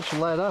pretty much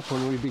let up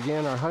when we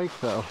began our hike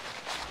though,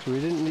 so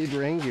we didn't need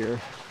rain gear.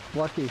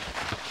 Lucky.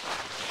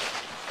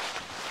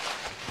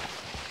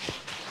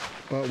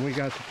 But when we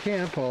got to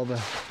camp, all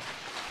the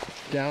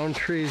down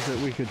trees that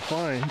we could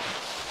find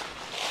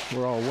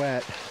were all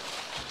wet.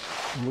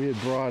 And we had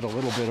brought a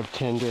little bit of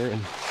tinder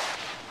and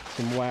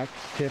some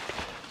wax-tipped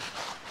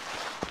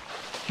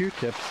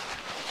Q-tips.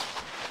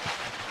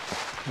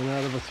 And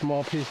out of a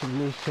small piece of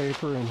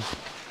newspaper and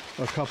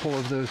a couple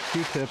of those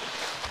Q-tips,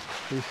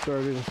 we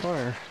started a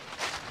fire.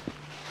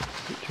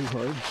 Not too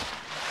hard.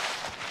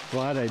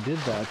 Glad I did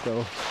that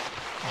though.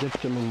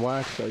 Dipped them in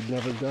wax. I'd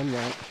never done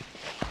that.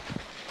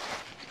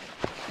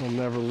 I'll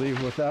never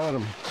leave without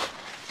them.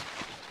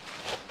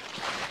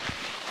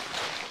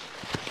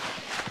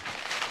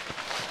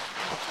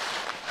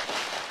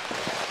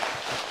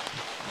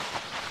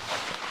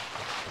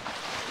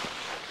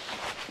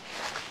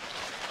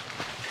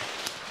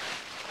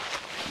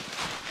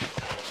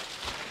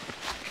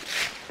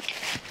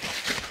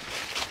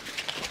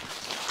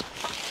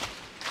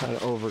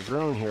 kind of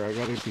overgrown here. I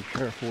gotta be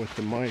careful with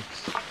the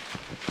mics.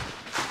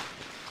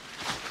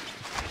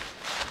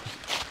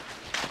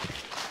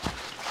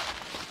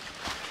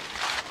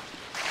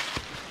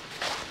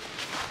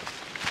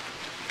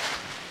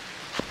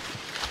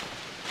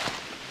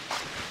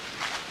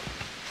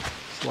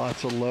 There's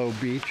lots of low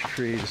beech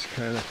trees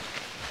kind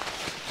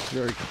of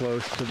very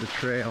close to the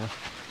trail.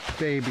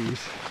 Babies.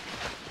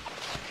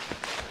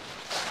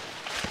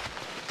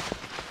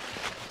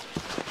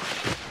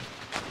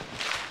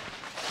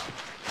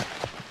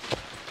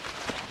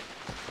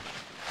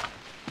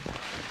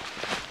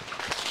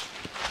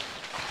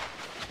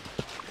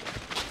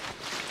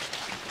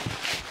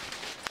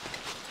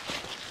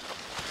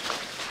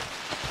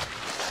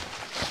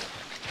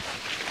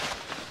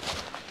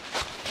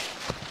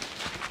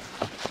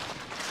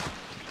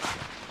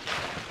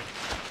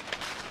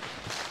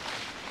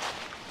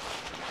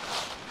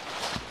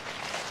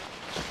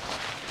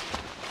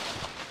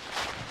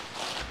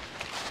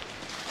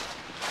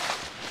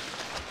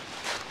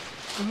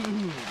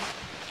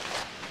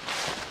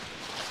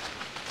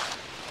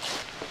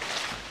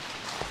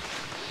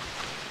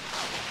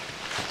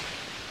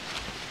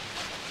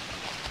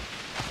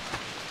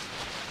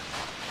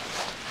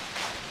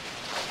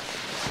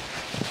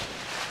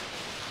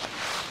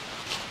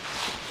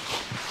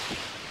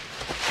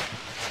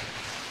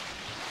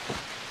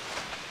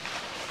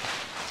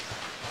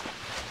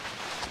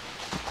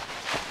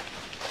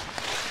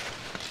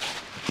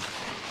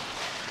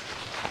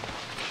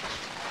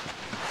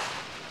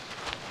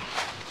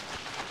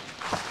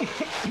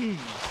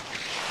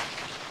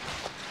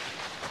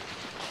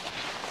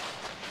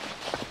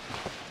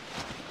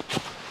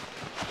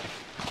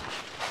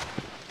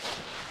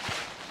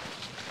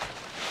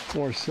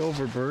 More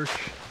silver birch.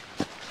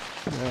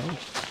 Now,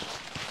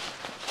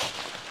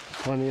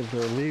 plenty of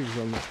their leaves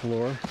on the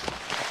floor.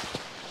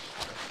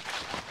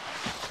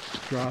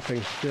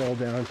 Dropping still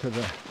down to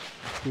the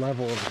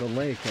level of the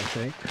lake, I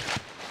think.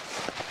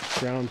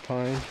 Ground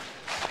pine.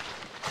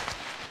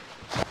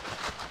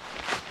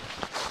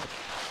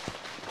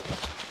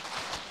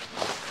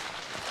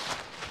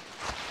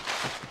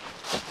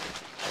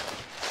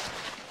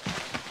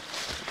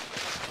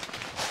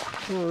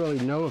 I don't really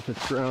know if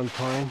it's ground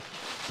pine.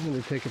 I'm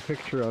going to take a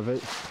picture of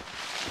it.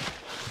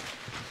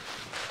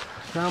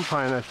 Ground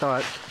pine, I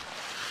thought,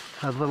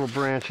 had little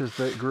branches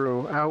that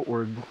grew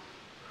outward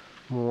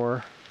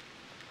more,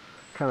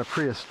 kind of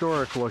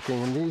prehistoric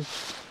looking, and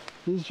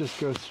these just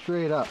go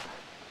straight up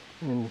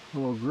in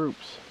little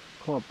groups,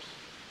 clumps,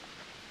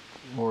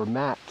 or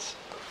mats.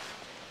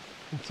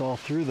 It's all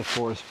through the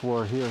forest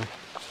floor here.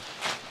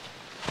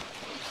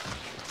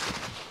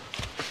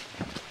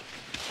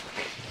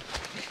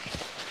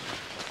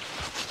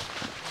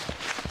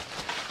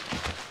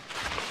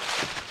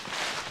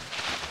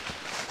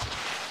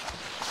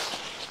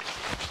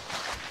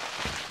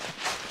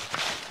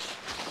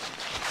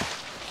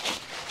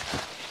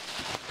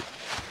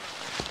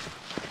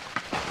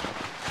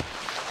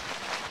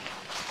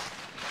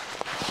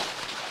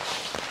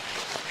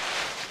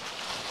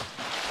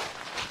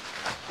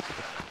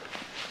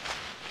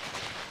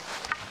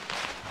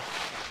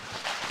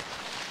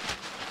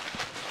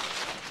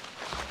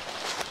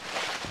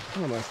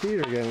 Oh, my feet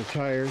are getting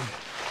tired.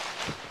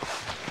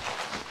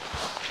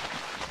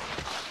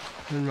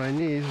 And my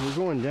knees, we're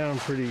going down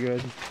pretty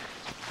good.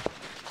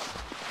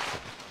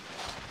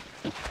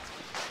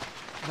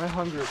 My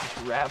hunger is just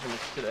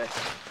ravenous today.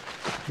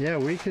 Yeah,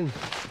 we can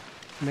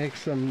make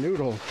some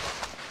noodles.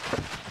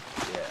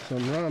 Yeah. Some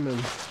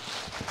ramen.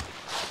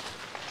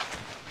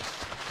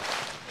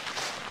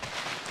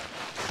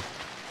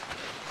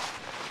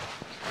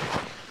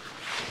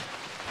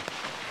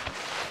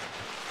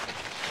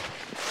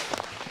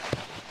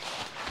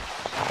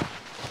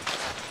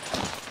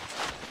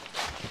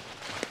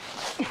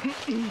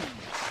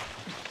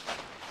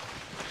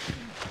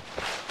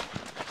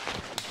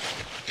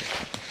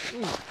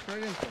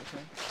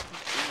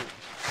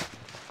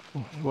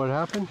 What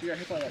happened? She got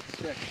hit by that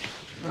stick.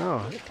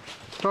 Oh,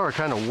 I saw her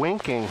kind of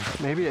winking.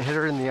 Maybe it hit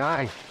her in the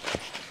eye.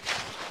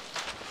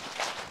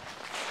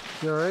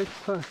 You alright,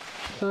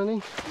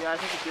 Sonny? Yeah, I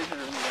think it did hit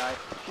her in the eye.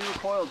 She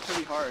recoiled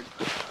pretty hard.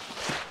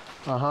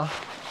 Uh-huh.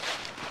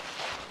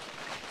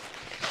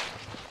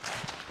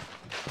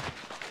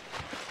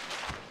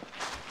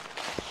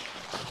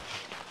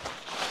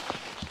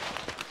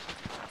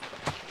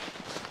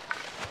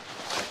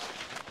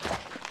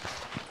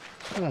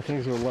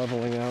 Things are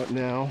leveling out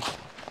now.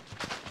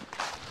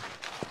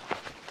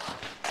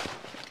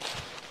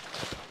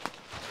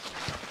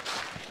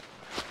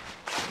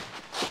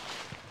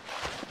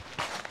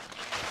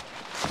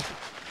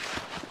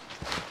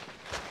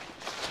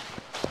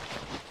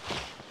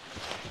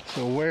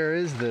 So where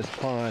is this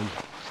pond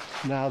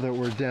now that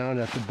we're down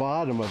at the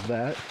bottom of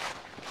that?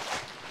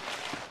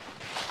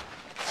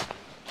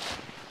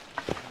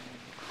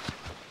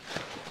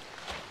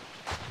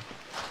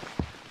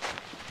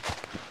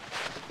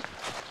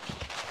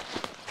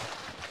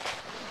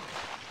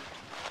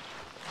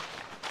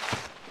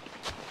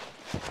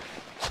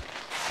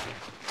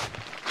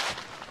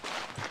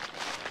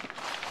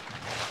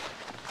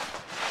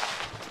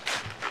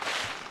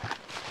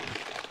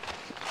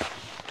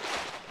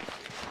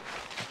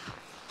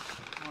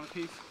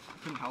 piece.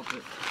 Couldn't help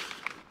it.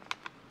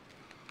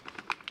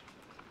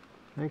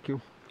 Thank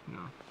you. No.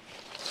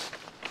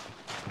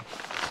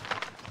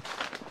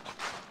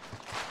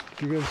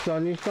 You give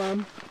Sonny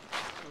some?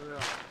 Oh,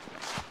 yeah.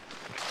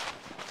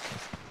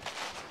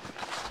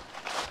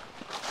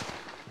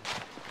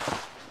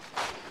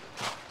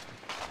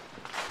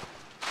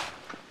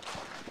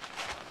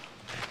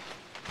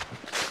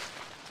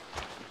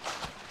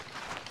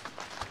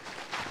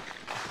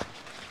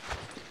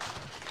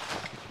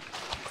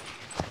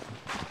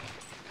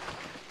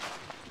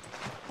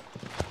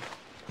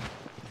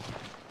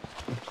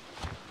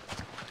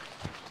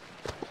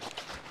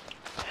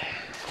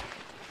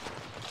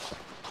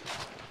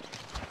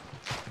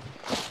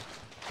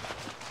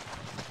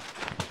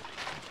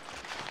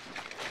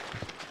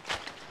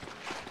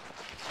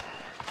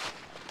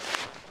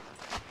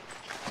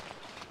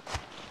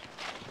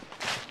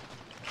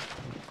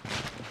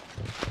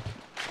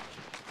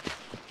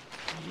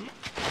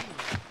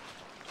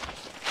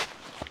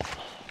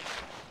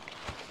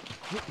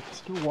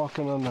 Still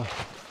walking on the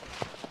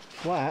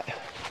flat.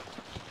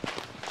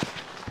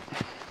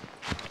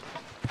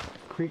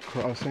 Creek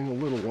crossing, a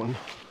little one.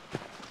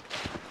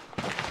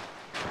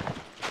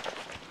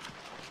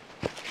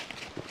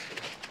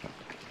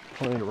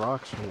 Plenty of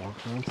rocks to walk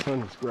on.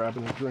 Sonny's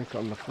grabbing a drink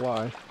on the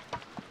fly.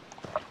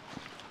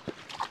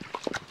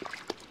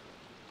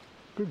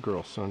 Good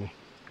girl, Sonny.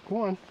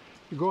 Go on.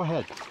 You go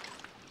ahead.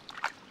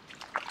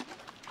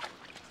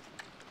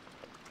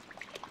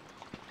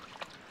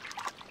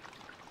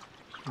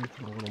 Make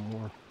it a little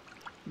more.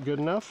 Good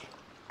enough?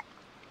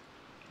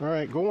 All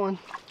right, go on.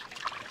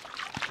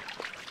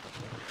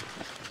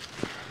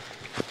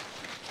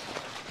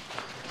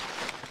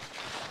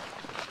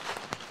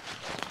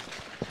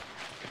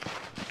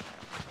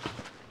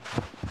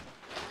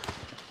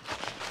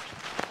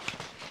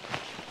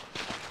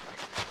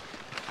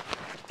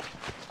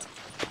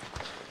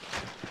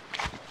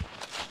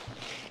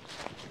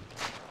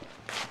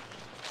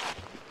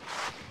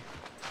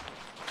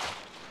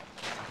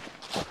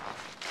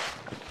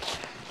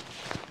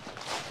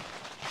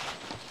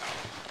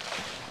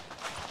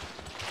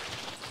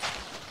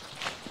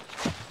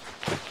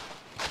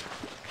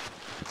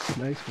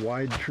 Nice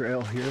wide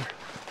trail here.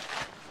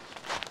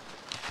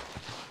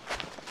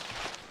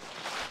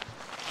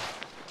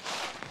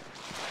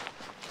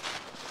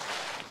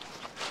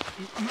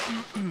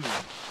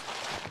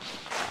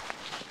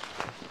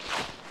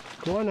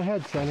 Go on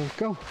ahead, Sonny.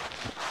 Go.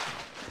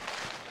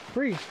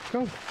 Free.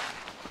 Go.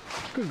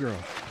 Good girl.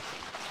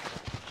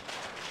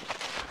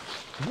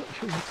 Oh,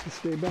 she wants to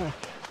stay back.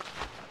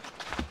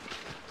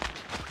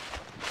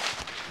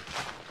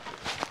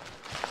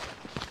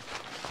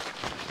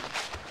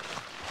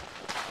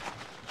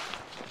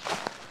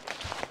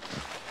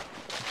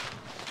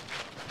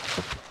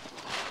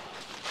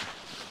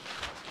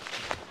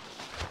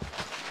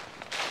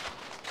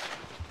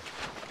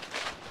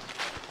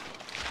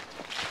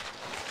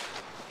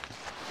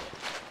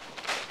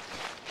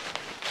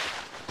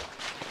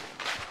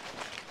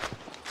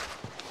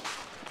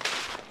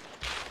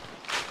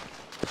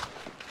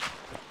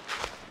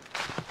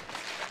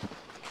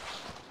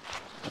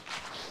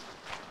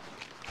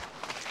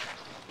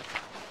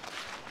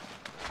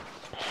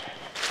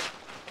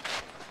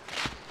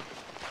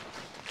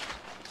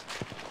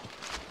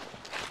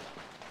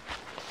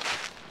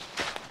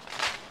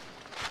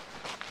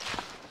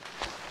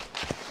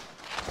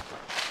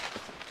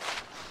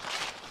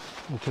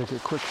 We'll take a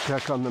quick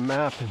check on the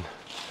map and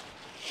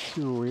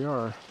see where we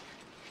are.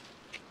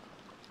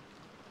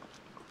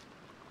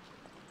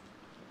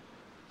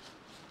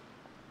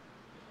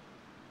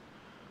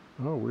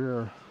 Oh, we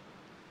are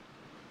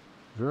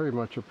very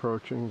much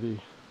approaching the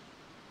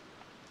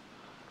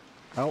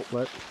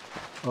outlet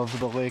of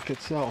the lake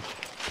itself.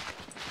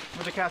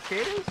 Where the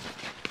Cascade is?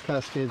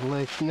 Cascade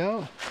Lake,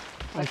 no.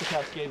 I think the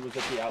Cascade was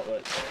at the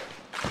outlet.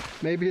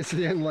 Maybe it's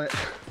the inlet.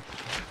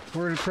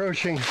 We're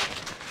approaching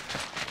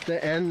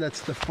the end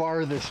that's the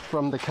farthest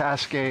from the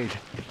Cascade.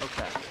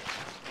 Okay.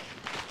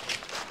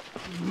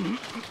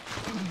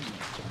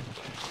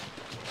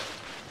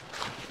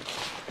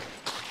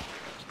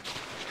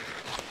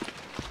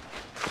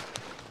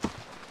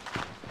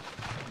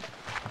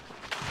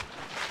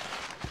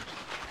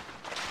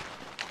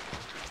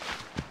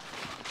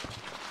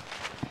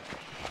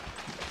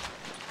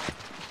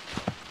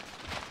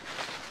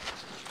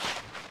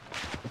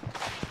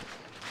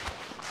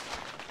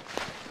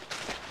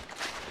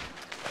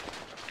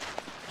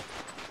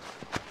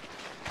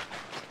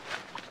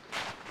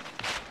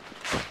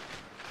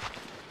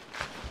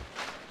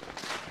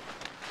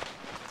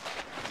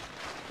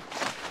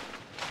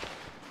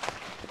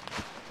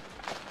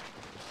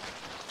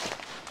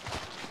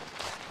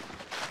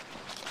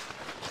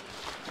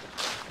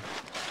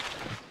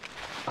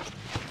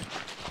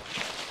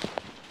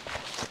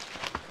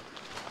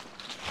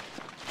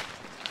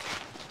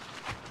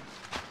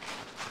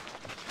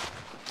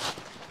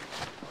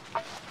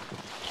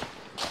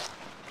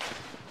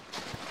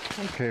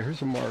 Okay,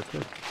 here's a marker.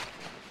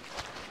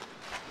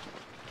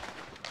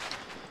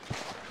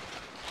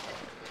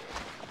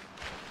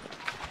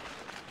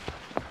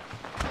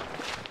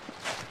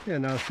 Yeah,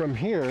 now from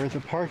here,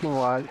 the parking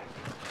lot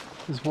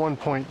is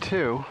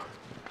 1.2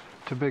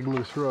 to Big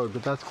Moose Road,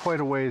 but that's quite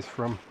a ways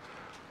from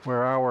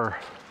where our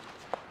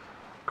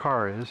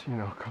car is, you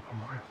know, a couple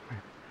miles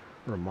maybe,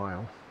 or a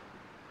mile.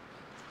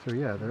 So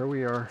yeah, there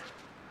we are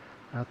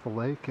at the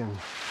lake, and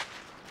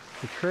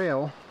the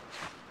trail,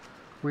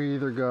 we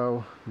either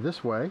go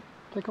this way,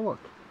 take a look.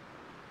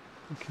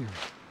 Look here.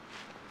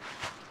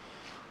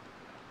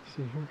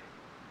 See here?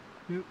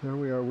 Yep. There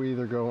we are, we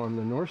either go on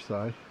the north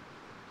side,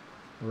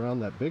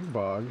 around that big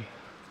bog,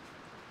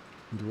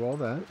 and do all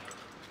that,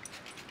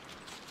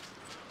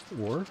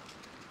 or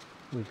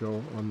we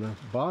go on the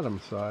bottom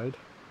side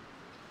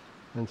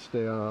and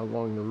stay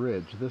along the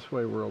ridge. This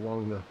way we're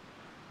along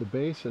the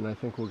base, and I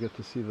think we'll get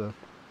to see the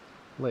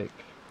lake.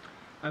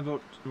 I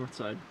vote north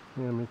side.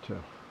 Yeah, me too.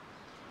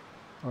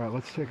 All right,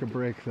 let's take a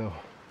break though.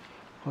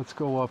 Let's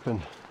go up and,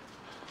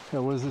 yeah,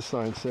 what does this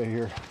sign say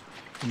here?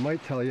 It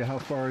might tell you how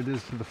far it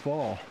is to the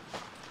fall.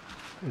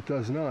 It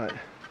does not.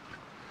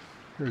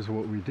 Here's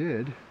what we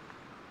did.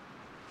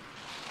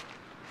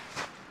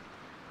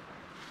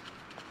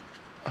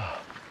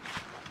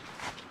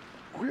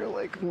 We're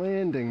like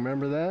landing,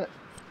 remember that?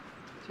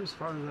 It's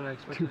farther than I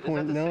expected.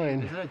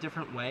 2.9. Is that a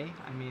different way?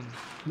 I mean...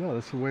 No,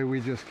 that's the way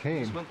we just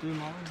came. Just went through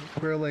Molanatura.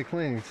 Square Lake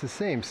Landing. It's the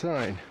same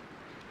sign.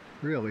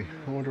 Really.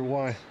 I wonder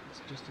why.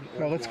 It's just an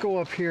Now let's go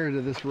up here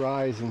to this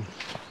rise and...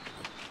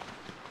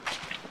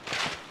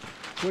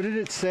 What did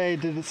it say?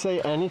 Did it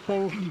say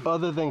anything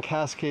other than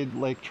Cascade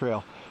Lake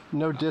Trail?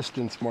 No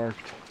distance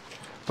marked.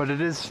 But it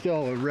is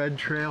still a red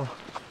trail.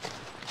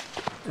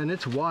 And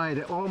it's wide.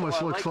 It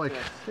almost looks like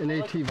an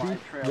ATV.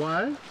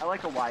 What? I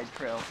like a wide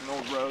trail, an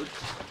old road.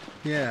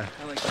 Yeah.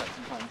 I like that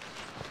sometimes.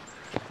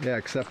 Yeah,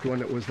 except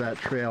when it was that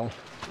trail.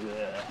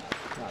 Yeah,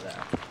 not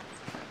that.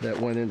 That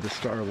went into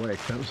Star Lake.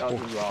 That was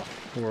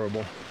rough.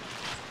 Horrible.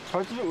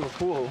 Parts of it were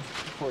cool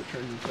before it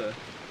turned into...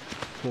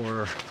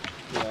 Or...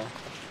 Yeah,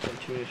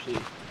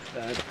 cartoonishly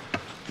bad.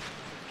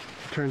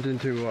 Turned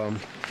into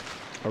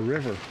a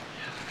river.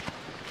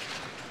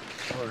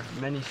 Or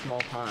many small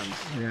ponds.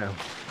 Yeah.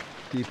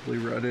 Deeply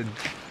rutted.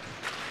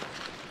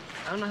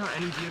 I don't know how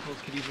any vehicles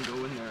could even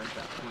go in there at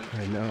that point.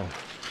 I know.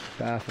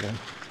 Baffling.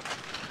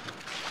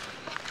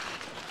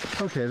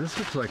 Okay, this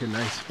looks like a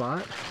nice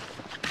spot.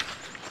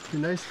 Be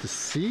nice to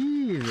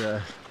see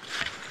the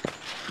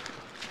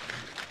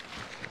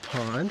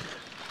pond.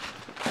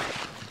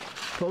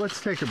 But let's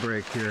take a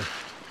break here.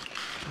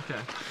 Okay.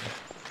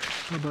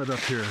 How about up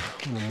here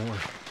a little more?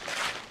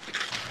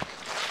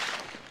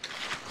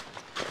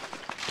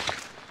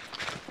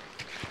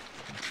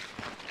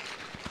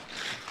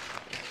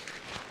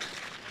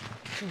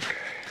 Okay.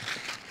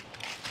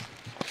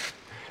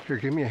 Here,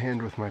 give me a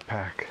hand with my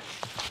pack.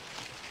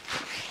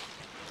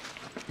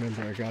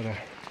 Remember, I gotta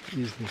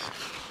use this.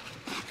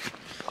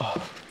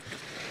 Oh.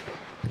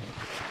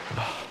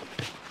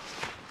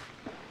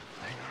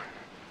 Hang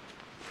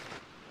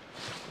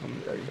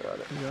on. There, you got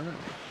it. You got it?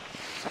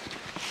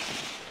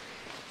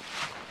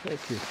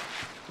 Thank you.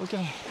 Look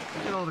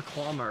at all the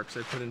claw marks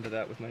I put into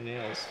that with my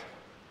nails.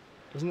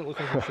 Doesn't it look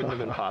like it shouldn't have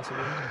been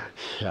possible?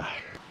 Yeah.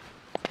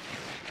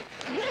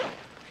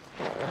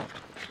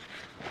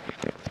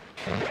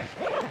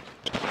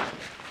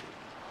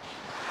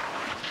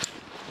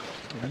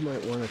 I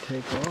might want to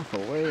take off a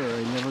layer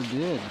I never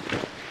did.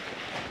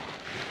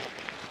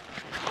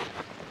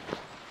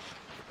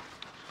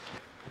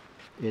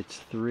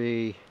 It's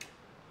 3:02,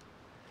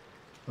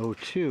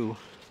 so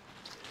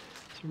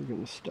we're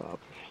going to stop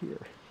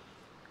here.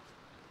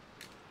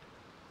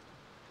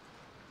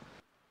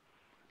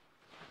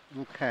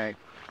 Okay,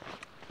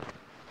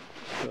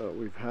 so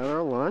we've had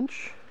our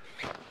lunch.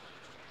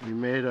 We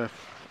made a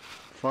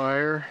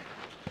fire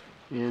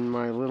in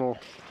my little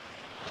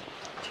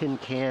tin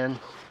can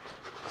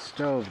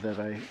stove that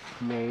I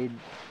made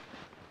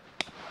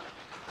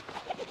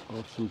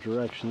off some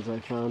directions I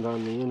found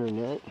on the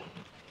internet,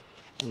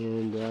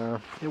 and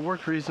it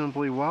worked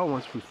reasonably well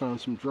once we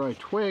found some dry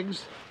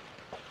twigs.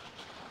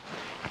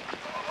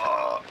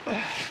 See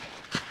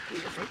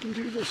if I can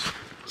do this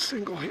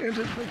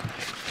single-handedly.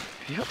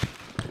 Yep.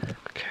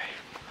 Okay.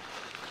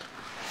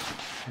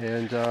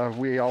 And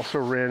we also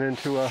ran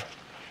into a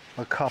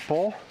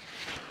couple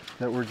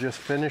that were just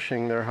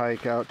finishing their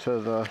hike out to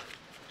the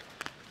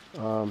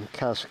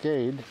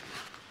Cascade,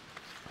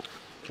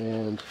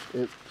 and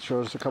it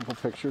showed us a couple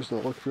pictures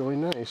and it looked really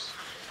nice.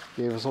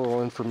 Gave us a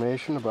little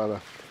information about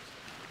a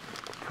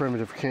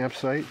primitive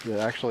campsite that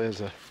actually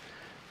has a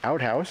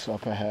outhouse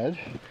up ahead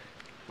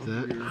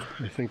that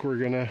I think we're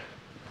gonna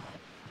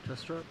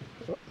test drive.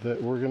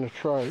 That we're gonna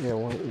try. Yeah,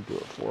 why don't you do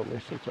it for me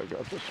since I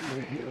got this in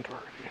my hand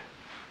already.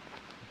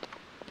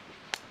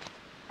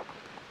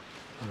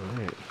 All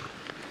right.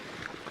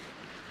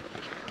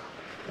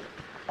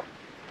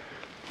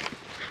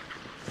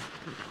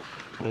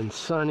 And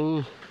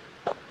Sunny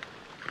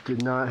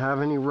did not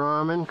have any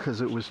ramen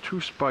because it was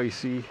too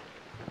spicy.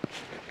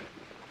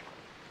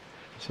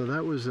 So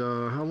that was,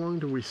 how long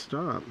do we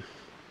stop?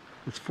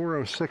 It's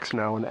 4:06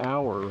 now, an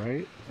hour,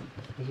 right?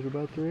 Was it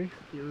about 3?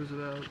 It was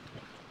about,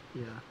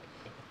 yeah,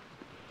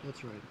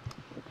 that's right.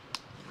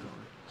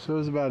 So it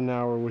was about an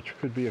hour, which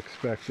could be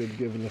expected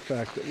given the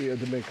fact that we had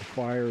to make a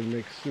fire and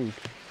make soup.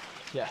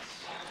 Yes.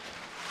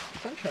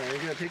 Sunshine, are you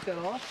gonna take that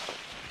off?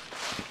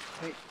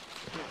 Hey,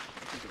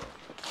 take it off.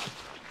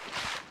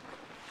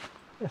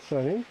 Yeah,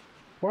 Sonny,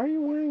 why are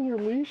you wearing your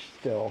leash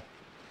still?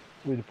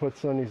 We had to put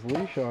Sonny's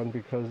leash on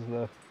because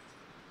the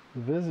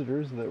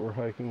visitors that were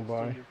hiking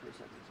by.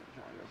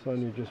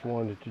 Sonny just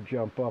wanted to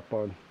jump up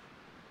on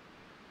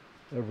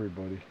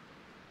everybody,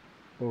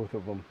 both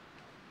of them.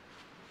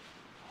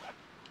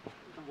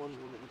 The one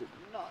woman did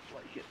not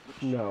like it.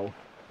 No,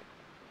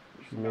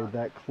 she made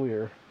that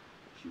clear.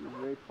 She was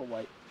very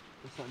polite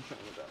to Sunshine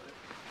about it.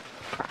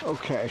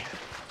 Okay,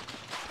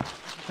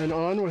 and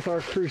on with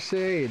our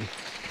crusade.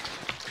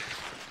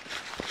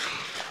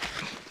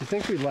 You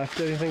think we left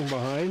anything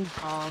behind?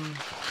 I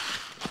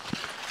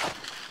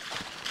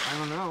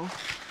don't know.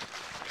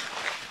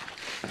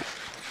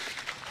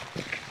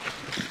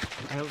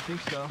 I don't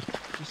think so.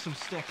 Just some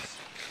sticks.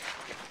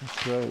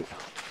 That's right.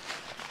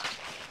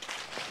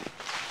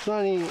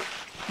 Sonny,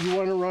 you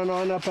want to run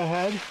on up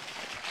ahead?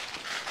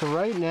 So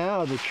right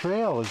now the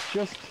trail is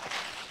just,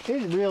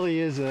 it really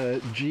is a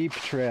Jeep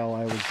trail,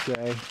 I would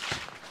say.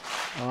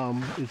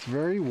 It's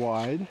very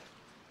wide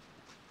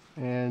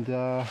and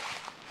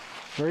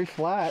very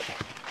flat.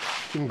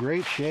 It's in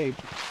great shape.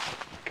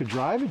 Could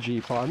drive a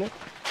Jeep on it.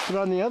 But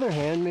on the other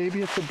hand,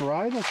 maybe it's a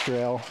bridle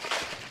trail.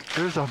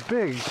 There's a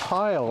big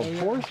pile of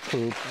horse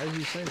poop As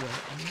you say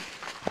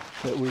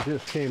that we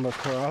just came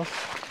across.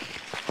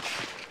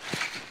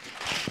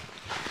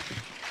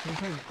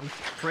 Sometimes I'm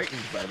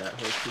frightened by that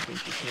horse pooping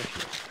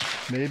situation.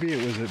 Maybe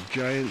it was a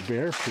giant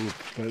bear poop,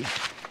 but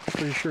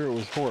pretty sure it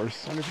was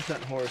horse.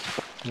 100% horse.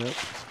 Yep.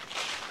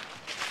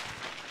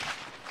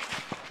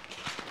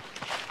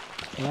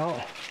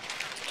 Well,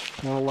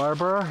 want a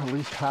larbar? At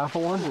least half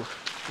of one? Ooh,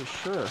 for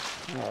sure.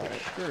 All right.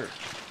 For sure.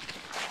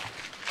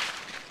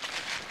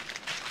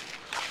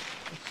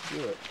 Let's do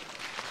it.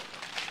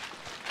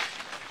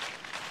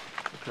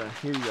 Okay,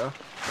 here you go.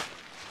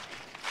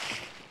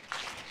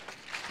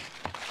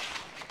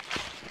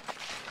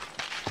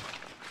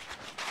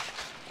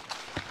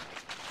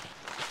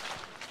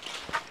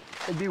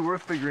 It'd be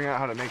worth figuring out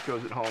how to make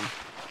those at home.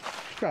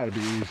 It's gotta be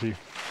easy.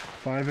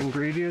 5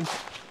 ingredients.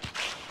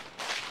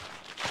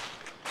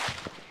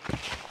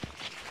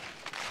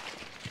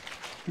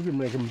 You can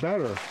make them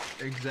better.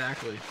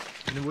 Exactly.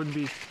 And it wouldn't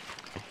be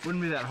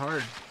that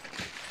hard.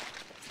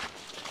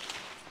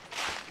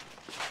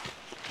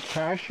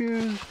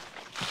 Cashews.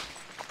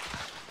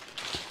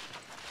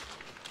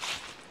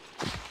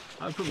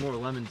 I'd put more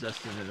lemon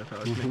zest in it if I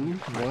was making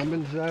it.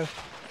 Lemon zest.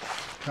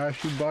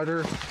 Cashew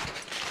butter.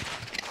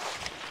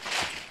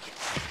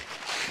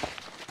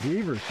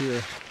 Beaver's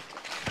here.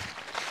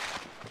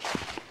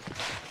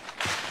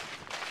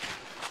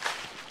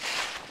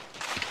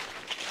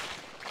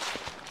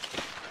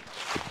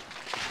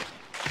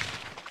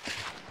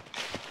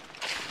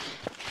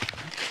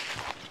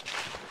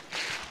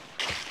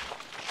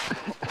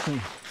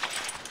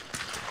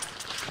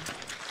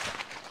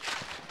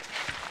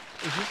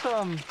 Is this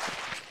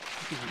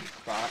this is a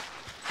spot.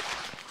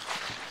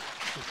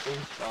 This is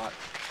a spot.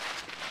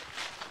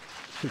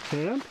 To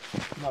camp?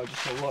 No,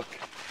 just a look.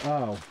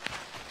 Oh.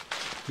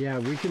 Yeah,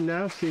 we can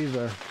now see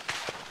the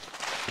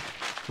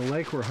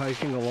lake we're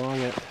hiking along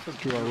it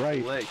to our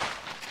right. Lake.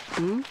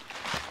 Hmm?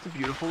 It's a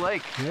beautiful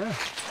lake. Yeah.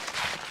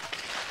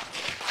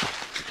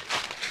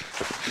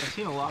 I've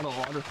seen a lot of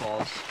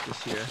waterfalls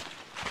this year.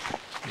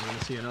 I'm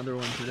gonna see another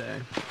one today,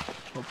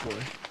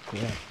 hopefully.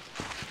 Yeah.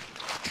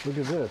 Look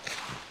at this.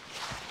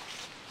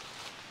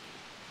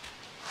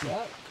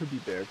 That could be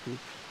bear poop.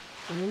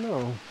 I don't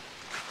know.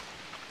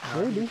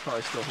 No, Maybe. it's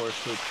probably still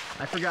horse poop.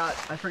 I forgot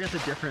the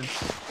difference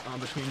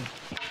between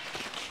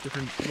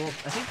different. Well,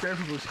 I think bear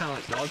poop looks kind of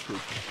like dog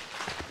poop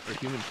or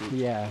human poop.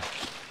 Yeah.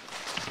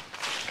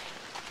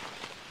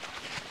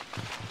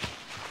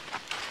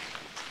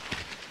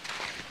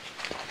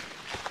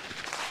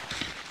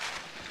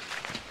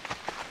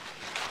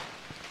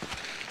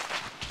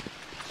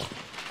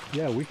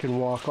 Yeah, we can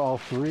walk all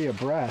three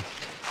abreast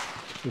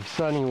if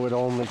Sonny would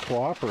only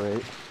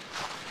cooperate.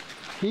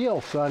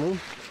 Heel, Sonny.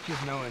 He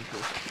has no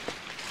interest.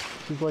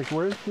 He's like,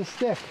 where's the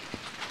stick?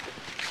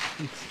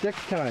 It's stick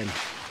time.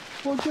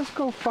 Well, just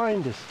go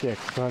find a stick,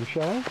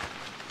 Sunshine.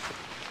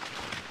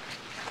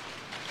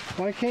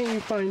 Why can't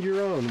you find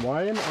your own?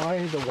 Why am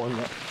I the one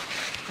that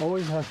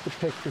always has to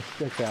pick the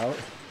stick out?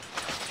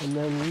 And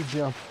then you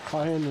jump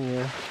high in the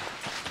air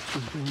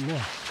and do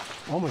this.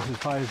 Almost as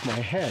high as my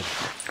head.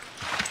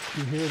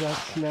 You hear that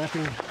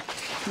snapping?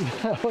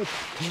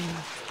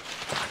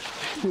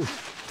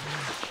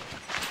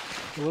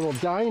 A little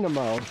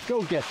dynamo.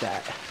 Go get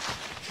that.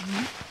 You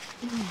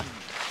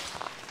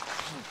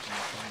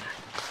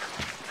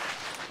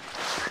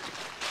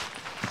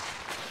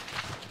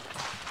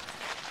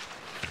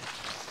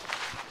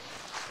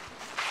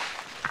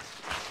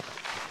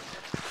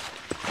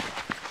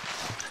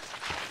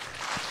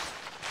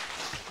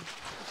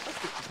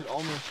could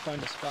almost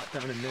find a spot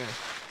down in there.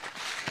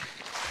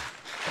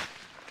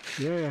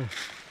 Yeah.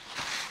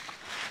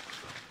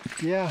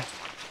 Yeah.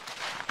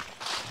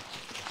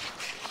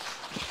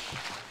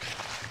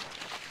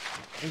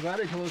 I'm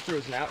glad I told us there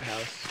was an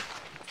outhouse.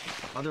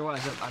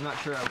 Otherwise, I'm not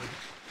sure I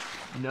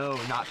would know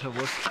not to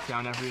look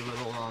down every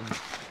little,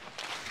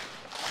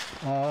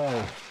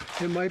 Oh,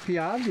 it might be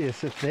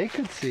obvious if they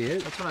could see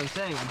it. That's what I'm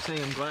saying.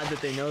 I'm glad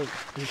that they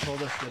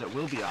told us that it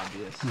will be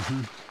obvious.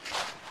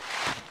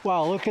 Mm-hmm.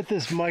 Wow, look at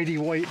this mighty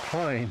white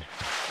pine.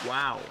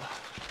 Wow.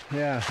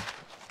 Yeah.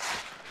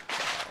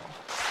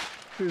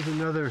 Here's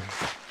another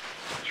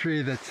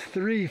tree that's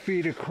 3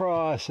 feet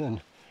across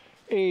and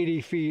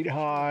 80 feet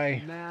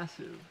high.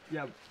 Massive.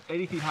 Yeah,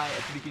 80 feet high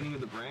at the beginning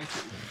of the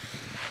branches.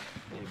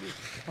 Maybe.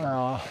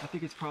 Well, I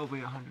think it's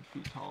probably 100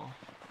 feet tall.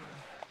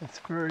 It's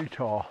very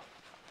tall.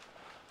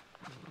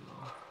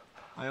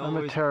 I'm a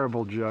always,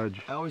 terrible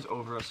judge. I always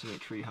overestimate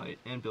tree height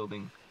and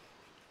building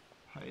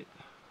height.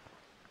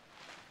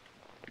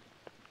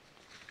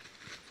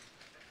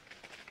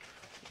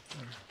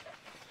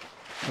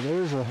 Well,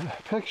 there's a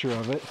picture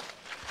of it,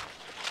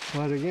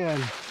 but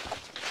again,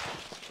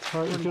 it's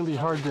going to be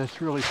hard to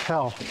really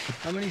tell.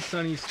 How many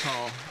sunnies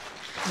tall?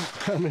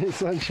 How many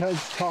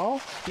sunshines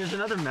tall? Here's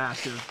another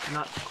massive,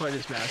 not quite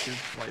as massive,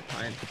 white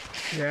pine.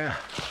 Yeah.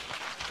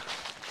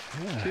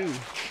 2.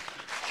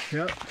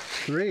 Yep,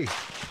 3.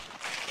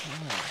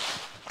 Oh.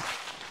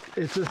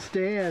 It's a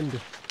stand.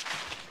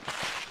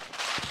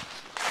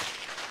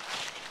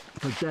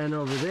 But then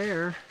over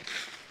there,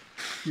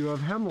 you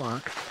have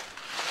hemlock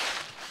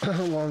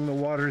along the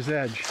water's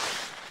edge.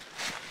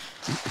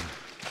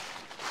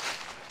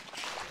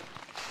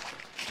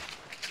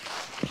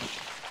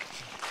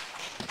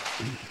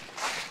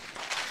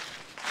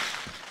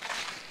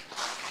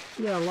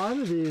 Yeah, a lot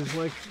of these,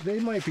 like, they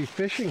might be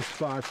fishing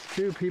spots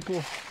too.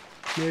 People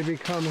maybe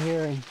come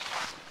here and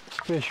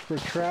fish for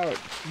trout.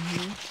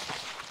 Mm-hmm.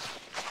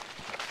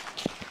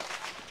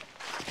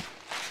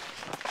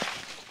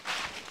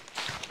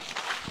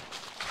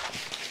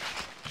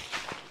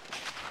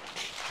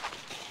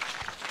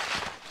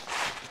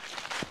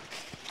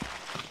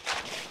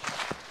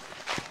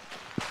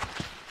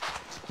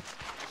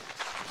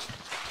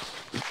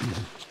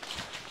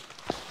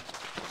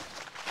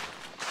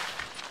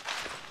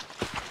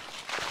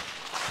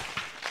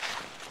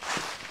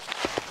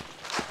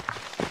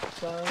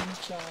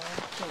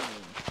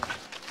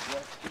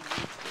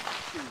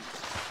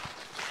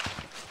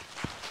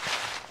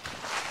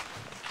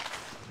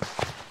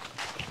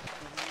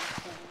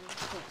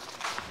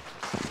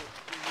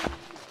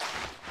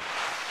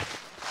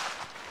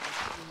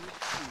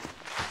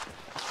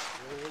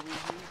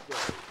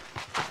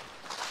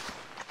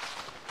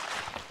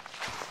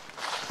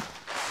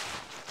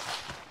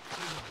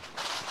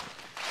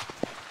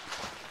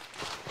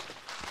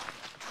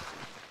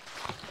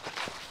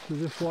 So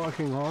just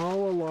walking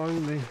all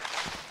along the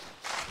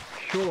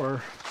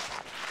shore,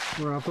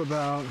 we're up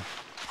about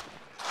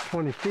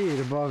 20 feet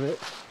above it,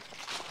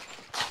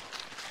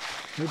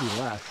 maybe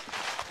less,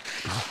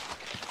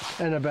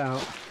 and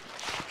about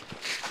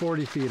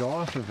 40 feet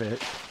off of it,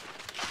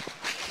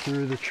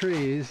 through the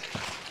trees,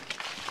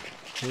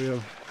 we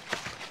have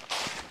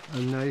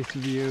a nice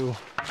view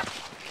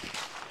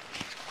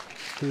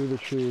through the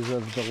trees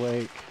of the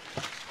lake.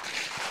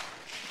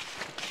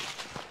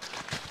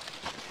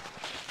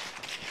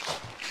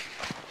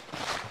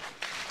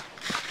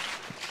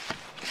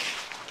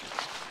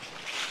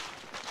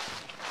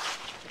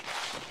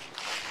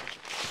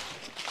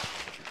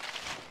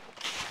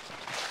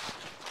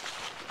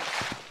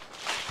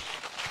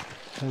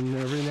 And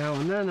every now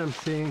and then I'm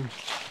seeing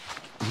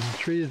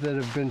trees that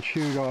have been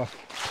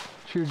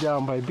chewed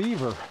down by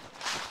beaver.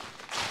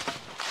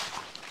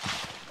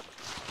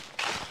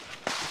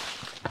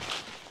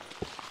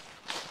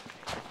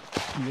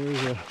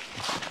 And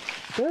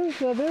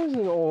there's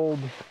an old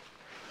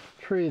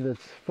tree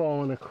that's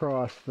fallen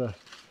across the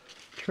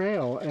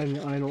trail, and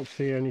I don't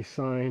see any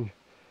sign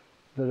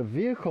that a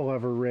vehicle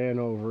ever ran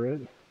over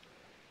it.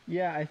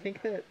 Yeah, I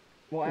think that.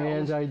 Well,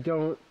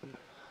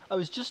 I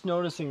was just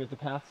noticing that the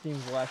path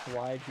seems less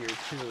wide here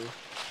too.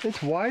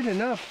 It's wide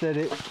enough that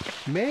it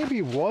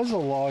maybe was a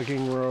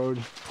logging road.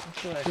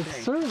 That's what I think.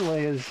 It Certainly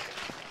is.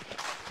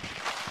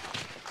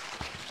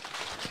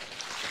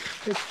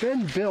 It's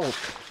been built,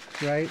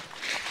 right?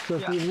 So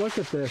if you look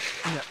at this,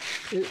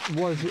 it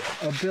was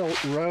a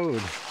built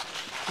road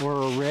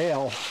or a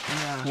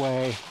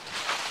railway.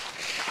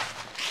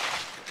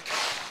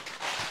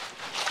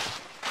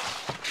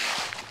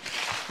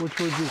 Which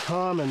would be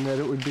common, that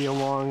it would be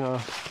along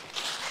a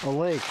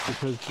lake,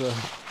 because the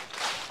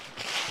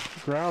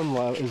ground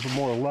level is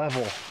more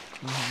level.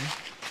 Mm-hmm.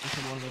 It's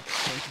one of the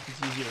places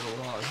it's easier to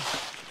log.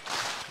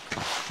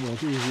 Well,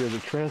 it's easier to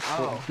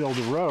transport, build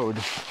a road.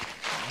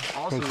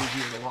 Also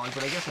easier to log,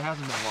 but I guess it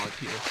hasn't been logged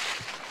here.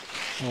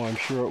 Oh, I'm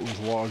sure it was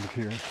logged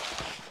here.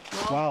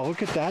 Wow,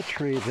 look at that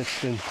tree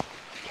that's been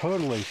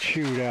totally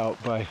chewed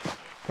out by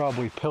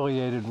probably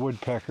pileated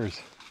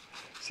woodpeckers.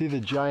 See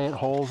the giant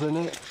holes in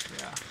it?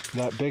 Yeah.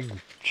 That big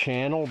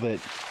channel that...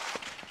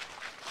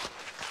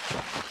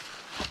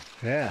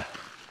 Yeah.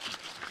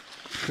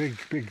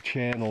 Big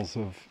channels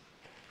of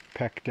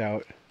pecked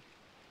out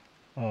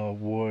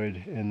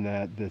wood in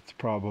that's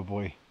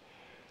probably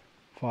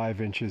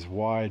 5 inches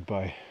wide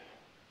by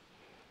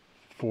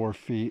 4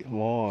 feet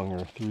long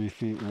or 3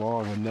 feet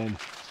long, and then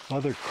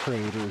other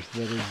craters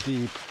that are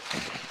deep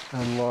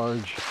and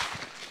large.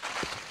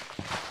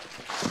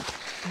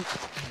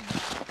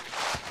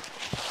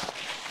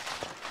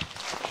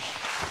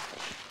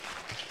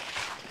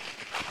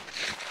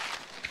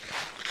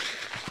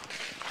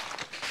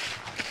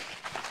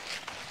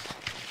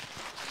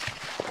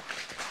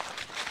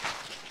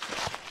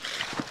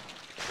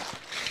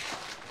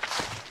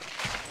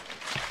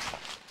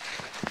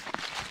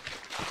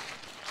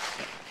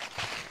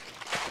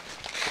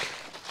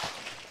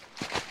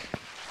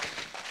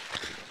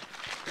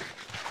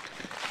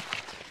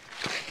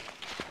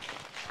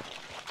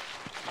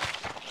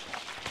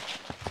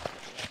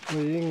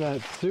 Well, eating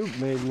that soup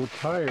made me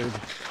tired.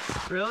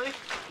 Really?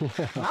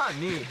 Yeah. Not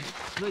me. It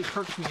really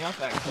perks me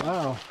up, actually.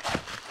 Wow.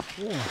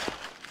 Yeah.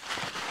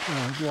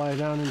 I'll lie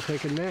down and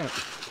take a nap.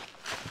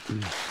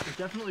 It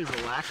definitely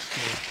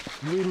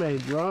relaxed me. We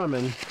made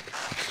ramen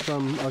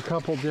from a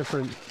couple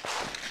different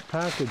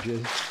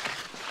packages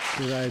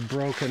that I had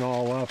broken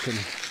all up and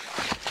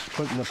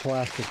put in the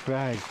plastic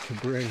bag to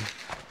bring.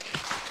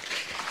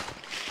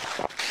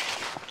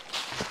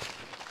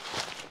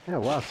 Yeah,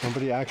 wow,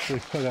 somebody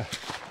actually put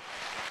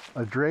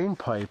a drain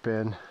pipe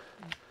in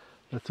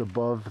that's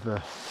above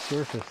the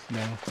surface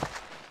now.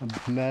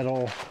 A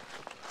metal,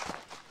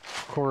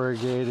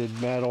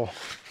 corrugated metal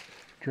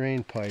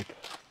drain pipe.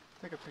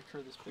 Take a picture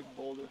of this big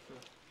boulder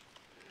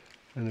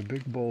for... And a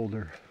big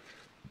boulder.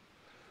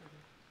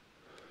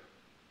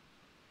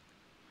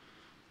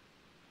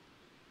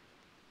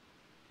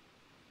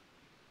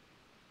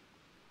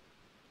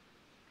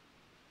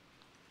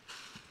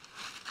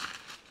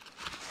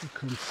 Here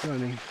comes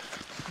Sunny.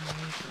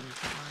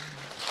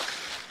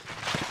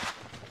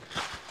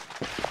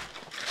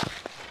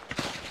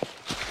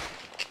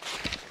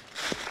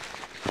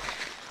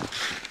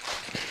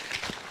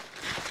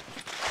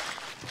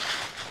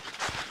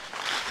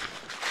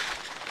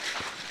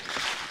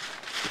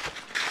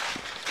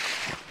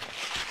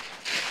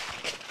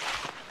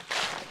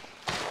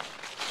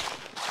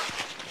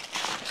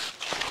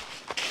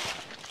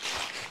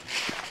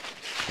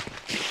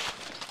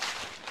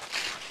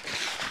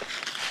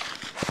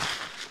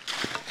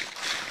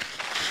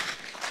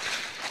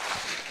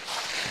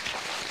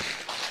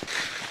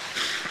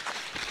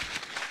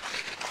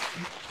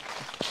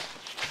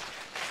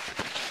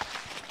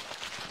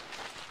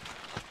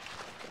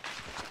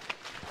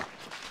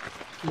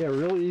 Yeah,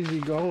 real easy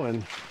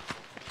going.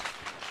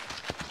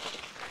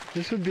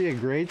 This would be a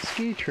great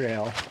ski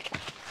trail.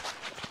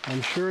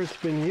 I'm sure it's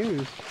been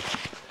used.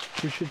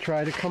 We should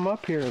try to come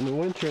up here in the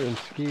winter and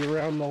ski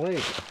around the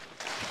lake.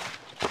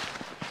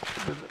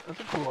 That's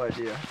a cool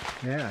idea.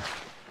 Yeah.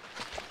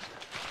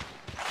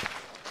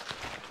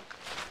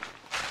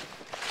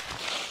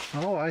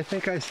 Oh, I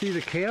think I see the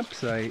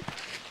campsite.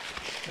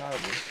 Gotta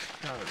be.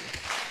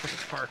 It's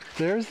a park.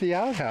 There's the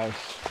outhouse.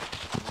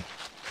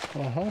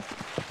 Uh-huh.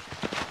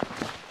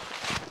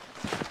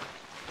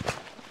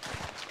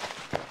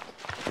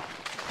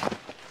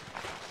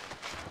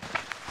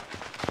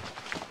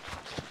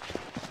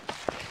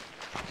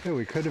 Yeah,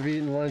 we could have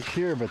eaten lunch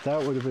here, but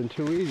that would have been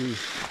too easy.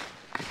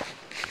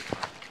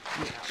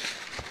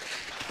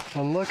 Yeah.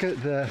 And look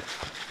at the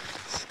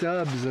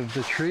stubs of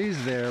the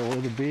trees there where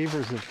the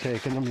beavers have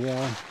taken them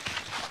down.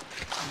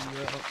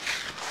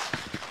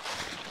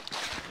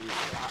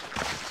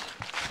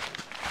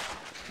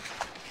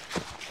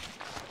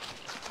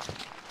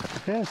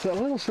 Yeah, it's a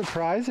little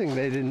surprising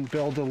they didn't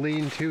build a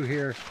lean-to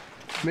here.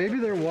 Maybe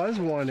there was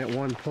one at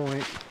one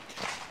point.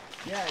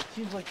 Yeah, it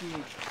seems like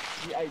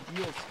the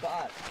ideal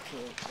spot.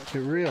 It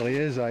really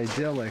is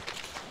idyllic.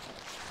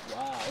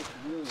 Wow, it's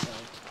really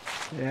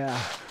nice.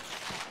 Yeah.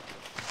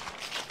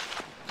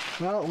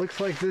 Well, it looks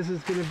like this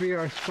is going to be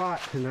our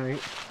spot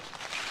tonight.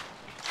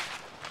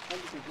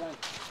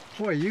 100%.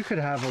 Boy, you could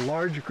have a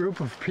large group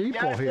of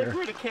people yeah, here. Yeah,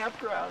 we're at a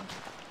campground.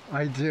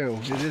 I do.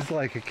 It is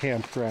like a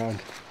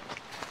campground.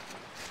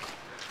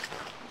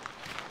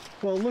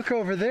 Well, look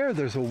over there.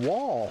 There's a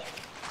wall.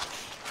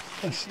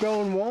 A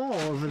stone wall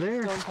over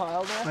there. Stone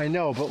pile there? I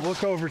know, but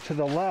look over to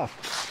the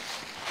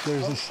left.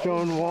 There's a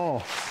stone wall.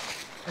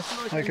 I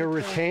feel like a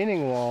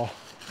retaining wall.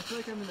 I feel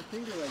like I'm in the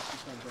Finger Lakes or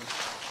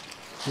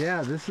something.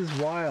 Yeah, this is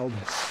wild.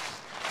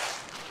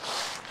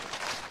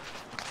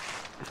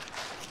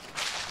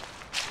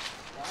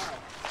 Wow.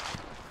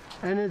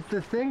 And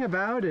the thing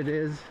about it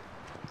is,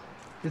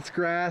 it's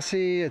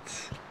grassy,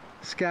 it's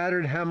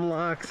scattered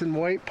hemlocks and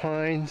white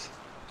pines,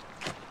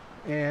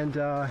 and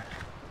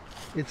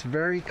it's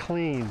very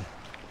clean.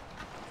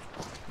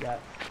 Yeah.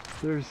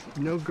 There's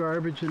no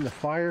garbage in the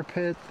fire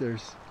pit.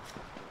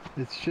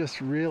 It's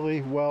just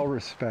really well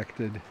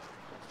respected.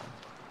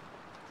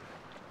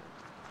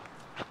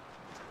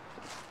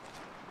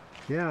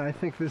 Yeah, I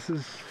think this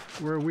is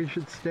where we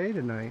should stay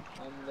tonight.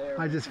 I'm there.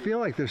 I just feel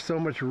like there's so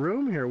much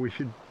room here. We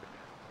should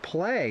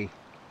play.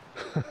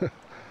 I know.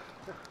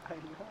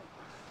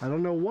 I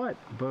don't know what,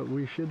 but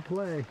we should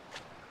play.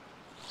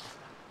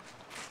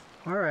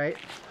 All right.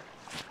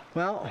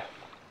 Well,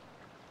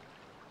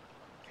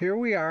 here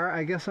we are.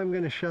 I guess I'm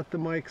going to shut the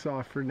mics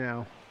off for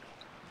now.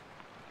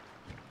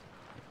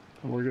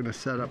 and we're gonna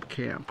set up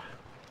camp.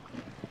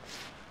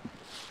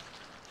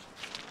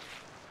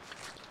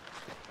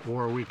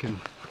 Or we can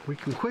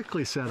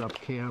quickly set up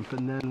camp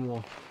and then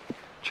we'll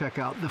check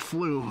out the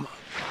flume.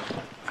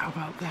 How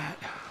about that?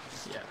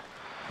 Yeah.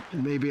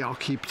 And maybe I'll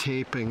keep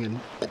taping and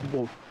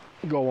we'll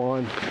go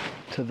on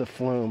to the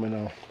flume and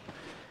I'll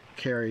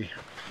carry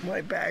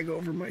my bag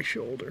over my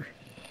shoulder.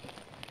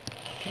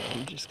 Okay,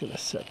 I'm just gonna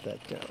set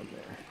that down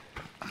there.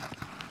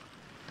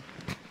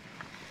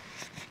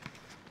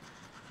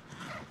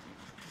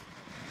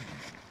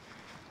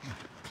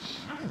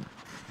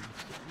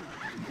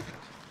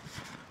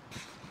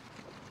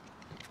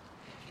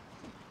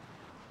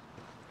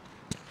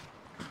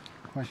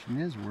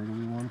 Question is, where do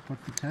we want to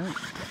put the tent?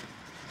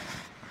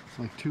 It's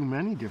like too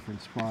many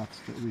different spots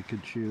that we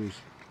could choose.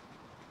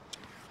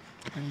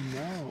 I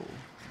know.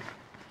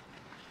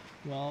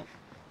 Well,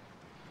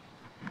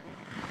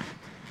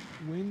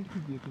 wind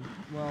could be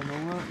well,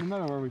 no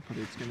matter where we put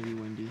it, it's going to be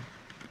windy.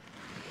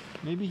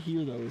 Maybe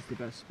here, though, is the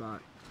best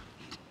spot.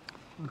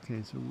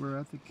 Okay, so we're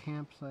at the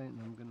campsite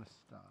and I'm going to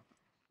stop.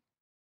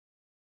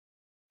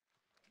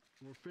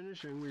 We're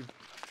finishing. We've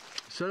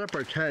set up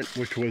our tent,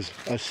 which was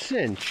a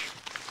cinch.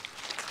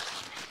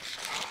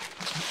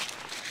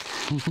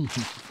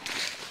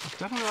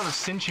 Definitely a lot of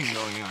cinching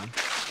going on.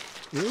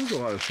 There was a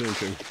lot of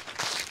cinching.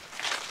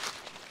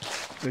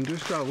 And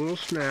just got a little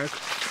snack.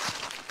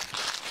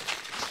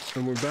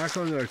 And we're back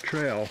on our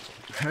trail,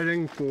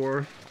 heading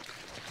for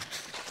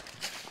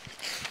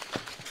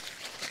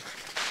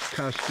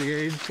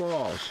Cascade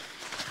Falls,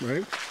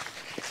 right?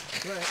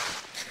 Right.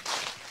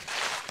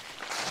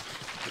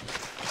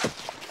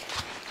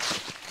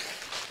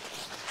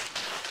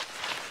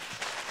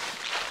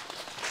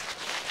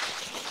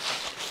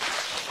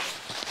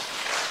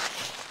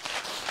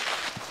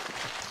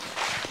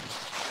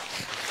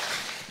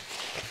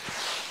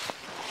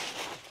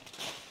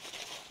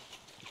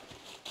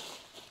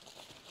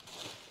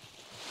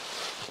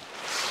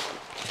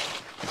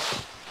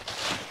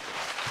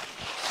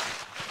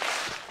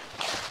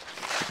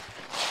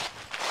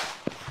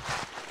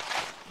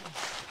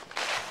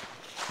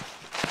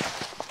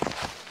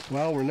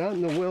 Well, we're not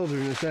in the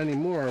wilderness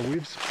anymore.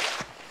 We've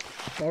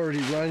already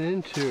run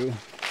into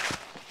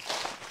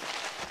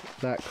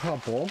that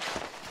couple,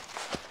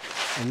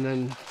 and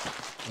then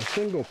a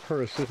single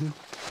person,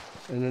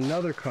 and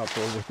another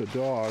couple with a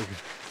dog.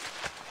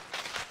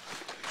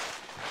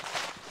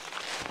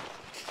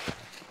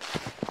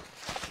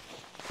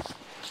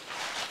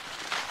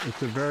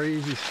 It's a very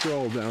easy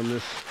stroll down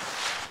this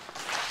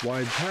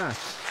wide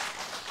path.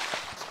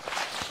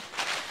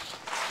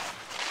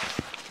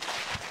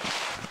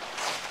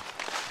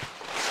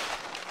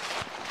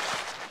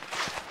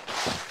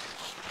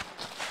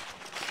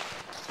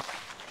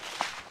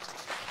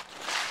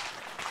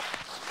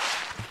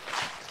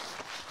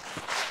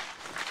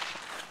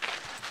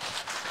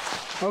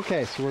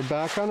 Okay, so we're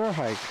back on our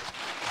hike.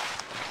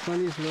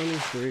 Sunny's running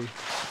free.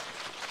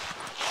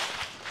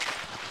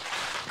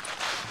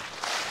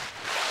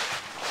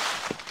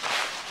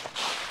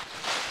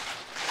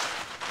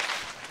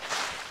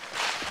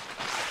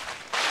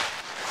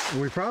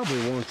 And we probably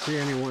won't see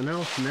anyone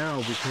else now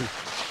because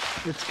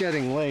it's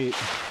getting late.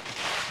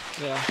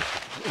 Yeah.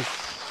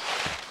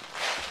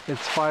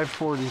 It's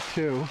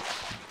 5:42.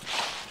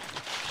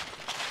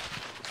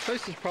 This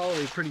place is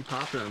probably pretty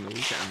popular on the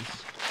weekends.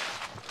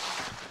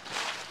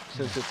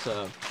 Since it's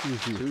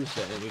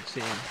Tuesday, we've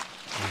seen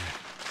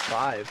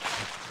 5.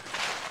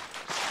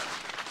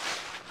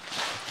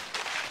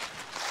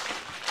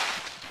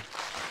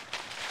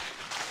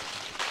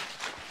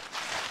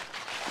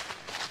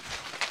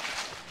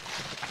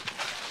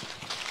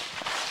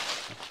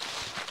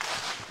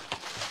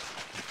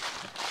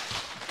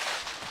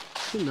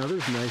 Another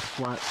nice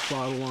flat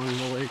spot along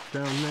the lake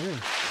down there.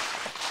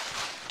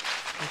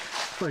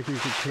 Looks like you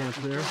could camp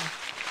there.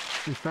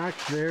 In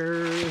fact,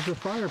 there is a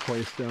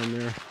fireplace down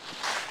there.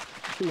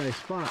 It's a nice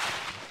spot.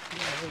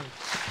 Yeah, it is.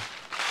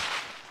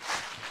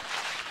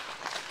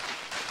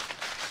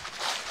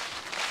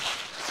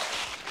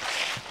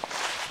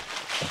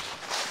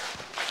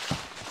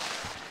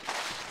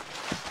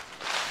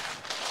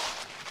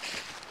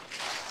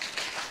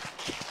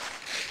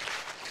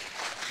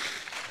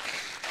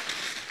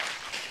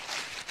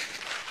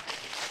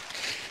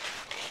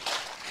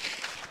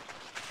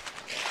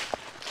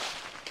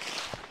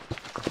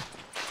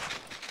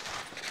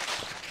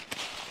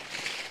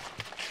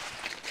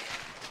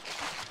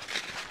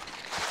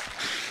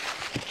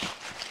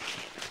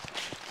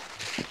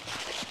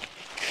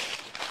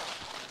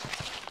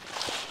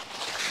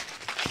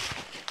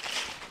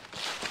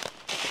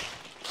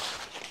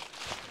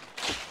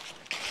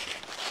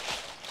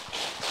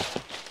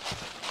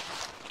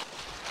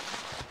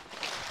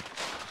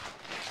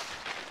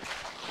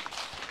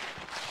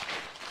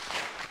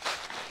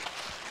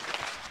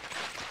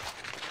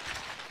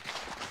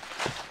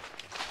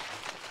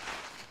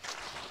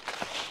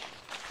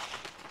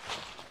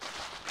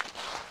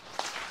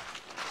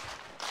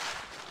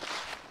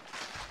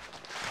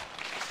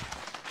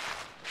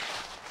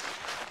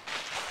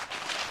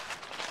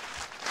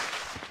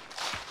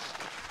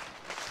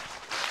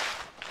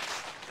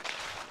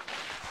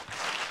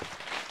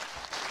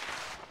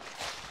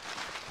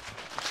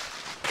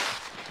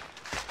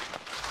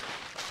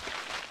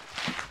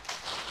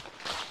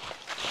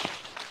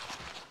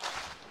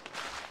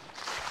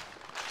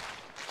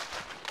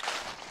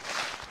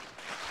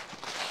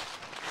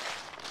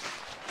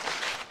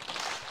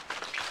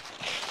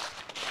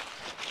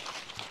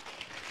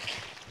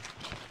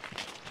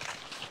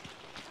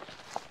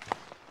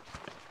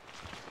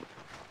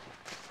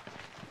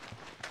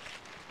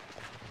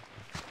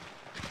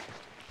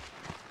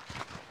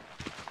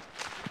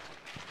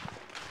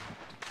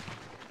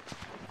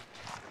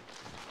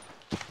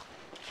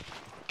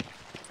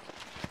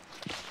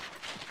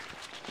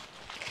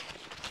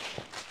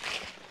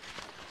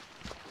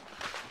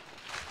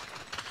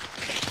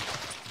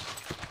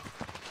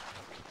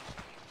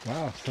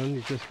 son,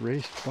 you just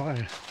raced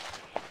by.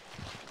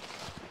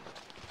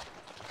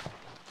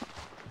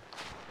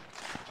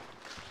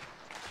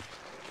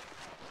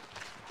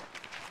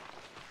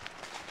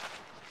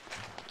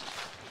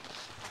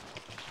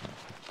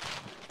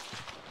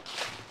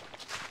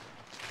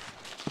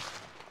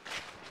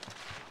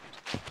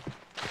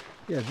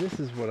 Yeah, this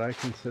is what I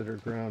consider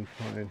ground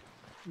pine.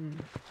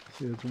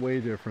 See, it's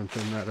way different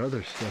than that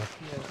other stuff.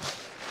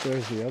 Yeah.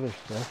 There's the other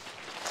stuff.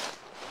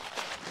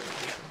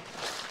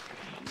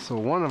 So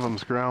one of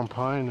them's ground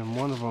pine and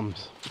one of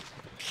them's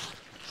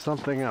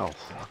something else.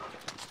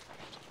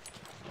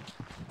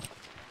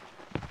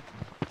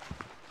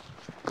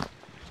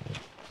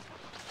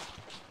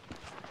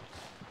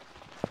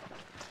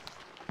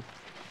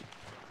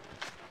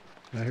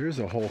 Now here's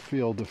a whole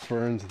field of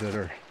ferns that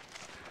are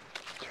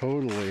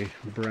totally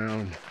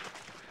brown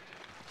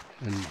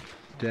and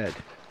dead.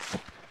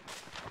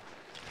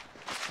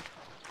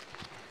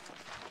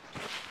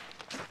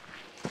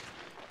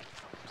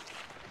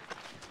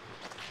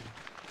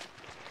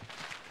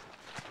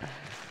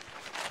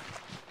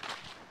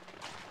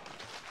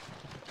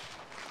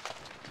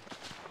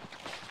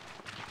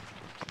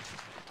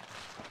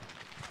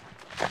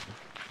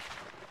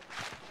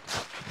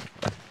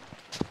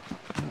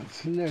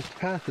 The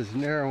path is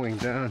narrowing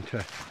down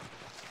to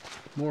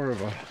more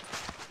of a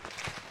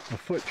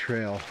foot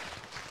trail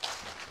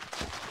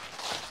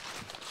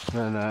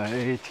than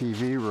an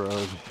ATV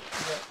road.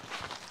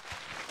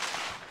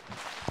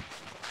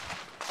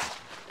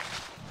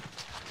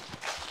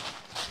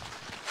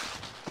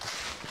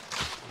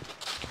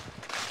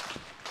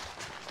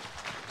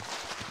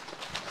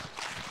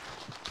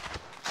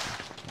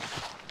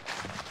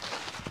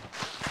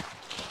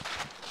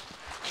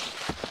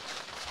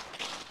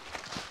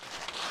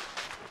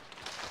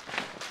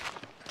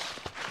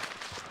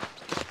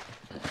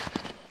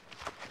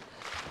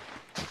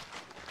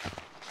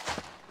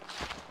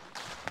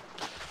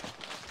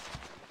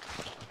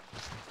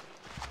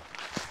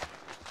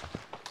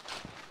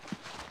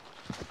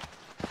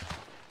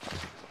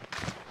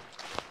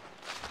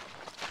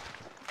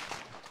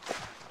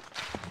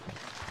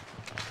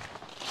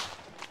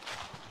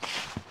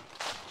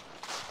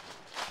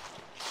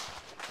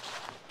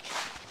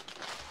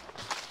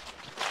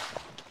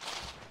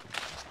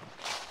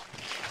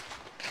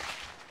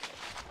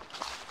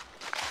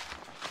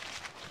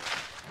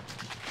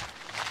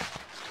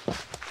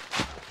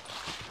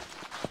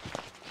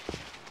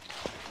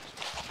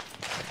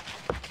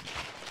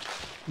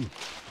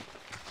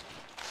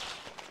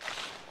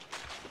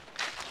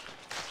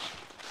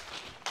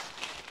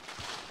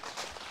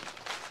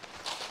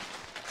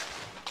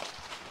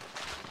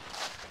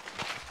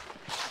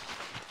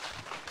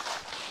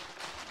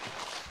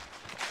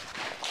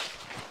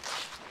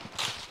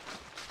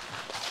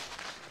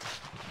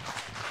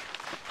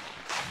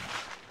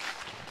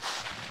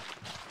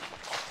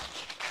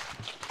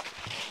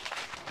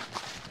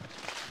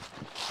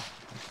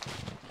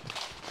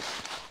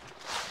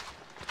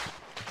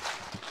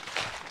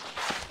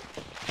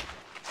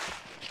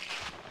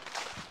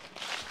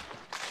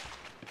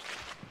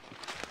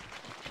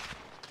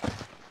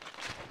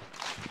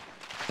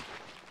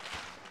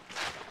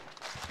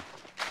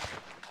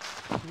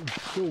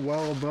 Still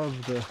well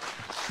above the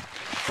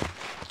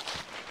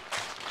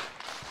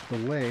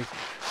lake,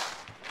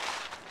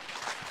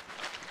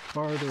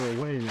 farther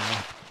away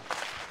now.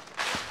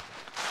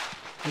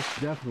 It's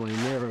definitely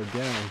narrowed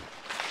down.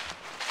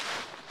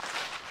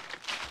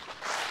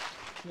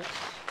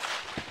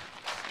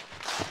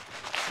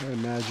 I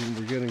imagine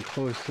we're getting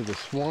close to the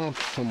swamp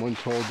someone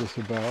told us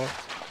about.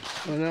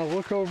 Oh, now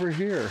look over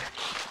here.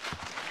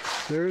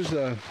 There's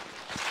a,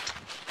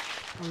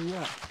 oh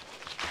yeah,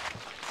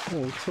 oh,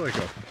 it looks like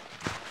a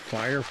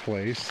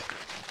fireplace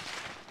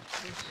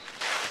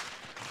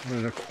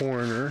in a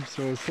corner,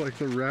 so it's like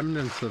the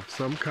remnants of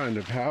some kind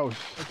of house.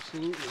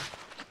 Absolutely.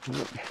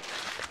 Yep.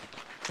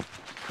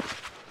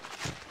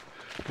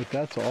 But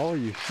that's all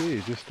you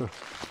see, just a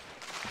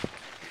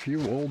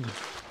few old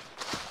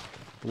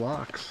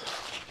blocks.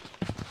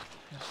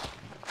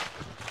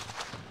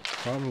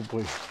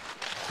 Probably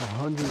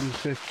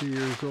 150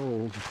 years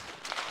old.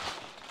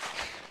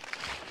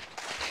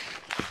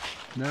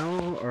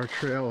 Now our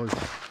trail is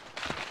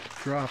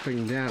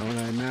dropping down.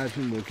 I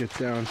imagine we'll get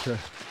down to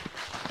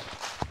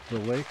the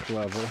lake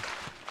level.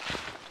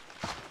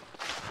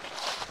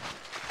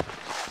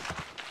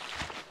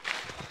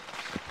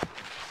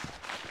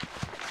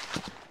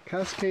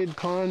 Cascade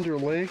Pond or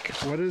lake?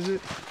 What is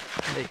it?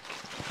 Lake.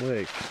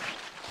 Lake.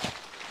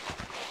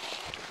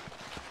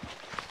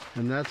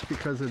 And that's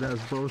because it has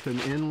both an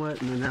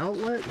inlet and an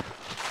outlet?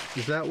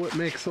 Is that what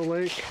makes a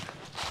lake?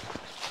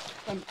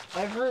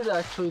 I've heard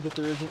actually that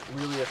there isn't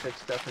really a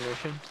fixed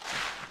definition.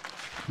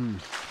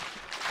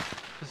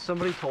 Because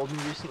somebody told me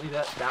recently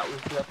that that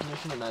was the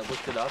definition, and I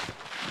looked it up,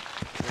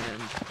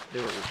 and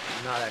they were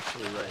not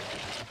actually right.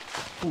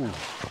 Ooh.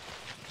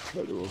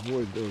 Try to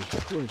avoid those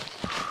cliffs.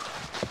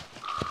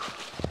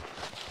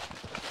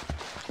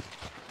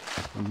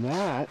 And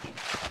that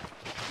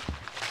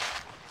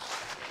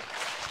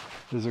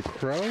is a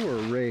crow or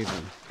a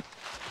raven?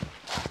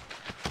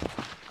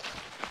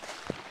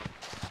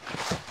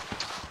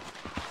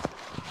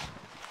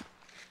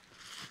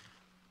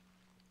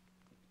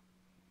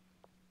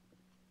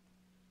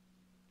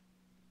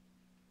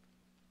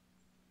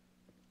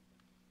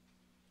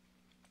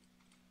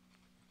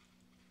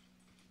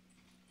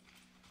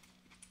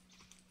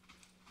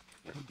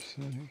 Come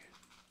Sunny.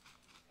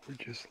 We're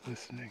just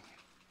listening.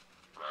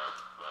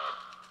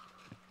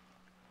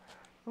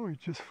 Oh, he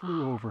just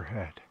flew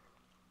overhead.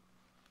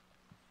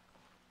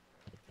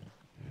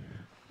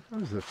 That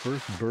was the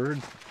first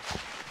bird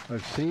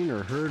I've seen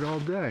or heard all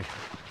day.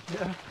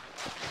 Yeah.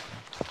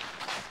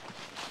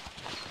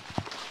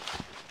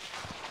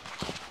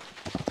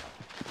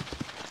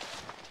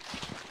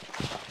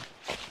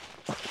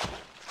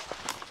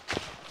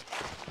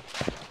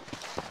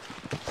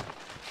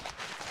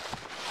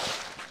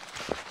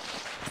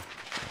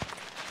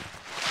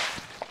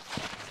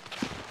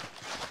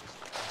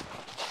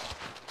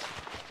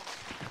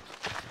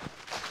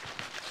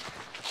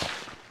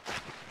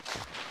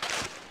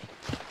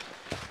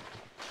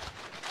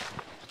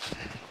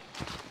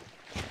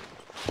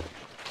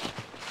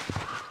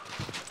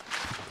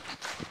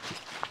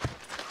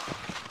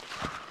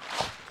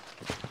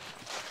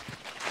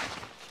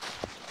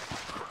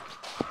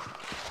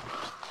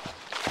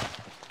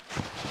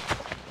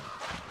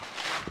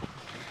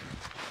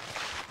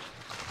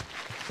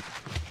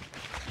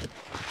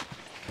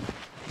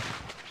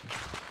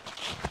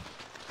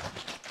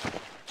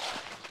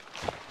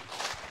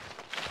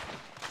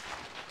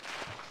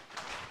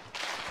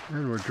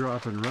 And we're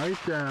dropping right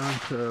down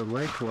to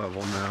lake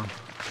level now.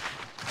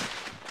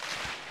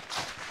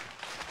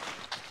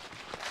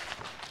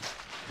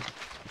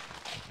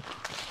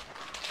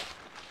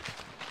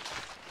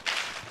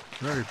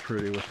 Very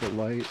pretty with the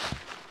light.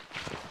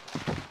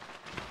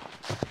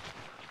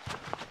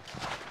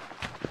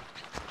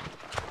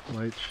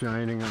 Light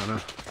shining on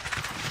a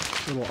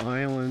little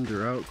island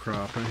or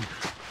outcropping.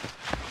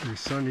 And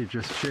Sunny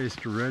just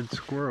chased a red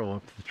squirrel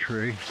up the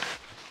tree.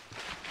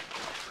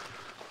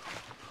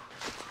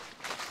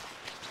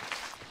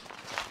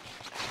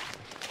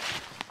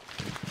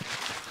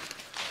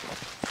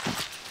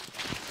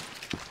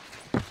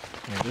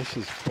 This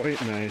is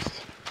quite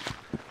nice,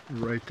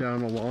 right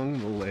down along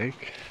the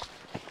lake.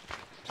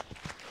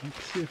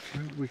 Let's see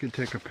if we can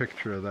take a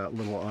picture of that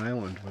little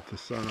island with the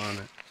sun on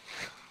it.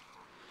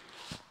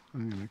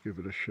 I'm going to give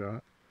it a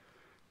shot.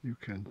 You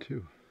can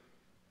too.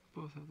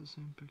 Both have the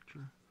same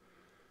picture.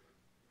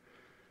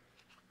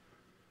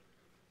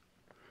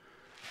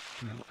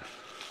 Well,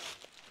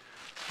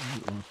 I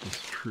don't want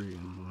this tree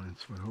in mind,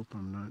 so I hope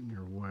I'm not in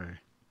your way.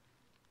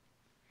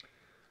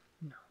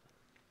 No.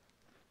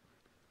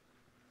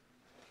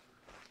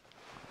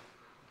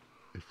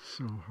 It's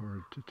so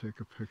hard to take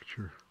a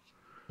picture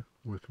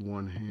with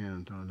one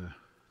hand on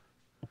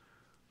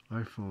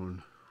an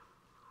iPhone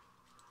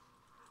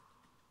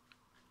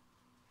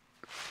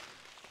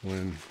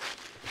when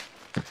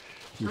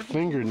your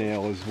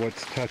fingernail is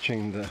what's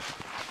touching the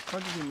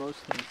Hard to do most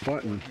things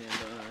button. with one hand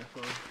on an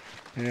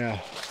iPhone. Yeah.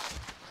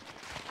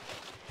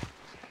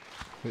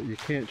 But you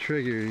can't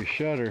trigger your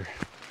shutter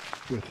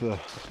with the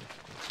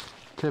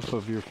tip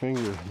of your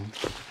finger.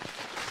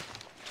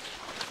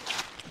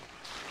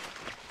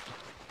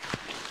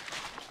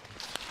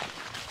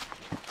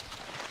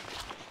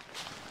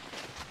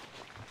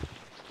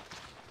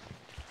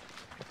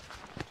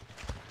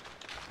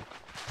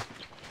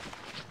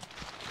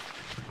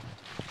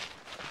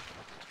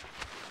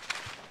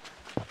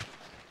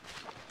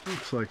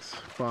 Looks like a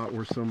spot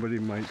where somebody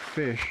might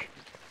fish.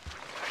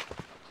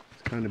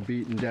 It's kind of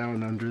beaten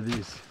down under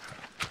these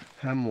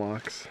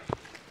hemlocks.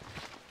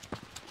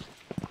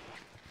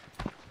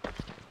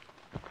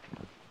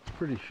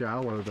 Pretty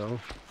shallow though.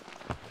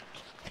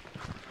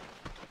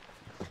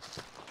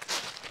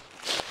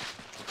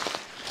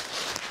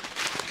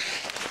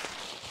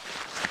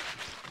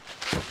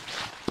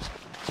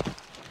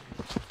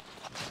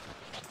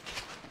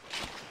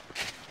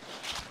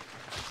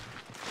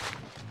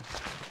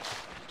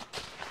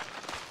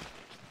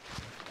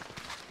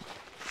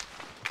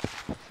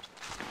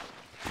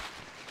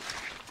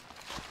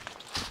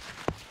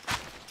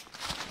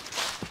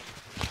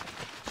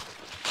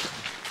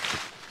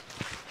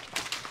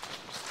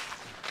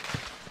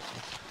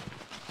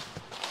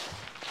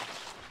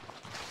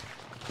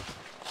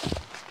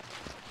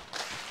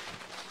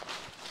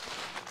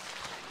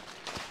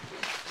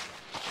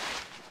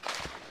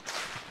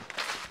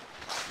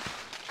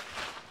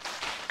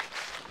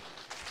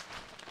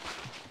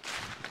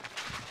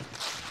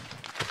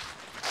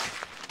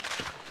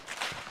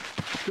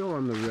 Still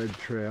on the red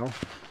trail.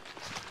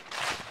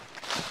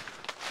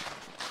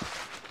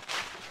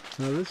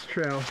 Now this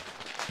trail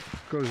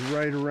goes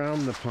right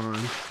around the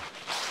pond,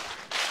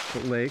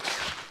 the lake.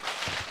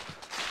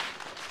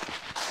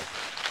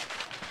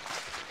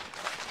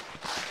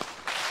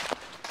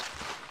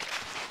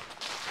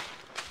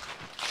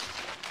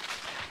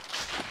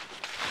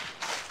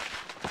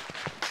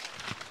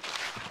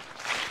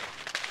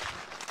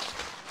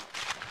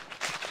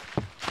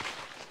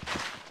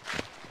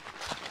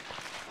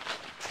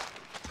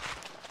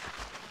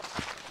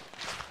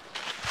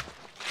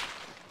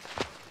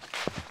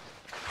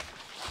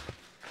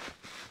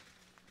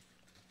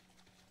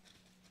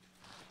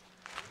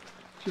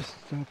 Just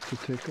stop to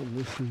take a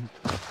listen.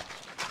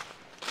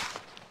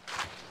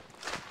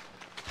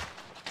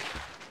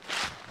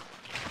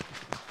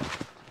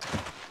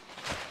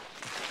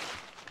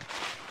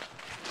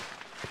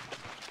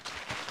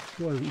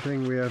 One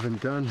thing we haven't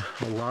done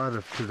a lot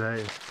of today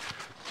is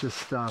just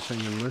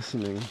stopping and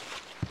listening.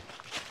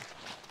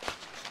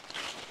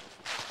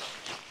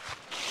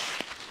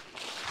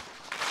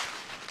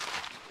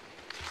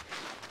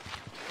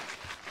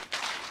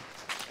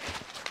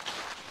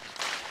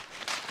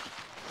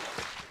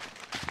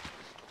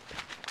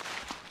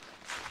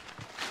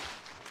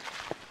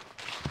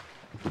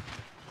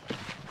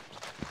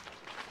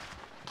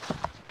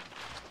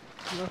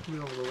 I'm not going to be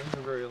able to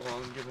linger very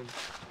long given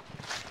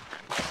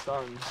the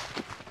sun.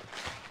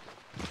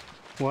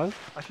 What?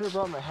 I should have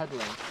brought my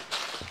headlamp.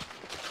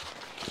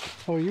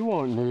 Oh, you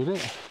won't need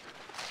it.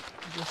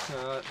 I guess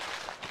not.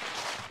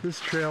 This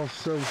trail's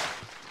so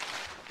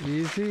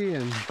easy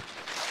and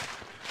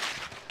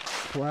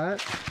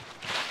flat.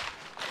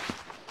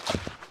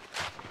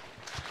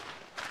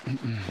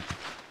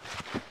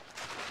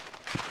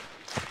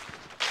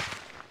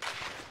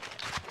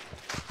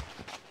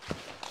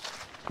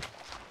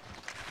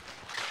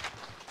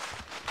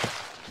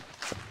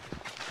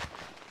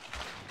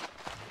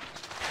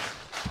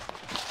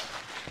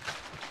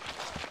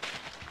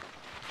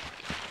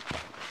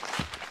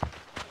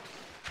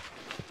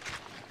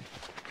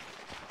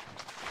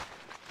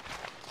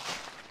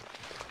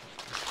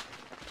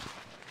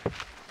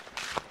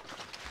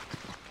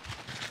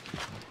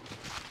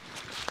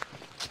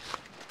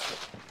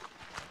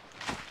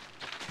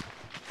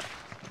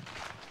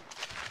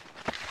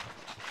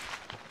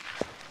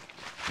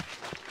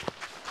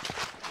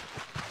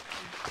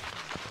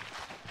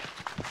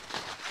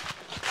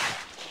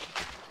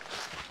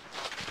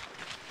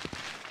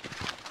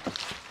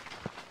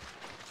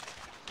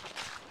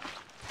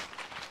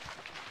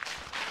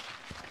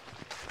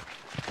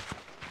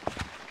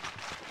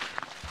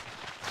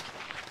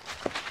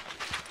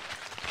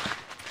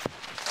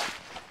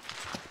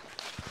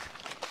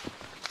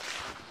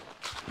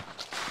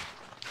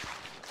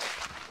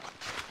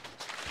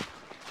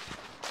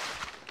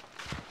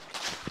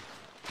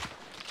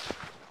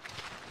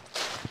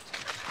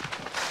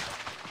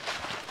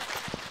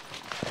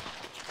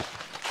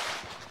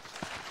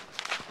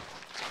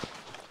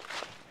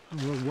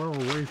 We're well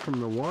away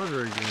from the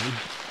water again.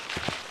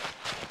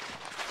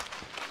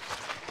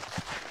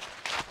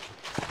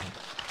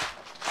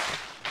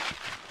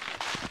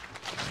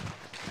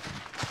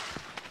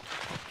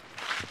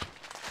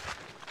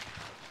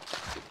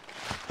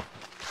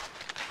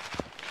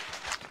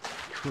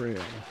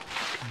 Trail.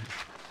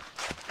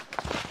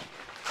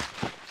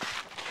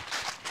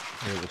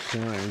 There's a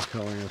sign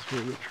telling us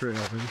where the trail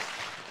is.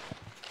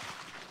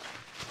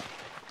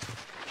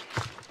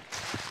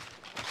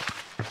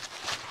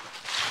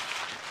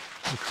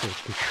 Looks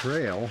like the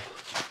trail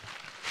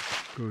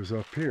goes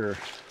up here.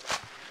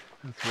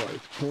 That's why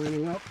it's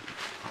pointing up.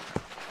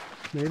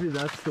 Maybe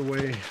that's the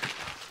way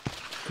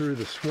through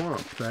the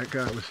swamp that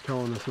guy was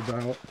telling us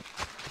about.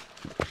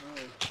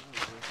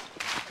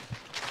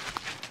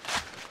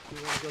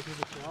 You want to go through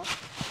the swamp?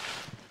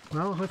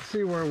 Well, let's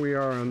see where we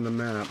are on the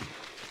map.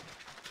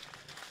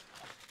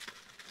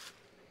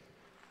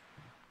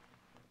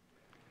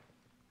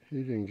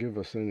 He didn't give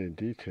us any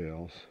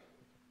details.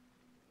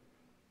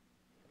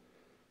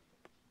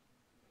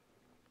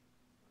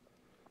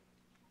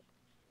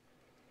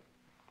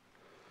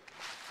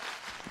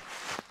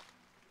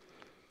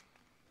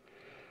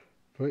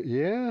 But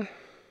yeah,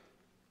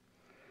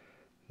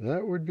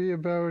 that would be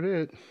about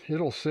it.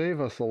 It'll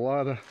save us a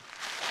lot of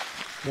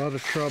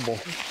trouble.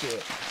 Let's do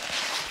it.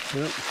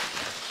 Yep.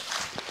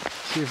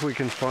 See if we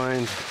can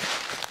find.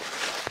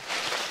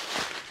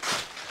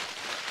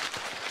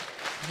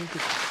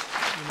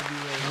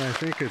 I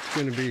think it's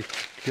going to be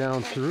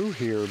down through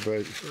here,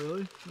 but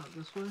Really? Not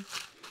this way?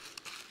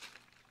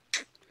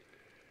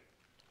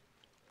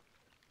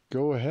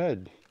 go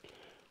ahead.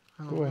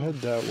 Go ahead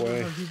that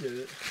way. He did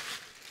it.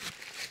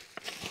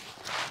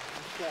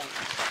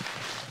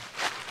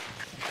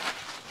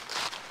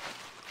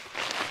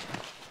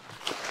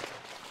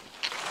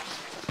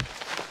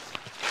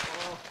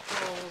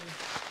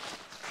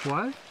 What?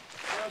 I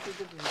don't think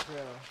this is a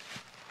trail.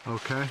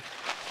 Okay.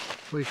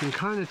 Well, you can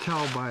kind of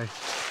tell by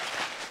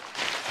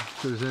if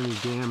there's any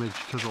damage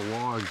to the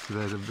logs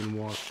that have been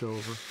walked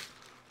over.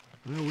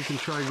 Well, we can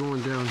try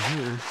going down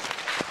here.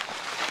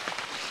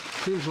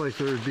 Seems like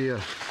there would be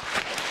a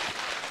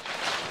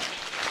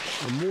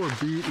more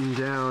beaten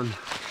down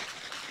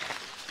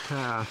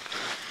path.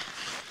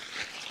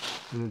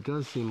 And it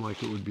does seem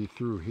like it would be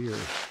through here.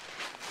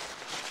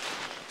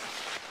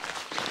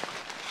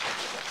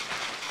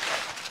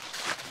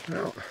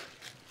 Well,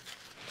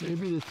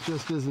 maybe it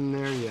just isn't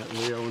there yet,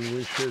 Leo, and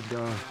we should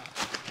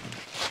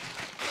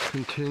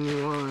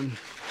continue on.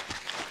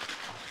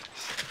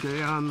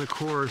 Stay on the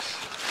course.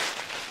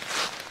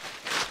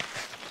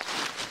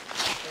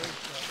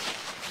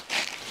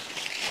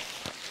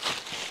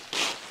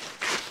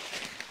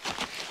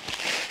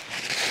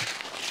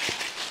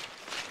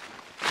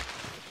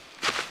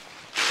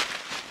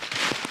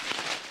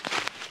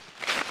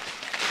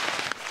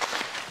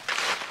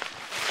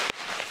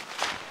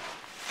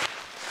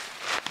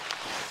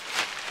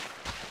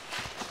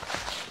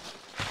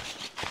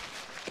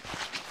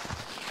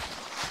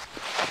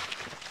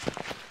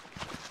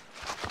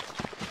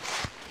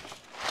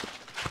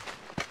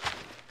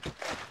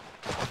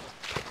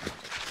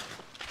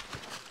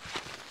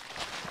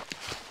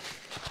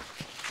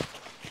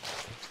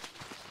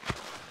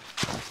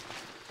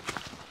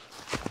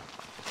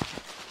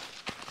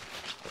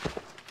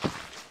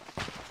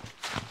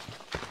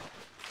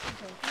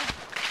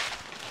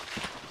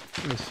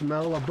 I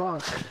smell a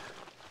buck.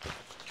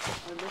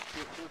 I missed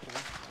it.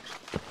 Okay.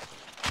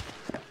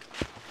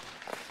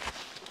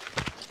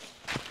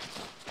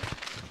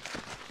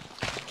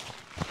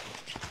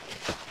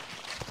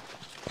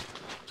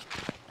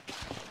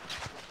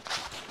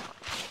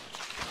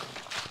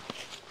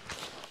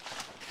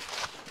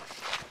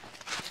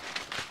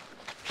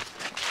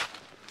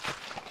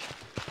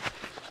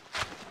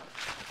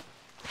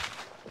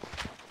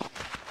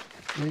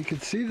 Well, you can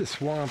see the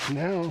swamp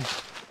now.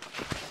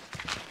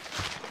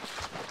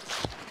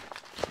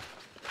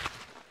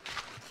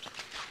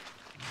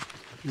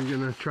 You're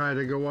gonna try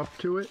to go up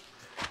to it?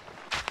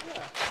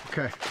 Yeah.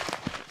 Okay.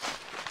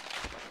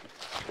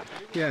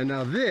 Yeah,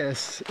 now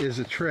this is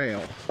a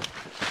trail.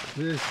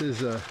 This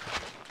is a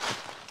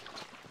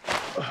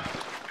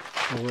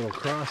little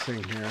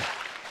crossing here.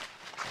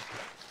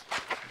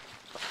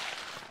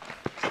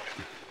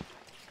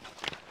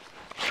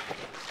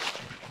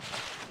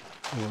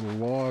 A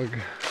little log.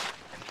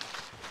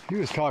 He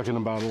was talking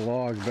about a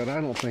log, but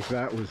I don't think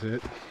that was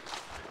it.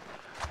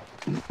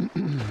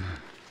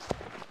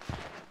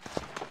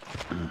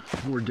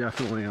 We're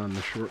definitely on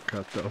the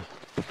shortcut though.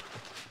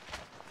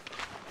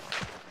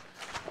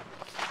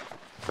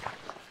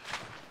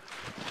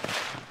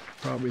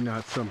 Probably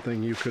not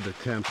something you could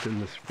attempt in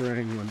the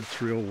spring when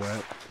it's real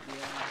wet.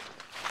 Yeah.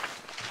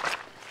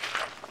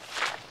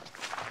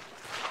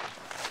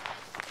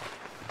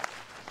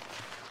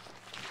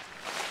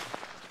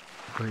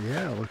 But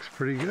yeah, it looks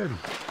pretty good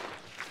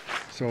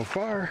so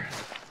far.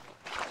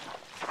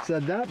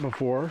 Said that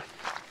before.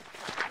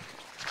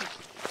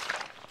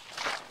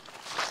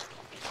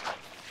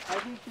 I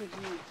think if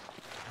you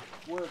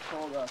would have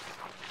told us,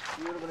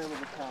 you would have been able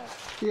to tell.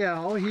 Yeah,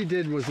 all he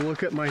did was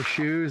look at my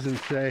shoes and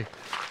say,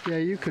 yeah,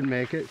 you can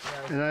make it.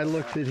 And I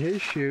looked at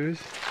his shoes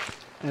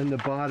and the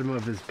bottom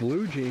of his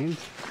blue jeans,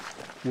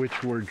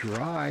 which were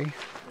dry.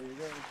 There you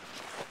go.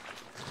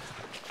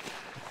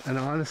 And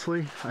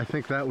honestly, I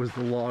think that was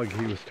the log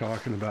he was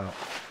talking about.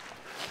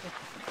 Yeah.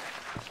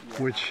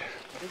 Which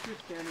I think your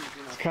standards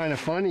are not. is kind of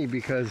funny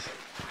because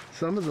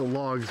some of the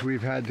logs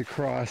we've had to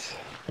cross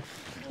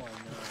Oh,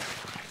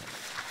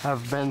 I know.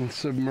 have been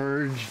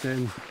submerged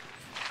and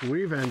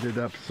we've ended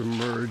up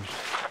submerged.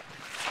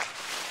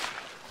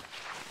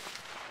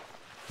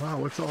 Wow,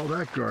 what's all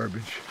that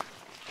garbage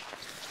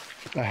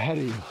ahead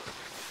of you?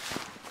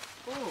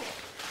 Oh.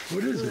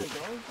 What is it?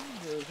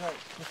 Or is that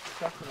just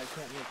stuff that I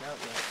can't make out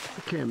yet?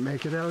 I can't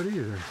make it out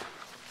either.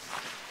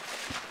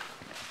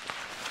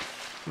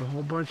 A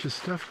whole bunch of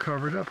stuff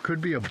covered up. Could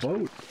be a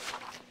boat.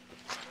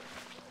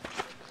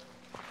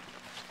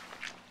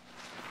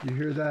 You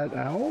hear that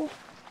owl?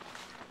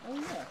 Oh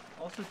yeah.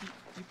 Also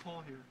deep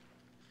hole here.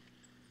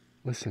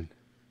 Listen.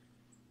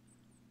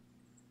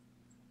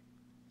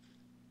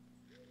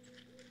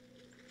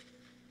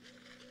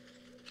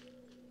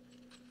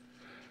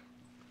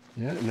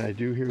 Yeah, and I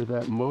do hear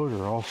that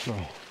motor also.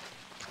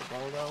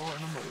 Bald owl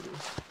and a motor.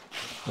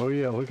 Oh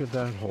yeah, look at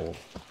that hole.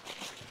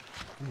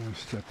 I'm gonna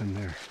step in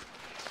there.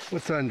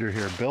 What's under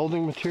here?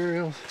 Building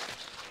materials?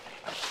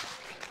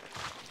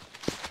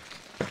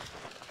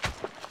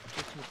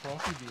 Just some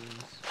coffee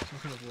beans. Some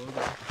kind of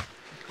logo.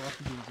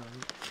 Coffee beans on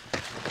it.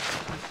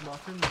 This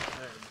muffin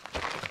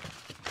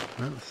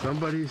and Well,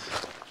 somebody's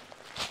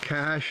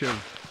cache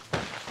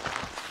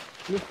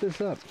of... Lift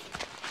this up.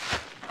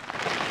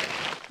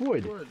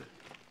 Wood. wood.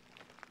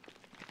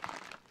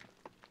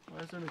 Why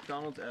is there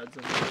McDonald's ads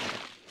on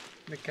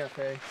there?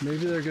 McCafe.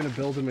 Maybe they're going to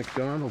build a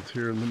McDonald's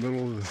here in the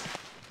middle of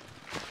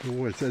the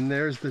woods. And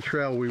there's the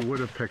trail we would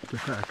have picked it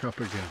back up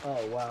again.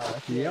 Oh wow.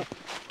 That's Yep.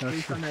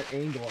 Based on that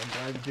angle, I'm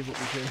glad we did what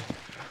we did.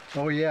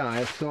 Oh yeah,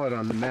 I saw it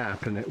on the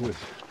map and it was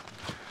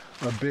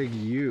a big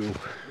U.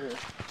 Yeah.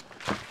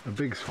 A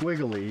big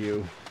squiggly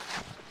U.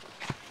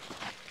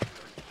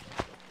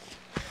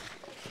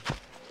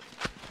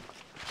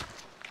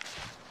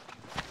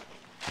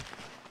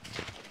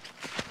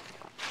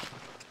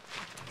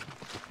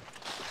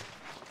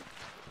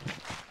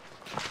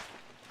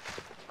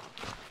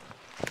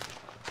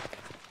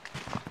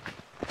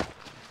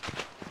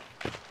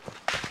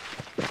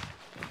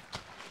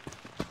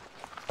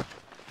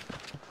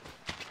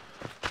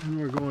 And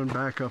we're going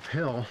back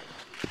uphill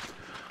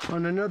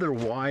on another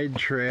wide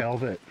trail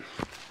that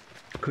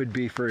could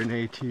be for an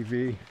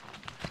ATV.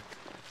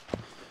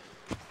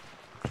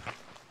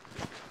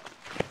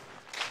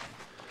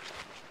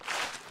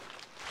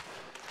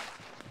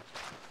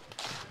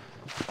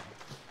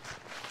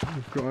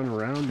 We've gone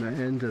around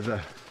the end of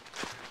the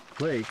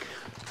lake.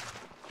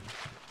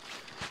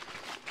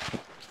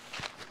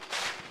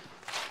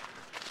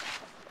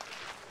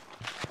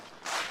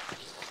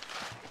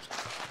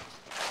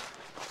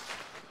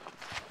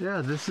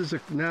 Yeah, this is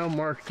now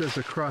marked as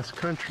a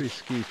cross-country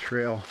ski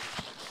trail.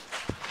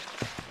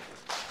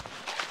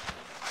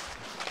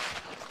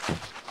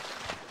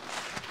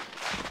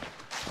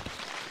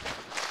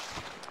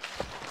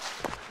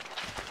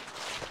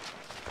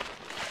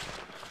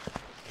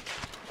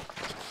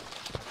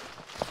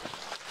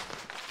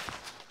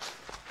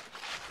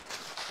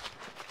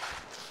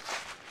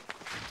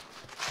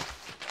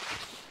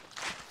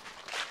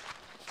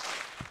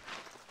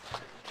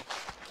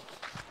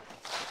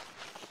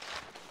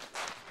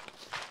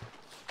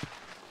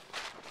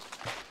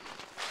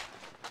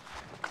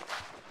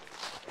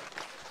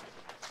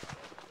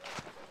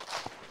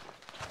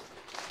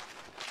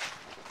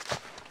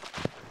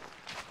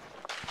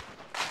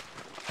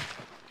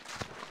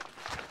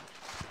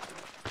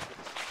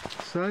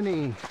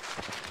 sunny.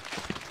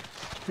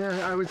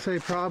 Yeah, I would say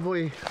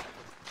probably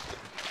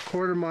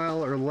quarter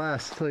mile or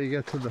less till you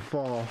get to the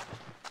fall.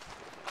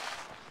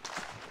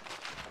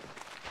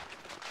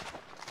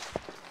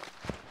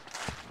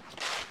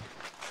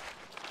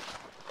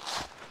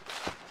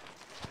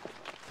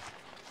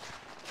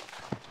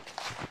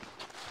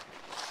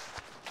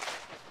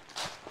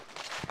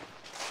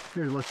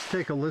 Here, let's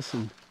take a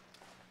listen.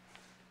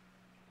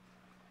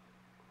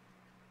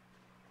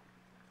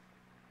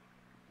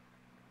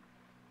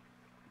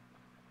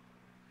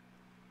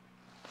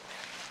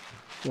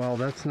 Well,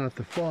 that's not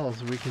the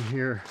falls. We can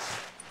hear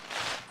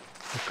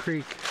the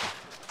creek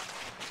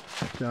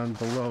down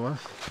below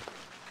us.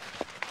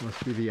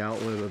 Must be the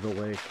outlet of the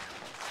lake.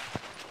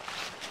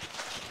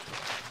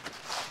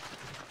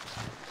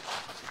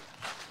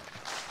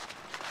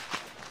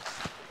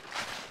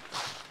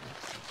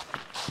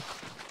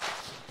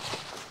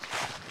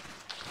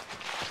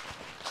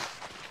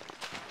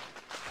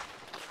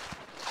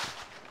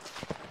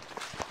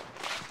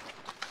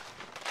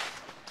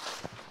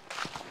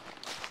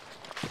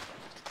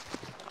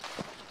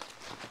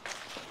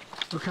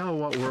 Look how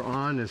what we're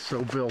on is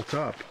so built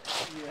up.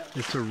 Yeah.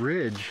 It's a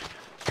ridge.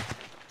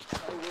 Oh,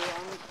 we're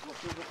on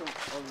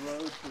a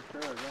road for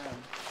sure again.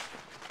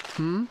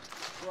 Hmm?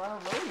 We're on a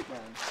road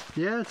again.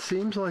 Yeah, it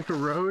seems like a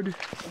road.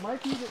 It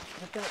might be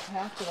that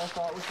path that I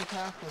thought was the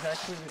path was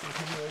actually the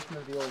continuation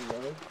of the old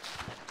road.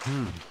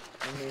 And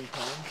main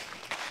time.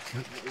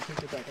 We can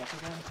get back up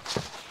again.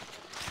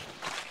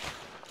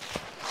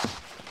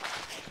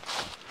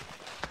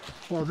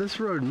 Well, this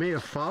road may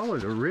have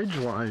followed a ridge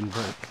line,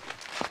 but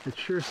it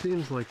sure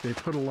seems like they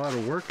put a lot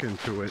of work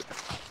into it.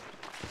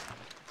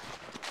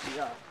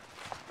 Yeah.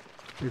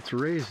 It's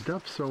raised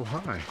up so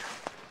high.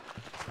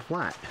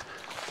 Flat.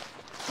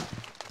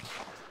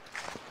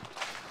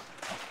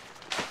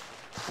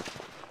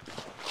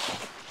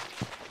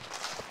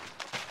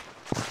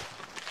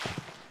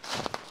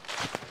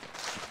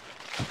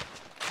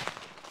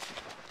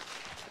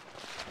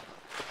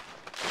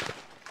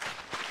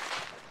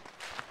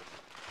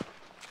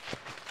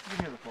 You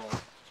can hear the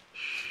falls.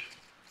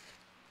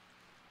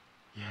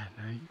 Yeah,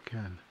 now you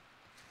can.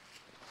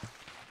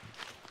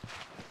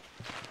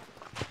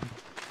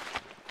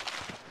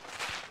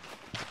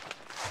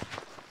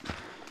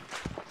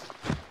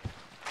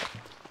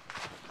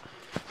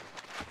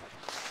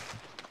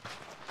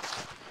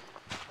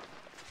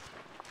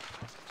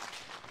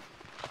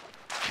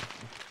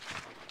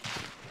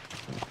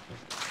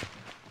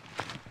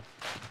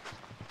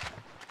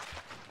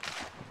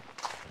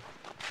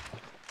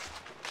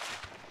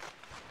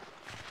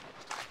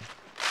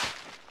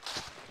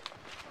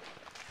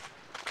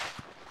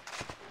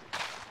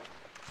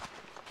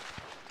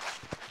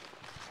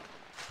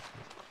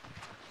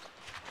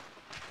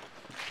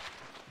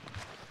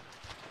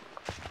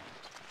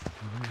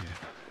 Oh yeah.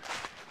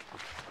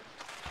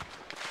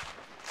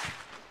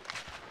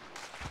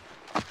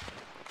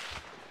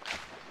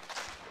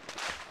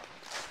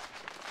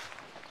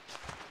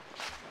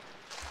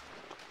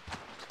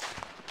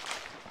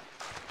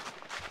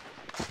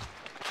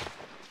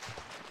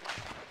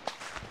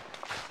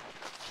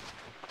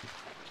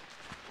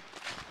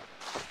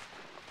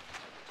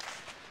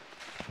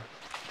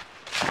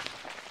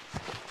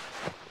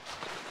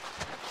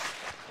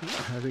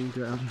 Heading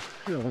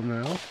downhill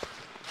now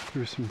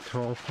through some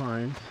tall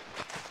pines,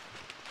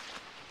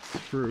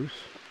 spruce.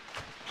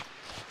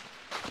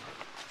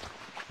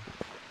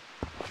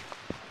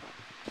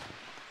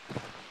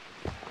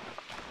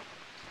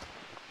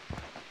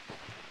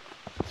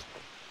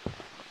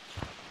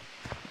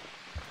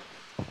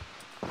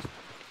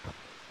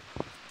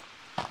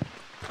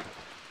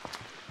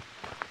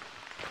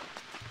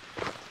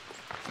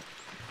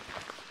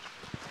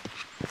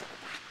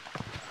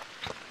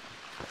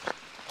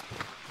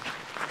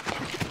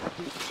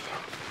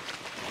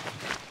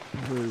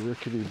 Very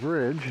rickety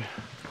bridge.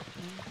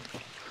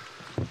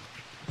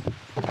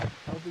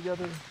 Held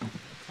together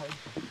tight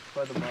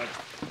by the mud.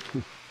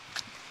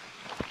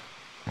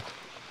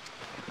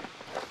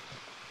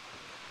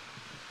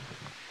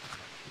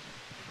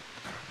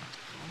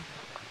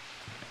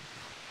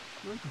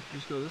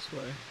 Just go this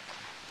way.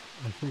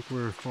 I think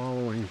we're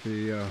following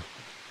the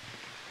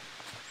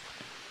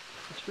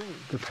stream.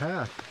 The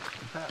path.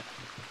 The path.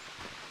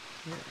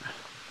 Yeah.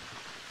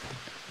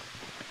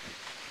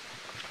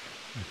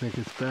 I think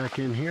it's back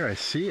in here. I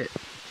see it.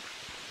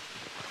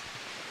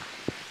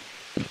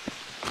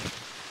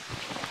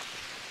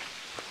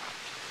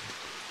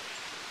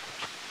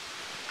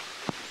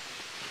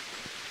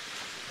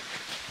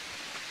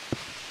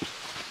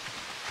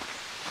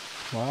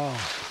 Wow.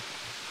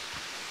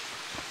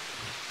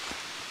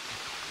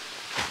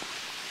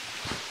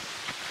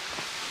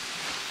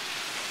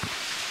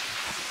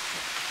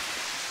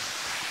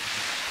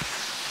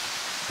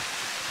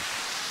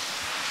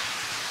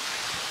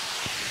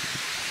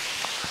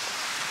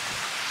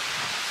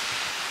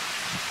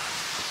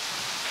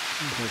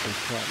 I can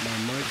slap my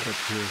mic up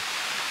here.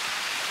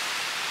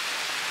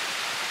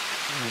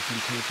 I can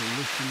take a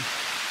listen.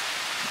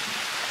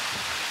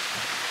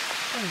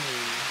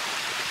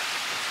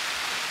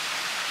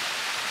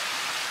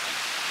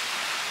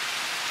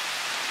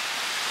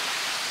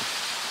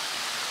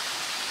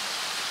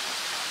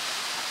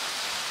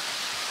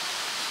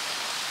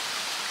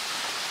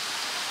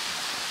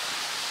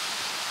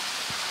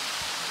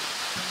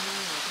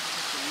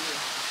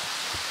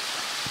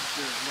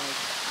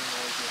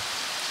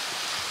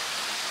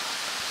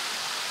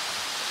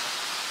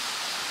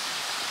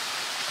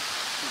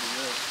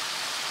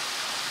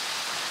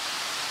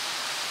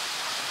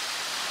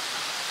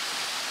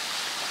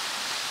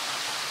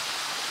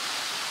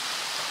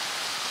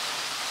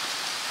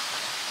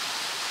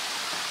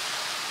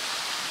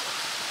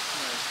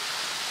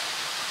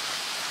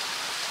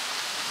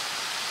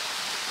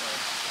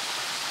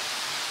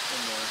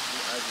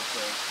 it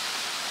says.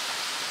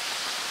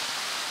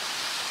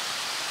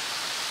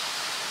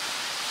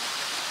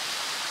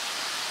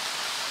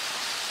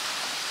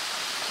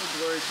 It's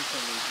blurry for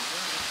some reason.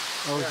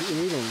 Oh, it's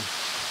eating.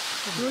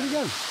 Do it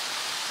again.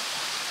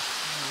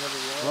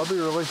 That'll be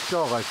really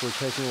still, like we're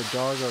taking a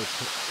dogger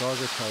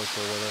type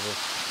or whatever.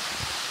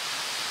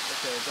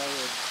 Okay,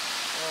 dogger.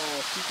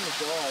 Oh, speaking of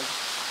dogs,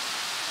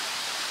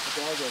 a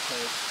dogger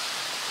type.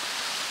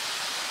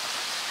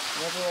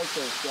 Never like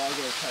those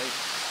dogger type.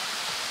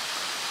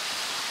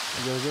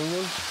 You gonna get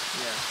one?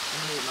 Yeah,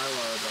 I'm gonna eat my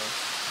Laura though.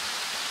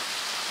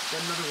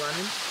 Got another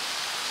lemon?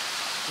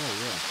 Oh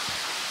yeah.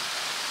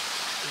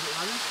 Is it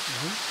lemon?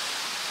 Mm-hmm.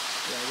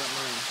 Yeah, I got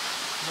mine.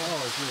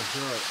 Oh, it's gonna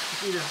share it.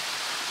 Just eat it.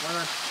 Why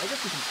not? I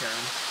guess we can share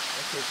them.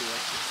 I'll take the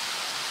rest.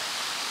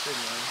 Big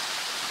one.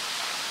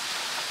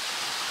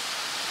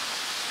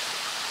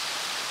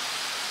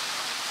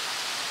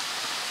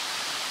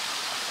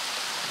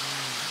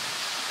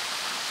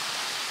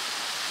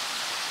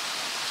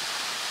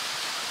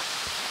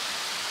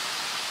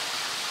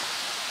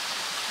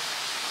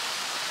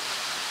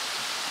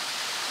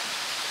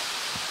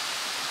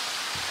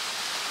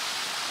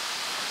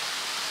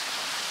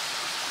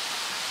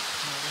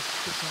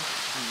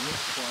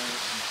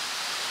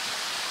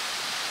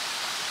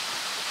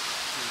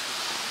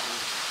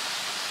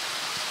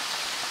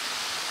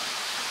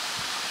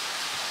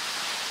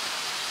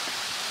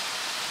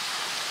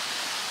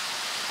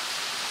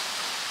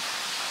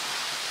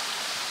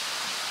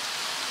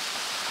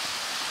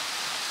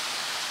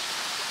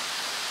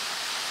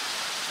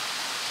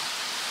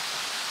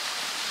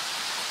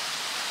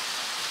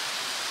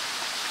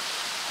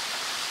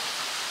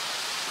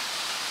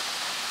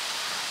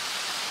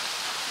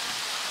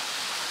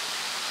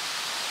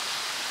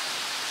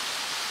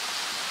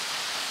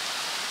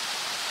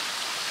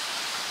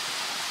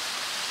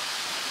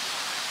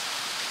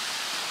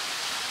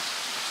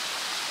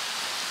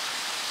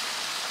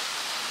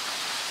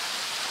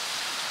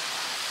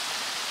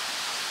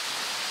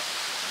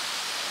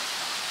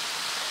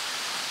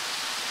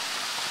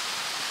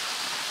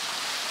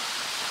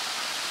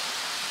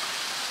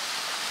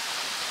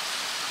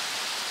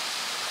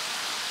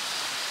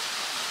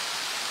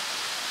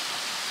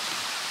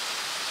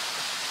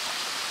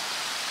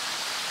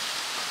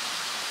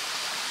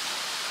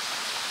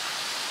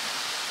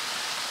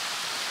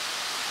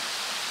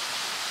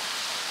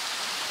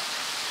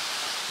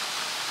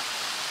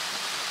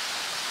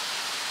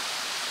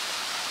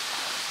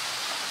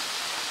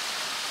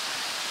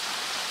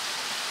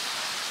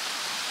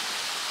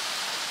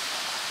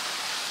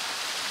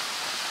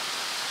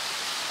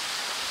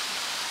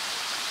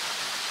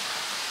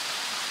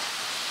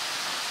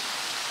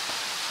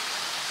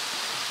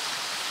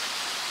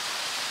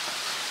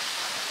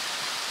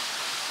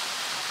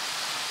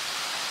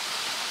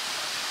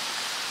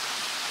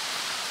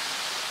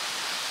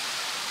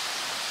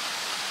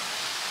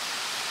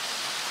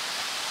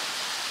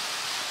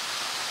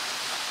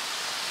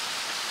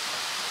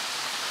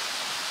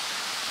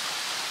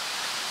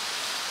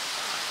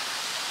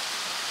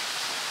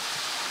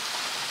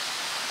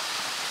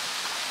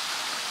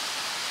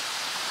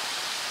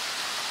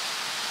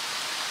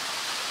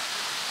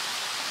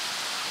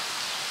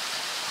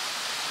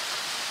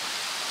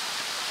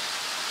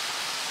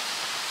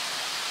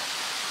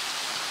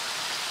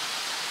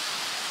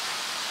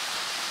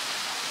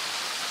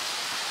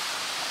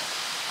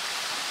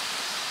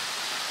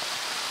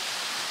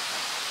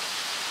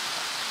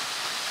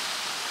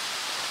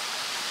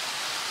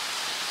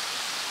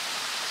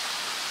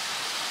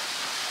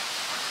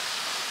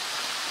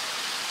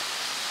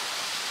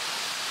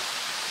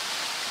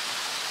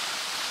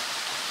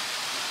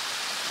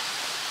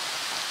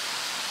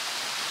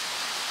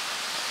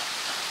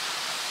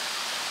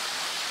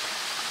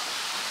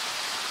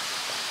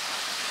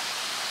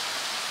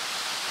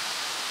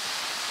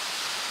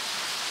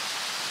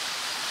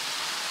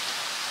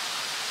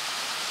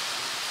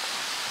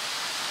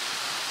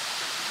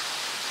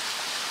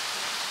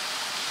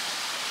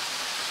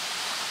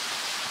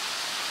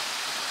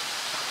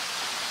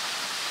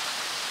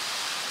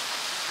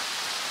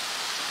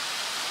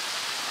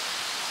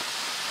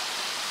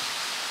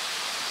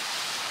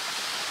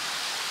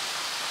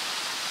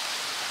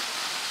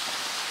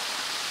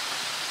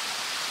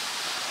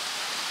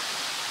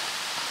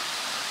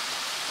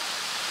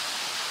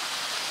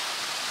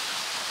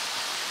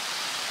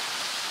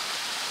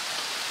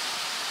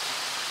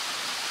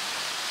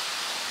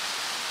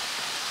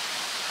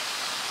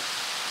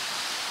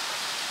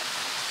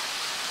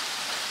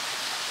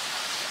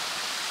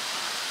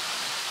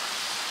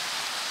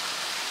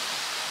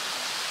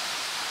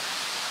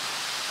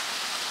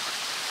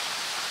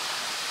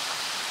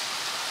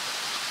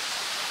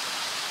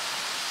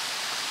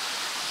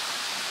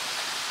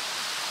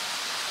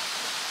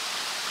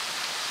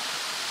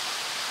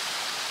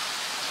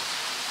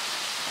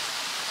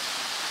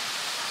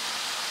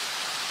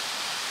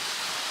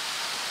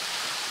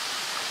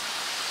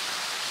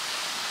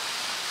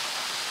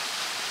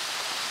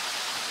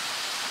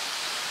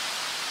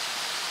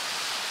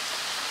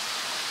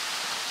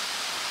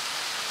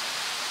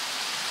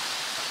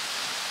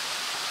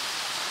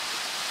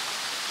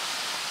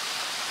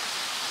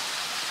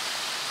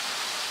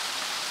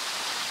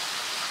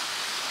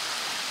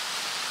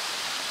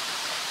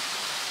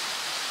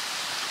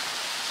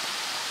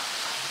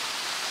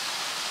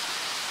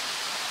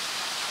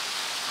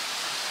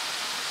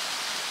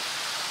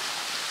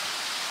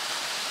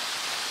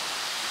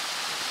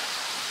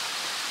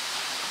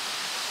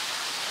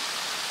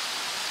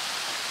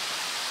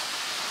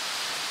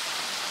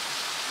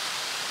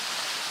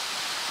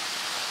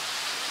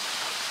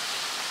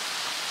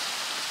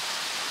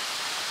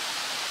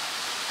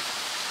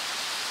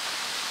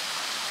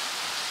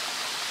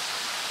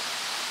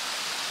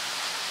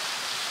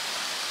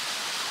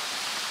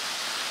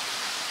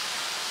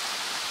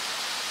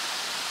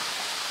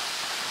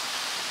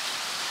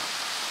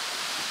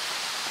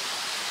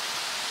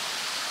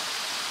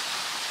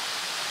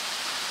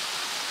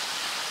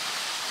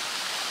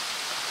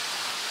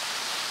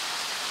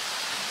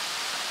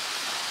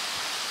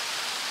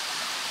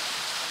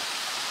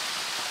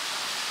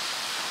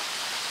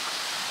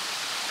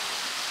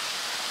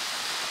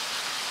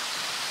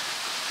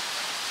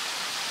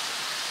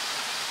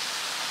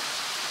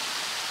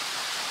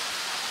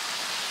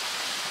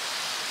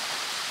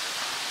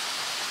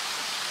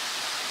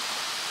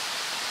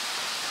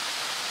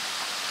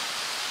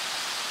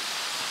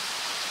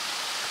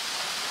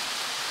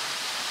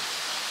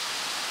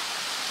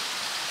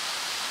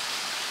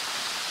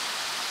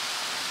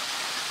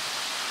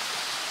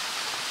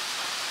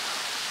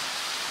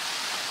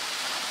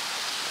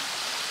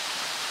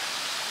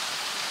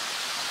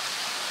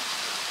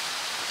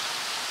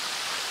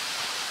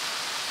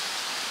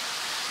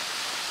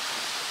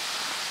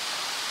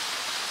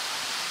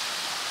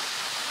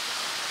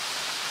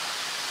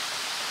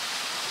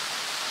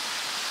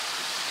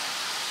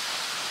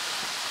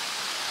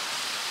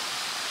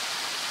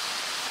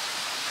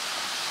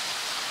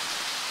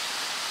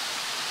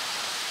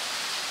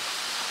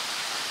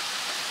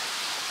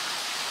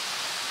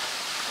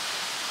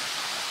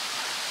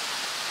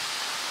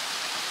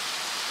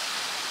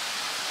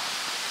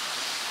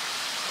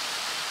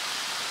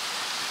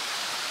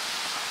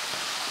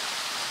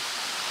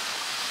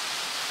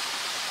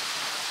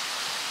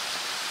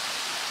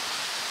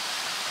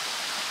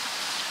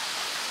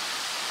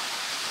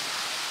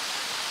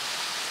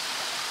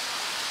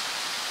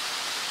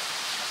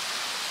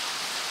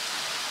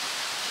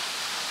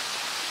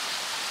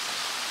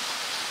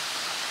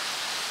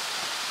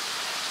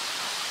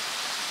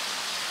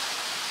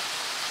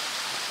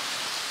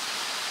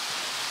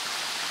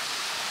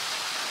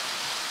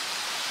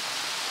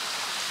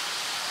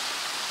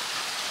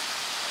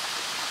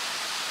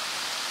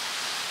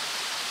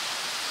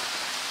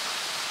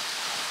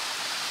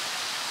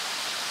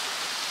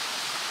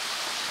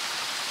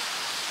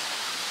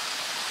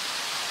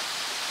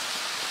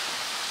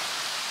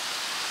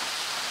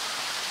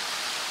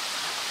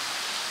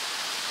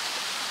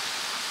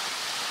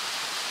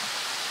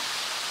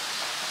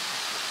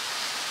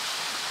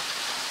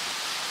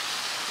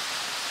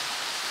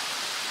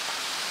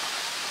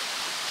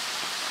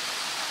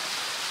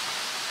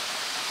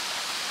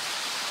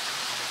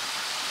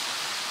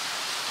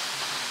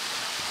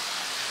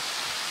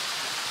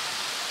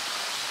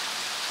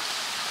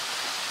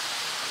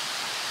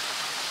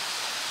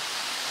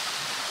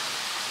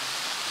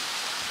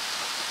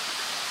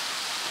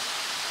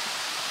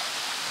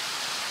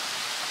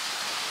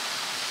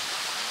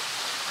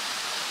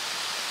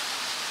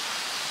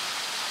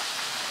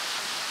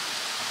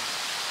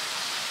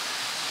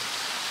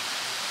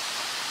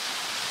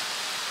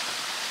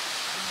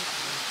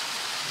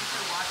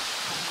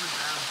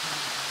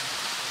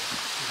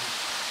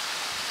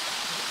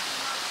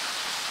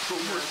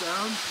 Homeward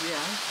Bound? Yeah,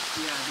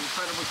 The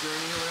Incredible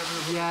Journey or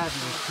whatever. Yeah,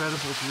 The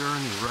Incredible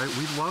Journey, right?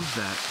 We loved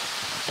that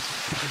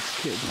as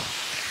kids.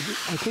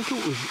 I think it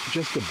was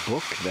just a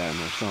book then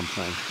or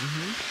something.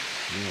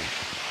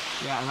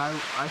 Yeah, and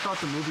I thought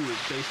the movie was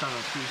based on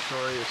a true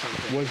story or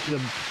something. Was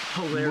the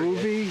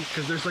movie...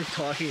 Because there's like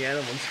talking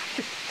animals.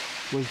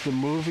 Was the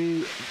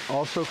movie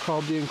also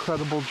called The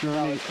Incredible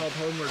Journey? No, it's called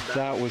Homeward Bound.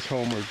 That was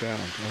Homeward Bound,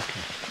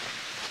 okay.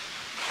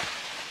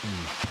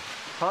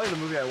 Probably the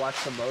movie I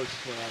watched the most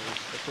when I was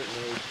a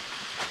certain age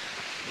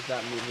was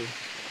that movie,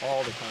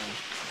 all the time.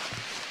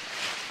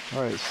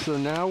 Alright, so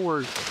now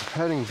we're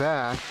heading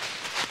back.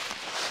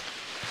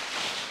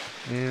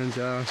 And,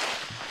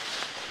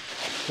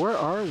 where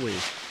are we?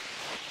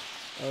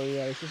 Oh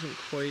yeah, this isn't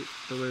quite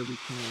the way we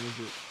came, is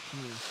it?